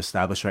trying to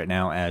establish right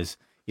now as,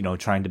 you know,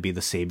 trying to be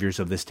the saviors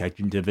of this tag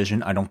team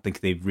division. I don't think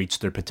they've reached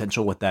their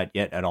potential with that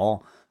yet at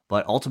all.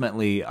 But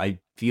ultimately, I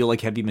feel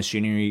like Heavy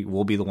Machinery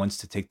will be the ones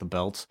to take the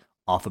belts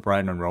off of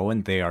Bryan and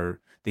Rowan.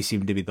 They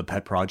seem to be the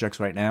pet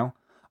projects right now.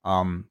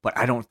 But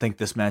I don't think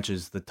this match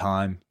is the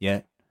time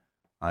yet.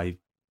 I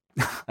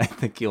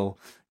think you'll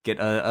get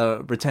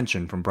a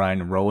retention from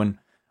Bryan and Rowan.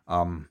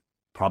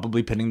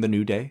 Probably pinning the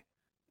New Day,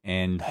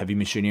 and Heavy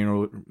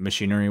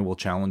Machinery will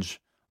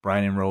challenge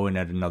Bryan and Rowan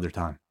at another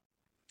time.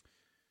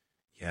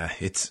 Yeah,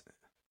 it's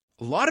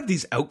a lot of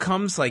these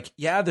outcomes. Like,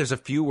 yeah, there's a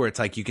few where it's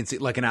like you can see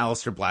like an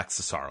Aleister Black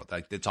Cesaro.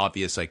 Like, it's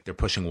obvious, like they're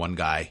pushing one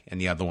guy and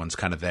the other one's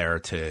kind of there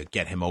to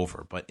get him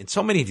over. But in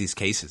so many of these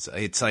cases,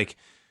 it's like,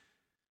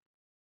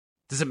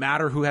 does it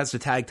matter who has the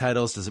tag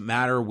titles? Does it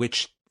matter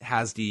which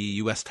has the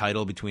U.S.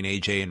 title between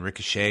AJ and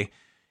Ricochet?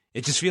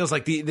 It just feels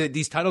like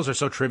these titles are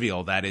so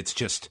trivial that it's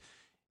just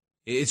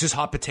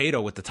hot potato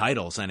with the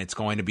titles, and it's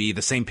going to be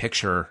the same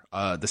picture,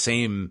 the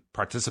same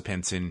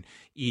participants in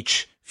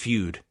each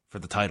feud for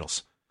the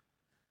titles.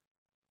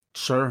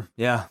 Sure,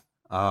 yeah.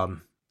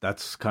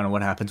 That's kind of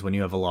what happens when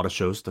you have a lot of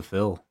shows to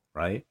fill,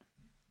 right?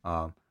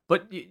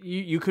 But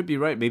you could be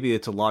right. Maybe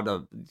it's a lot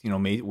of,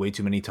 way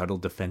too many title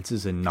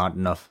defenses and not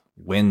enough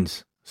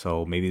wins.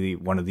 So maybe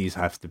one of these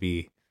has to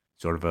be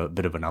sort of a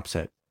bit of an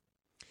upset.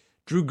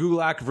 Drew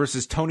Gulak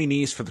versus Tony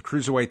Nese for the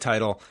Cruiserweight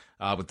title,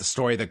 with the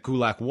story that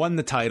Gulak won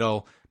the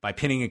title by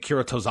pinning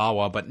Akira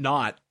Tozawa, but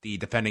not the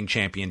defending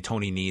champion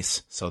Tony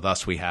Nese. So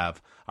thus we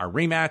have our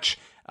rematch.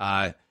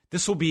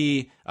 This will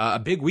be a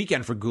big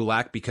weekend for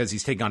Gulak because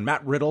he's taking on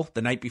Matt Riddle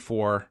the night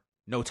before.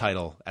 No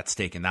title at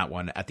stake in that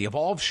one at the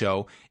Evolve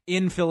show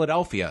in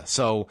Philadelphia.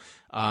 So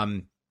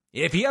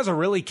if he has a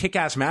really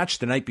kick-ass match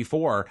the night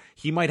before,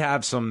 he might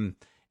have some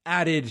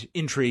added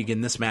intrigue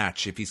in this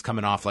match if he's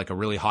coming off like a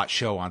really hot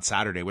show on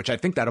Saturday, which I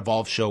think that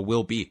Evolve show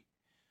will be.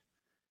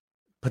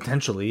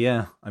 Potentially,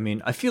 yeah. I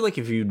mean, I feel like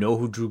if you know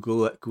who Drew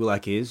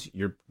Gulak is,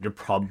 you're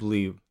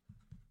probably,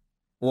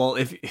 well,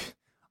 if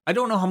I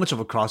don't know how much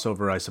of a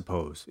crossover, I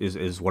suppose,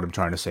 is what I'm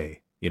trying to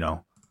say,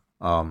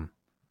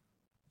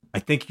 I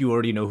think you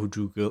already know who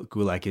Drew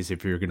Gulak is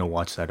if you're going to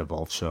watch that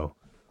Evolve show.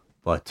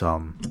 But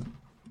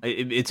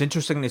it's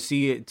interesting to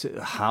see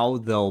how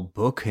they'll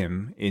book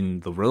him in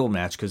the Riddle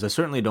match, because I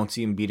certainly don't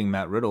see him beating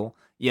Matt Riddle,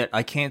 yet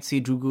I can't see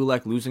Drew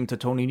Gulak losing to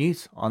Tony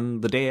Nese on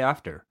the day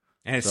after.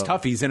 And it's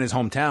tough. He's in his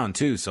hometown,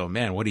 too, so,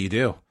 man, what do you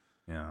do?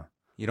 Yeah.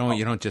 You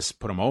don't just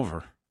put him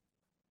over.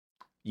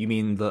 You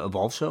mean the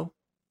Evolve show?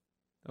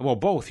 Well,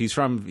 both. He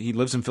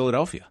lives in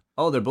Philadelphia.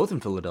 Oh, they're both in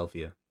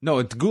Philadelphia.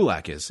 No,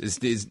 Gulak is.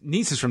 His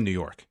niece is from New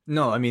York.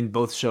 No, I mean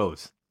both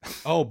shows.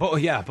 Oh, both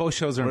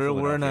shows are in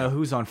Philadelphia. We're in a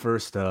Who's on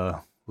First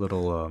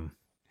little...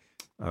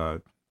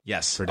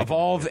 yes,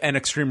 Evolve and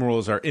Extreme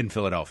Rules are in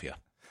Philadelphia.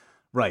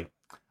 Right.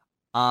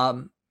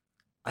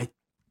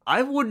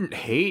 I wouldn't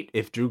hate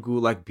if Drew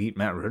Gulak beat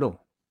Matt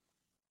Riddle,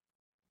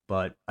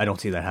 but I don't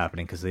see that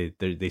happening because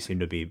they seem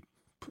to be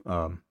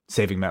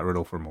saving Matt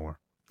Riddle for more.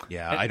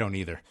 Yeah, I don't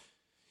either.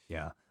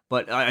 Yeah,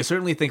 but I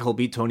certainly think he'll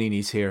beat Tony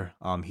Nese here.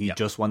 He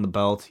just won the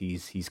belt.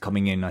 He's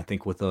coming in, I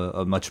think, with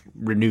a much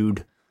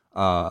renewed,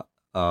 potential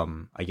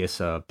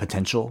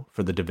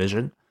for the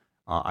division.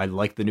 I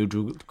like the new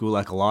Drew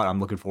Gulak a lot. I'm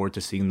looking forward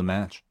to seeing the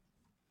match.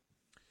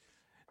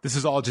 This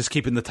is all just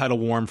keeping the title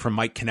warm from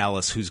Mike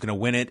Kanellis, who's going to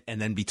win it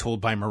and then be told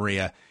by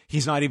Maria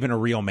he's not even a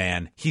real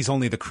man. He's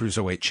only the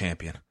cruiserweight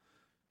champion.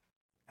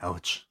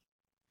 Ouch.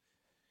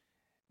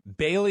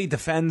 Bayley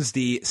defends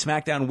the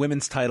SmackDown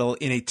Women's title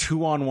in a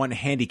 2-on-1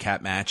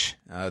 handicap match.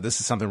 This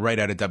is something right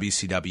out of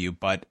WCW,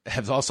 but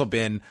has also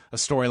been a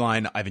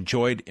storyline I've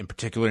enjoyed, in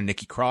particular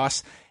Nikki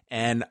Cross.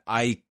 And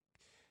I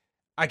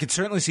could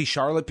certainly see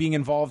Charlotte being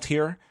involved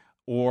here,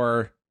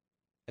 or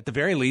at the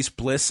very least,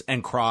 Bliss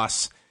and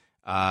Cross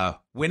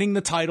winning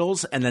the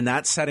titles, and then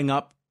that setting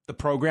up the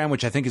program,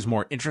 which I think is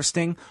more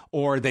interesting,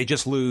 or they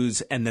just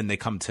lose and then they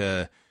come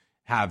to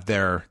have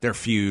their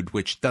feud,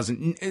 which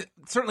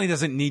certainly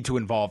doesn't need to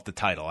involve the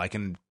title. I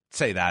can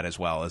say that as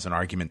well as an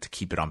argument to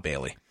keep it on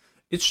Bayley.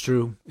 It's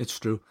true.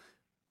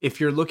 If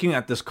you're looking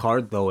at this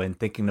card, though, and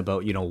thinking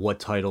about, what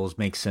titles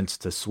make sense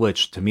to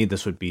switch, to me,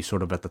 this would be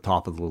sort of at the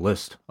top of the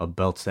list of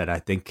belts that I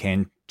think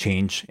can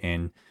change.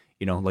 And,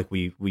 like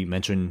we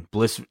mentioned,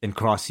 Bliss and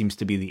Cross seems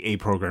to be the A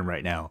program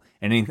right now.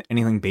 And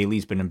anything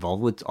Bayley's been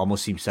involved with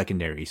almost seems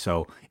secondary.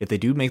 So if they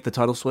do make the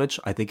title switch,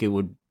 I think it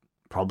would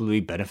probably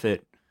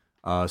benefit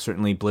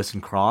certainly Bliss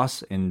and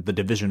Cross and the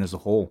division as a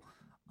whole.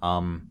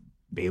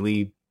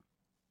 Bayley,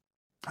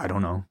 I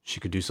don't know.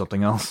 She could do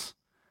something else.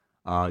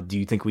 Do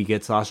you think we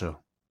get Sasha?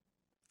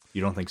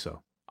 You don't think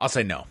so? I'll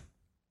say no.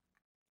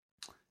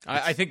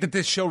 I think that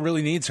this show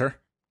really needs her.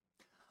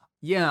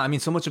 Yeah, I mean,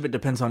 so much of it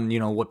depends on,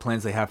 what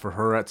plans they have for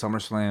her at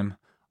SummerSlam.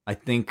 I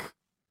think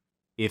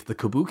if the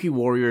Kabuki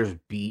Warriors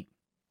beat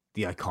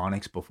the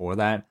Iconics before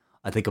that,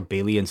 I think a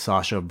Bayley and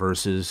Sasha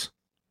versus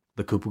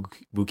the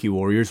Kabuki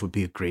Warriors would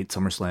be a great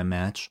SummerSlam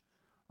match.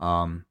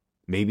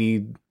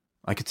 Maybe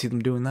I could see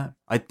them doing that.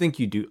 I think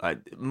you do.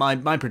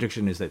 My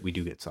prediction is that we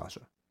do get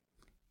Sasha.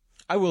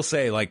 I will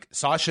say,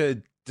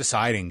 Sasha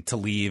deciding to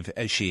leave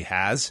as she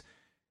has,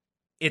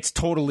 it's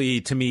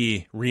totally, to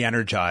me,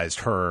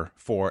 re-energized her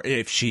for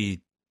if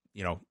she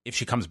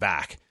comes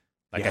back.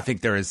 I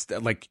think there is,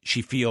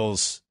 she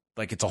feels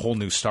like it's a whole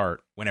new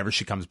start whenever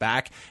she comes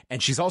back.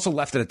 And she's also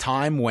left at a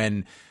time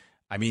when,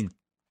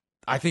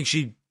 I think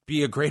she'd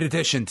be a great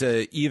addition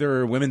to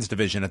either women's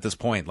division at this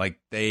point.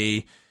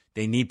 They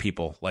need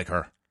people like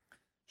her.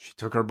 She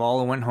took her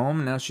ball and went home,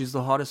 and now she's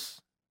the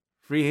hottest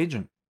free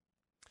agent.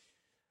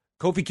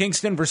 Kofi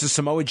Kingston versus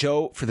Samoa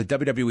Joe for the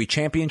WWE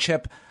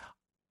Championship.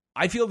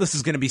 I feel this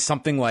is going to be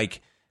something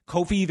like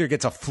Kofi either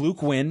gets a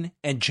fluke win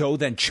and Joe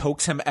then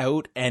chokes him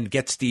out and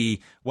gets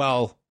the,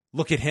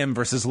 look at him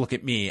versus look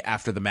at me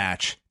after the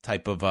match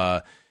type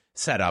of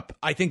setup.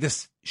 I think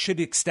this should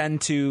extend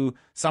to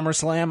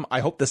SummerSlam. I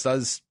hope this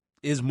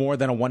is more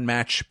than a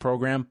one-match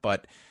program,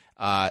 but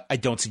I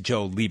don't see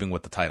Joe leaving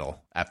with the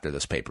title after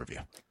this pay-per-view.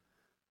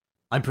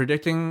 I'm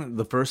predicting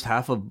the first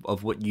half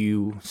of what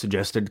you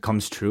suggested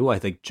comes true. I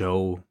think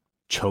Joe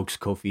chokes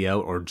Kofi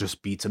out or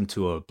just beats him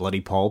to a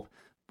bloody pulp,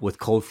 with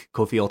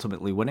Kofi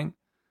ultimately winning.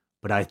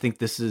 But I think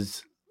this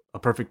is a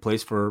perfect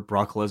place for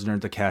Brock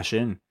Lesnar to cash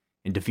in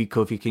and defeat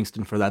Kofi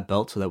Kingston for that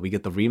belt so that we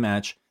get the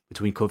rematch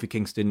between Kofi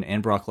Kingston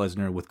and Brock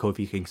Lesnar, with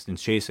Kofi Kingston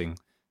chasing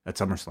at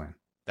SummerSlam.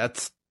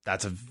 That's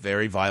a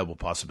very viable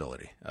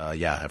possibility.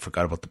 I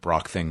forgot about the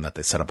Brock thing that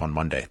they set up on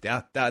Monday.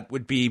 Yeah, that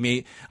would be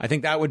me. I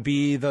think that would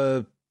be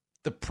the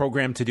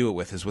program to do it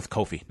with, is with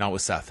Kofi, not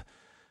with Seth.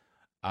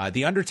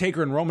 The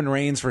Undertaker and Roman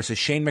Reigns versus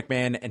Shane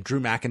McMahon and Drew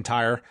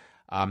McIntyre.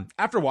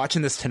 After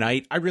watching this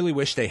tonight, I really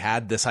wish they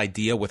had this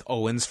idea with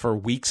Owens for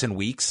weeks and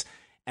weeks,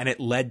 and it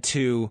led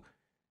to,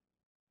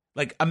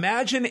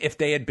 imagine if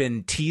they had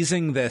been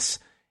teasing this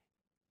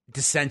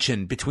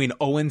dissension between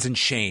Owens and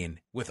Shane,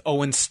 with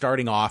Owens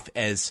starting off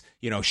as,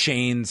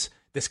 Shane's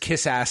this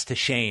kiss ass to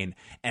Shane,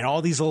 and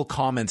all these little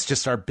comments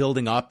just start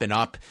building up,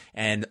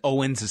 and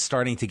Owens is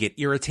starting to get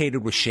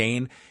irritated with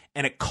Shane,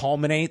 and it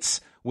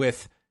culminates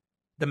with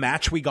the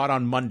match we got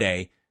on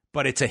Monday,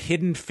 but it's a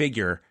hidden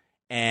figure,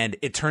 and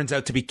it turns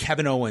out to be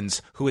Kevin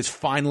Owens, who has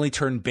finally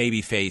turned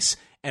babyface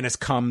and has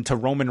come to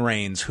Roman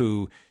Reigns,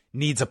 who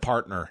needs a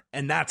partner,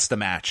 and that's the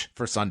match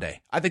for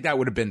Sunday. I think that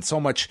would have been so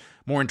much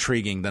more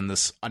intriguing than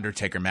this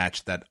Undertaker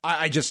match that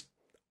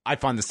I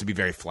find this to be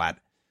very flat.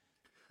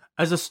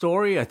 As a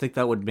story, I think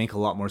that would make a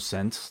lot more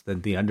sense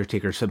than the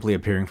Undertaker simply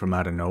appearing from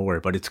out of nowhere,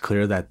 but it's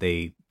clear that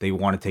they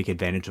want to take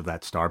advantage of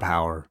that star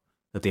power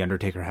that the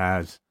Undertaker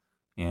has,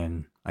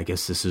 and I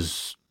guess this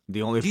is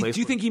the only place.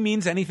 Do you think he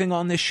means anything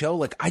on this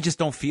show? I just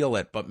don't feel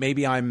it, but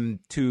maybe I'm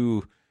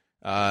too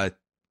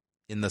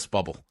in this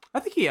bubble. I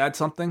think he adds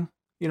something.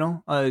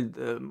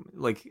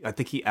 I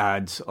think he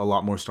adds a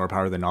lot more star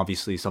power than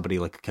obviously somebody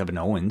like Kevin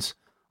Owens.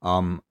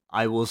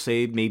 I will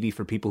say maybe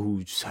for people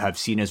who have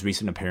seen his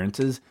recent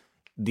appearances,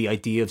 the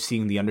idea of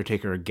seeing The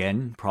Undertaker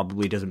again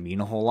probably doesn't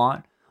mean a whole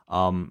lot.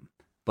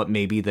 But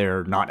maybe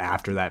they're not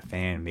after that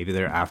fan. Maybe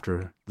they're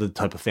after the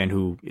type of fan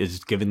who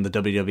is giving the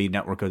WWE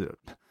Network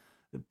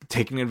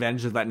taking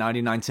advantage of that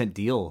 99-cent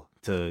deal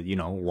to,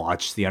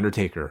 watch The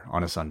Undertaker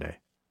on a Sunday.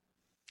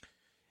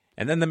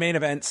 And then the main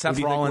event, Seth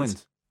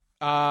Rollins.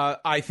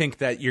 I think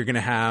that you're going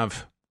to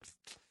have...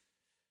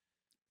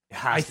 It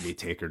has to be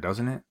Taker,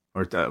 doesn't it?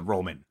 Or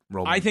Roman.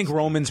 I think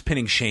Roman's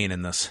pinning Shane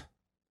in this.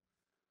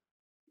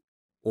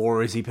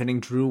 Or is he pinning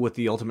Drew with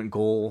the ultimate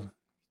goal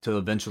to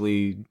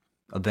eventually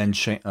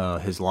avenge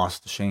his loss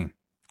to Shane?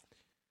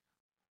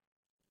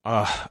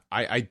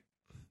 I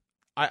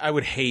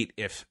would hate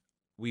if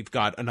we've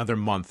got another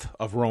month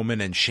of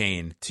Roman and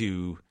Shane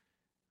to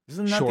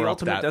Isn't that shore the up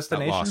ultimate that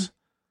destination?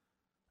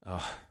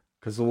 loss.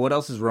 Because what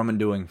else is Roman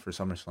doing for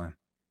SummerSlam?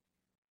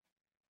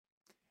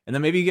 And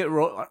then maybe you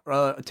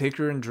get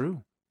Taker and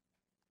Drew.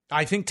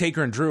 I think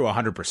Taker and Drew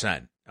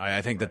 100%.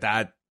 I think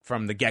that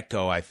from the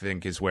get-go, I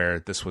think is where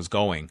this was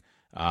going.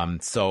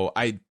 So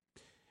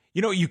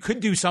you could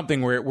do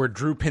something where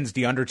Drew pins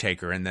The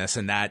Undertaker in this,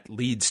 and that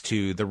leads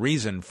to the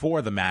reason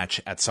for the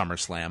match at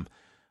SummerSlam.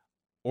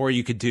 Or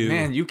you could do...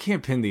 Man, you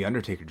can't pin The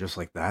Undertaker just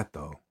like that,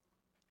 though.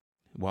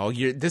 Well,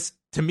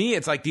 to me,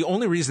 it's like the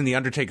only reason The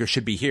Undertaker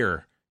should be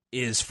here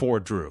is for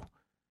Drew.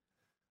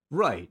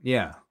 Right,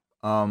 yeah.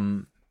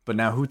 But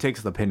now who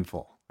takes the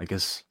pinfall, I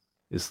guess,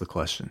 is the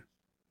question.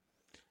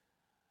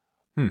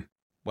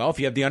 Well, if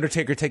you have The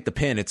Undertaker take the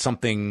pin, it's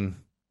something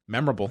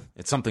memorable.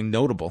 It's something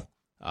notable.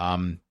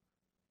 I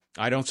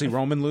don't see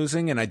Roman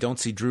losing, and I don't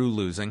see Drew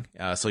losing.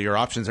 So your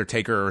options are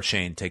Taker or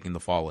Shane taking the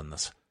fall in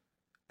this.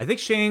 I think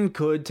Shane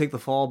could take the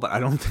fall, but I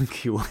don't think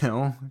he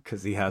will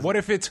because he has. What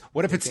if it's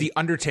The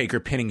Undertaker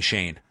pinning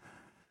Shane,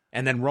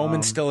 and then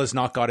Roman still has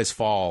not got his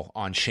fall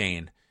on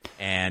Shane,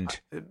 and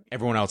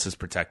everyone else is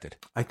protected?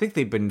 I think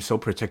they've been so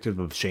protective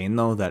of Shane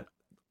though that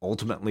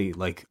ultimately,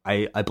 like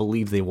I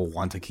believe they will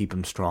want to keep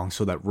him strong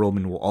so that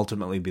Roman will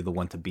ultimately be the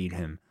one to beat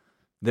him.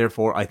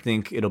 Therefore, I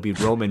think it'll be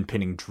Roman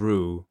pinning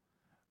Drew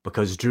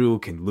because Drew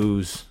can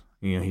lose.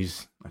 You know,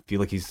 I feel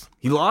like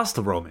he lost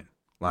to Roman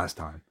last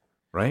time.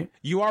 Right?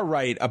 You are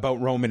right about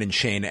Roman and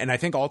Shane. And I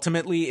think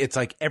ultimately it's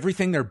like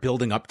everything they're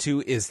building up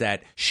to is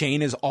that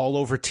Shane is all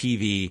over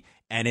TV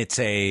and it's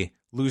a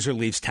loser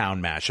leaves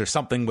town match or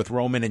something with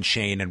Roman and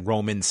Shane and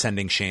Roman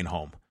sending Shane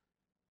home.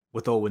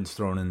 With Owens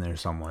thrown in there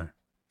somewhere.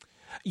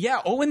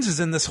 Yeah, Owens is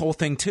in this whole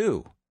thing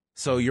too.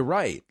 So you're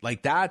right.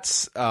 Like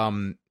that's,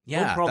 He'll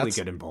probably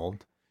get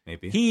involved.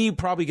 Maybe. He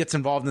probably gets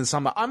involved in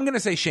some. I'm going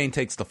to say Shane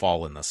takes the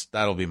fall in this.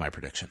 That'll be my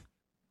prediction.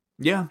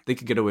 Yeah, they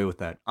could get away with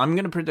that. I'm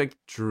going to predict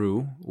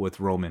Drew with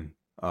Roman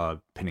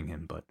pinning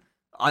him, but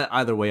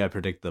either way, I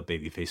predict the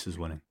babyface is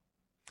winning.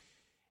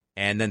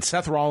 And then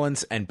Seth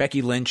Rollins and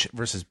Becky Lynch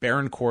versus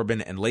Baron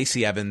Corbin and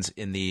Lacey Evans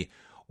in the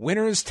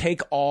winners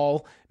take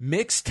all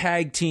mixed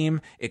tag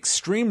team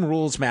Extreme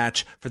Rules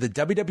match for the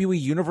WWE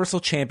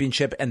Universal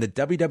Championship and the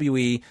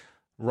WWE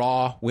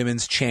Raw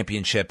Women's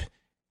Championship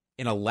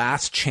in a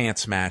last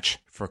chance match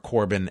for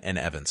Corbin and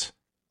Evans.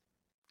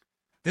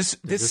 This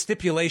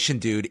stipulation,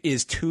 dude,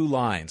 is 2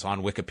 lines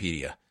on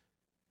Wikipedia.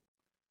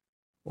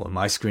 Well, on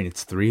my screen,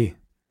 it's 3.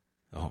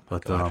 Oh,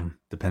 but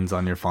depends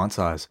on your font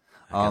size.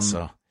 I guess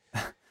so.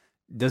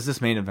 Does this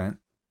main event?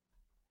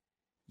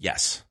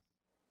 Yes.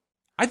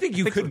 I think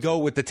you could go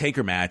with the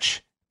Taker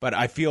match, but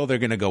I feel they're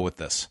going to go with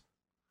this.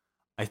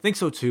 I think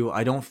so, too.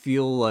 I don't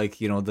feel like,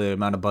 the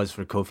amount of buzz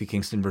for Kofi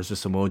Kingston versus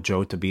Samoa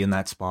Joe to be in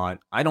that spot.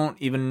 I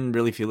don't even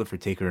really feel it for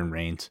Taker and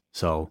Reigns.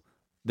 So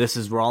this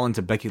is Rollins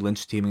and Becky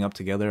Lynch teaming up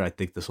together. I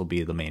think this will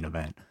be the main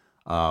event.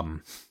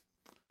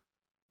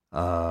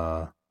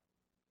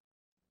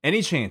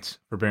 Any chance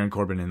for Baron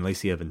Corbin and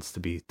Lacey Evans to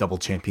be double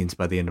champions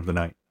by the end of the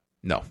night?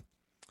 No.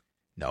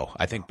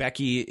 I think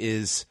Becky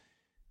is...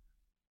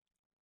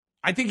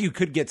 I think you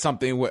could get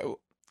something...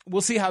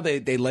 We'll see how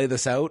they lay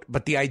this out,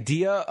 but the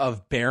idea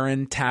of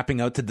Baron tapping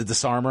out to the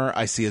Disarmer,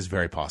 I see as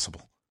very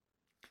possible.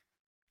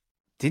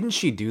 Didn't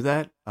she do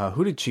that?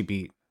 Who did she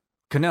beat?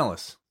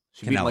 Kanellis.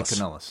 She beat Mike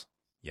Kanellis.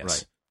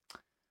 Yes.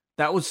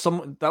 Right.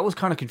 That was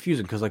kind of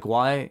confusing because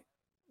why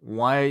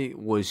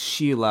was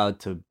she allowed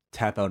to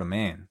tap out a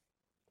man?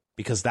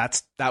 Because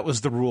that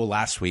was the rule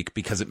last week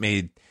because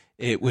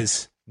it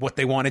was what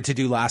they wanted to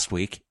do last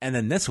week, and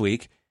then this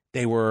week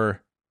they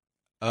were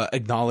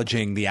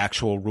acknowledging the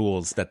actual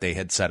rules that they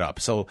had set up.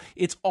 So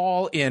it's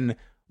all in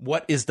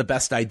what is the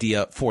best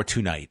idea for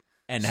tonight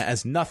and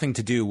has nothing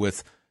to do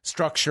with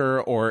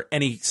structure or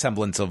any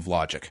semblance of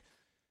logic.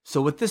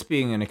 So with this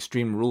being an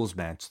Extreme Rules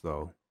match,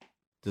 though,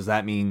 does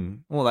that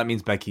mean... Well, that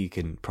means Becky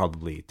can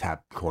probably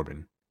tap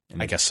Corbin.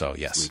 I guess so,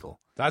 yes. Legal.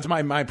 That's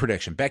my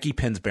prediction. Becky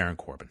pins Baron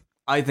Corbin.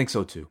 I think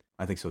so, too.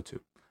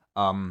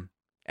 And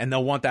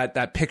they'll want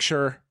that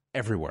picture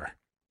everywhere.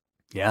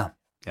 Yeah.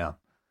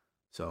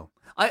 So,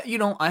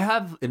 I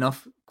have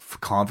enough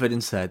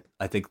confidence that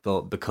I think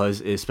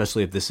because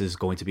especially if this is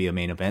going to be a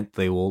main event,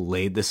 they will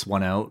lay this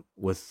one out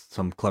with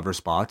some clever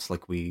spots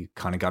like we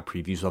kind of got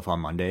previews of on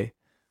Monday.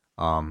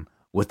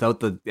 Without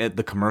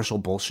the commercial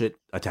bullshit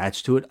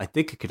attached to it, I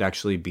think it could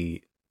actually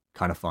be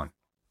kind of fun.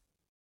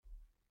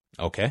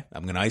 Okay,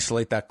 I'm going to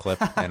isolate that clip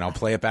and I'll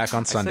play it back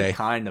on Sunday.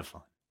 Kind of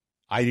fun.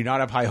 I do not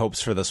have high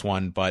hopes for this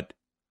one, but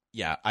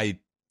yeah, I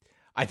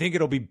think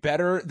it'll be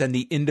better than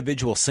the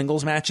individual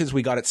singles matches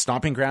we got at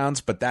Stomping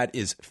Grounds, but that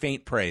is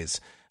faint praise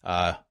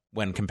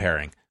when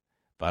comparing.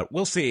 But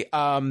we'll see.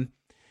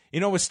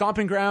 With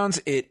Stomping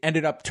Grounds, it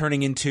ended up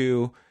turning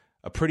into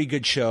a pretty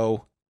good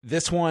show.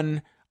 This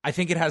one, I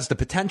think it has the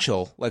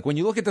potential. Like when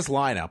you look at this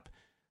lineup,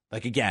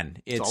 Like, again,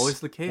 it's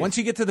always the case. Once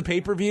you get to the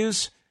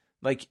pay-per-views,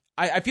 like,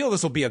 I feel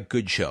this will be a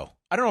good show.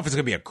 I don't know if it's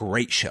going to be a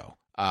great show.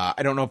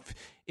 I don't know if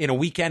in a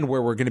weekend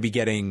where we're going to be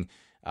getting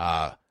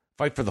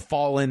Fight for the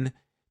Fallen,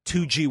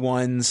 2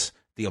 G1s,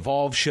 the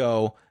Evolve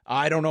show,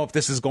 I don't know if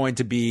this is going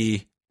to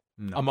be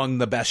among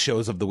the best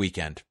shows of the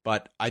weekend.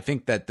 But I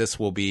think that this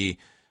will be,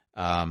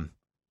 I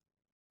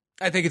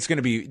think it's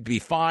going to be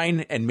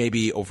fine and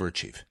maybe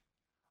overachieve.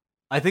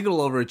 I think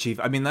it'll overachieve.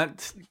 I mean,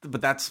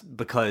 that's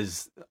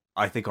because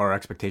I think our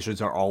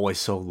expectations are always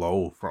so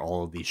low for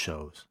all of these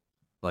shows.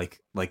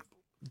 Like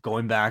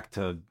going back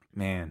to,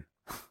 man,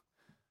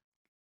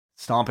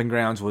 Stomping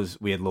Grounds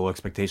we had low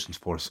expectations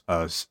for.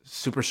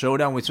 Super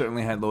Showdown, we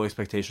certainly had low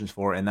expectations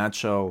for. And that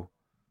show,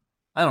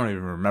 I don't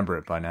even remember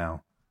it by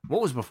now.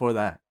 What was before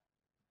that?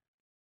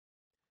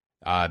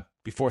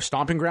 Before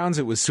Stomping Grounds,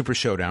 it was Super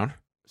Showdown.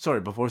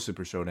 Sorry, before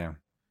Super Showdown.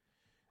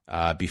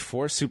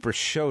 Before Super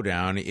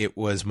Showdown, it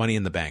was Money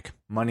in the Bank.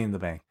 Money in the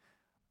Bank.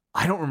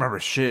 I don't remember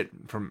shit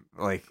from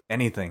like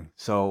anything.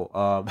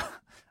 So,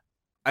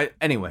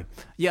 anyway,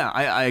 yeah,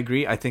 I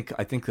agree. I think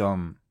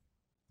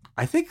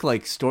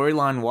like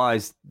storyline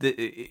wise,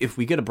 if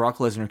we get a Brock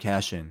Lesnar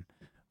cash in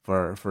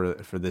for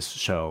this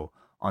show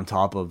on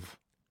top of,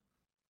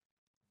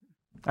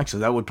 actually,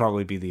 that would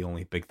probably be the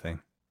only big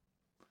thing.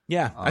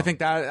 Yeah, I think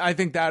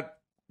that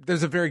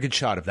there's a very good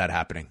shot of that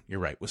happening. You're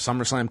right. With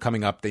SummerSlam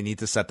coming up, they need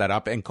to set that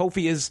up. And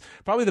Kofi is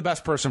probably the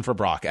best person for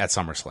Brock at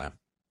SummerSlam.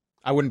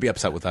 I wouldn't be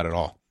upset with that at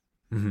all.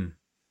 Mm-hmm.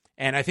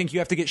 And I think you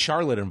have to get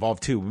Charlotte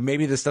involved too.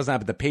 Maybe this doesn't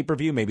happen at the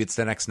pay-per-view. Maybe it's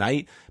the next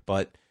night.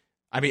 But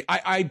I mean,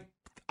 I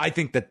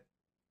think that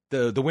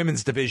the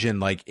women's division,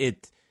 like,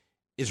 it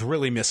is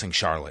really missing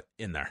Charlotte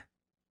in there.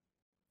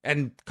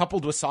 And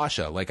coupled with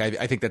Sasha, like,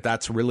 I think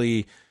that's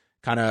really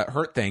kind of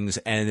hurt things.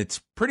 And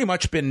it's pretty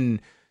much been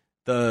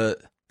the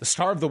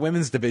star of the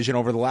women's division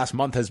over the last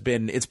month it's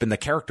been the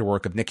character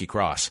work of Nikki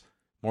Cross,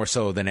 more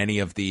so than any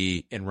of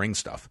the in-ring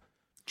stuff.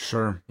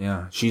 Sure,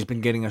 yeah. She's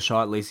been getting a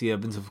shot. Lacey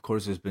Evans, of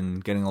course, has been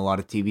getting a lot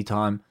of TV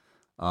time.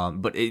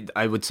 But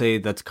I would say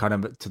that's kind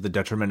of to the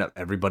detriment of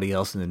everybody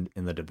else in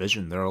the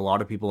division. There are a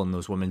lot of people in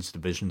those women's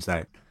divisions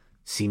that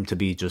seem to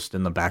be just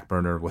in the back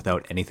burner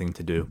without anything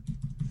to do.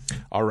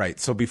 All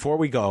right, so before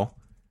we go,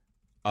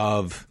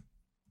 of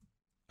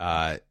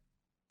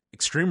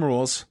Extreme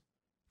Rules,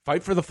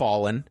 Fight for the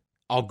Fallen,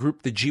 I'll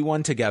group the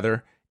G1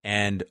 together,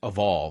 and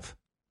Evolve.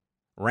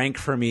 Rank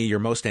for me your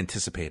most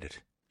anticipated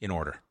in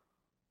order.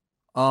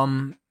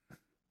 I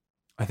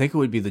think it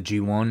would be the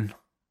G1.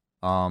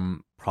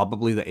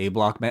 Probably the A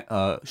Block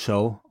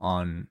show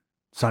on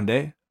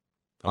Sunday.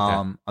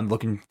 Okay. I'm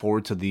looking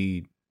forward to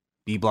the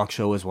B Block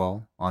show as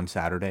well on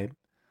Saturday.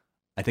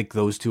 I think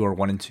those two are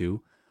 1 and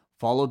 2,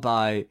 followed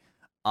by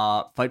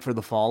Fight for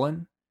the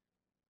Fallen,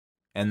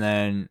 and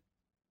then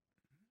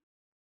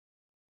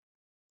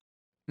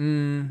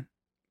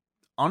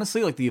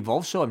honestly, like the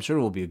Evolve show, I'm sure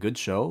will be a good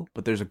show,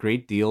 but there's a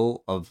great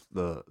deal of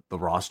the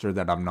roster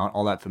that I'm not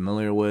all that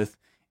familiar with,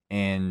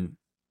 and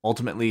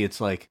ultimately, it's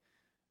like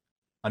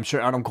I'm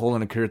sure Adam Cole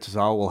and Akira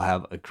Tozawa will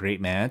have a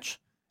great match,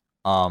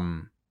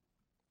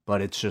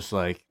 but it's just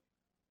like,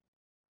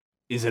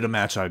 is it a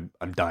match I'm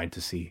dying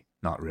to see?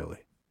 Not really.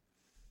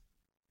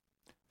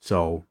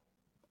 So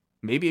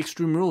maybe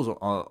Extreme Rules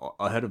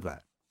ahead of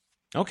that.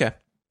 Okay,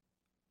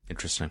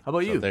 interesting. How about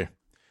you? There.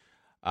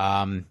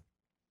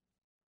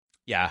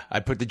 Yeah, I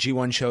put the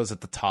G1 shows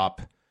at the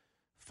top,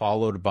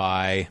 followed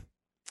by,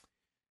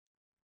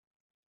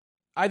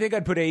 I think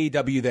I'd put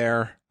AEW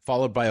there,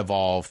 followed by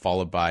Evolve,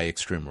 followed by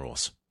Extreme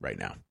Rules right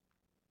now.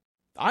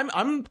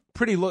 I'm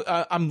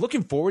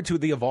looking forward to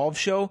the Evolve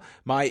show.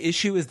 My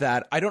issue is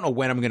that I don't know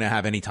when I'm going to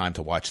have any time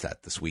to watch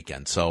that this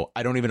weekend. So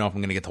I don't even know if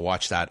I'm going to get to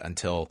watch that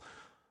until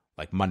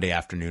like Monday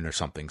afternoon or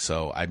something.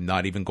 So I'm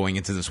not even going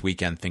into this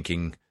weekend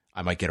thinking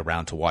I might get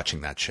around to watching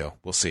that show.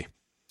 We'll see.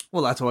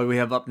 Well, that's why we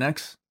have up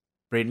next.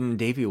 Braden and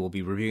Davey will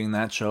be reviewing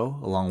that show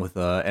along with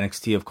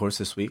NXT, of course,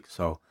 this week.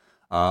 So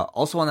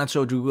also on that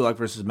show, Drew Gulak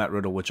versus Matt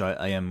Riddle, which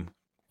I am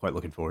quite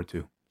looking forward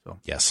to. So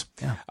yes.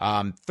 Yeah.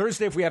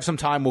 Thursday, if we have some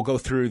time, we'll go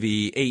through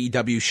the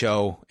AEW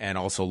show and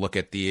also look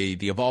at the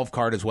Evolve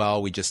card as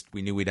well. We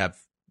knew we'd have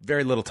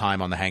very little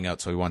time on the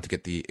Hangout, so we want to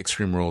get the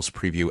Extreme Rules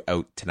preview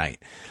out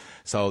tonight.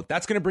 So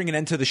that's going to bring an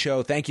end to the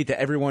show. Thank you to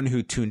everyone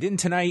who tuned in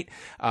tonight.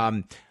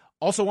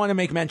 Also want to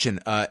make mention,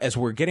 as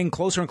we're getting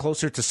closer and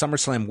closer to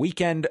SummerSlam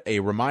weekend, a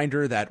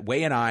reminder that Wai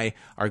and I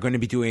are going to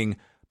be doing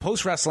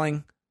Post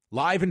Wrestling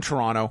live in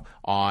Toronto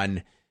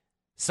on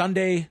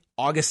Sunday,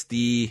 August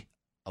the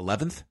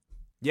 11th.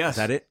 Yes. Is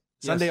that it?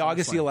 Sunday, yes,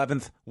 August the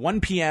 11th,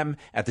 1 p.m.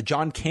 at the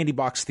John Candy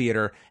Box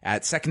Theater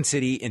at Second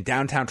City in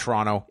downtown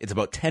Toronto. It's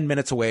about 10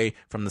 minutes away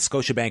from the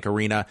Scotiabank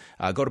Arena.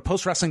 Go to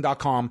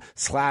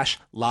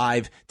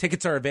postwrestling.com/live.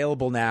 Tickets are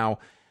available now.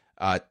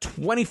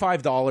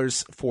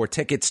 $25 for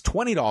tickets,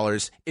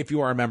 $20 if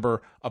you are a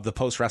member of the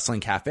Post Wrestling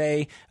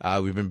Cafe.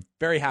 We've been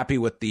very happy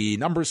with the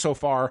numbers so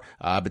far,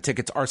 but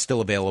tickets are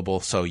still available,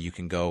 so you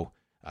can go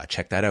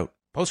check that out.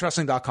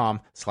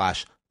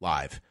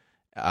 postwrestling.com/live.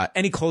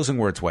 Any closing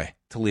words, Wai,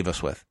 to leave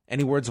us with?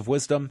 Any words of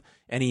wisdom?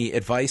 Any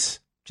advice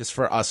just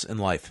for us in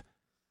life?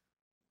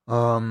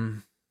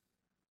 With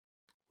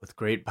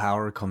great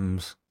power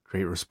comes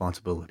great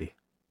responsibility.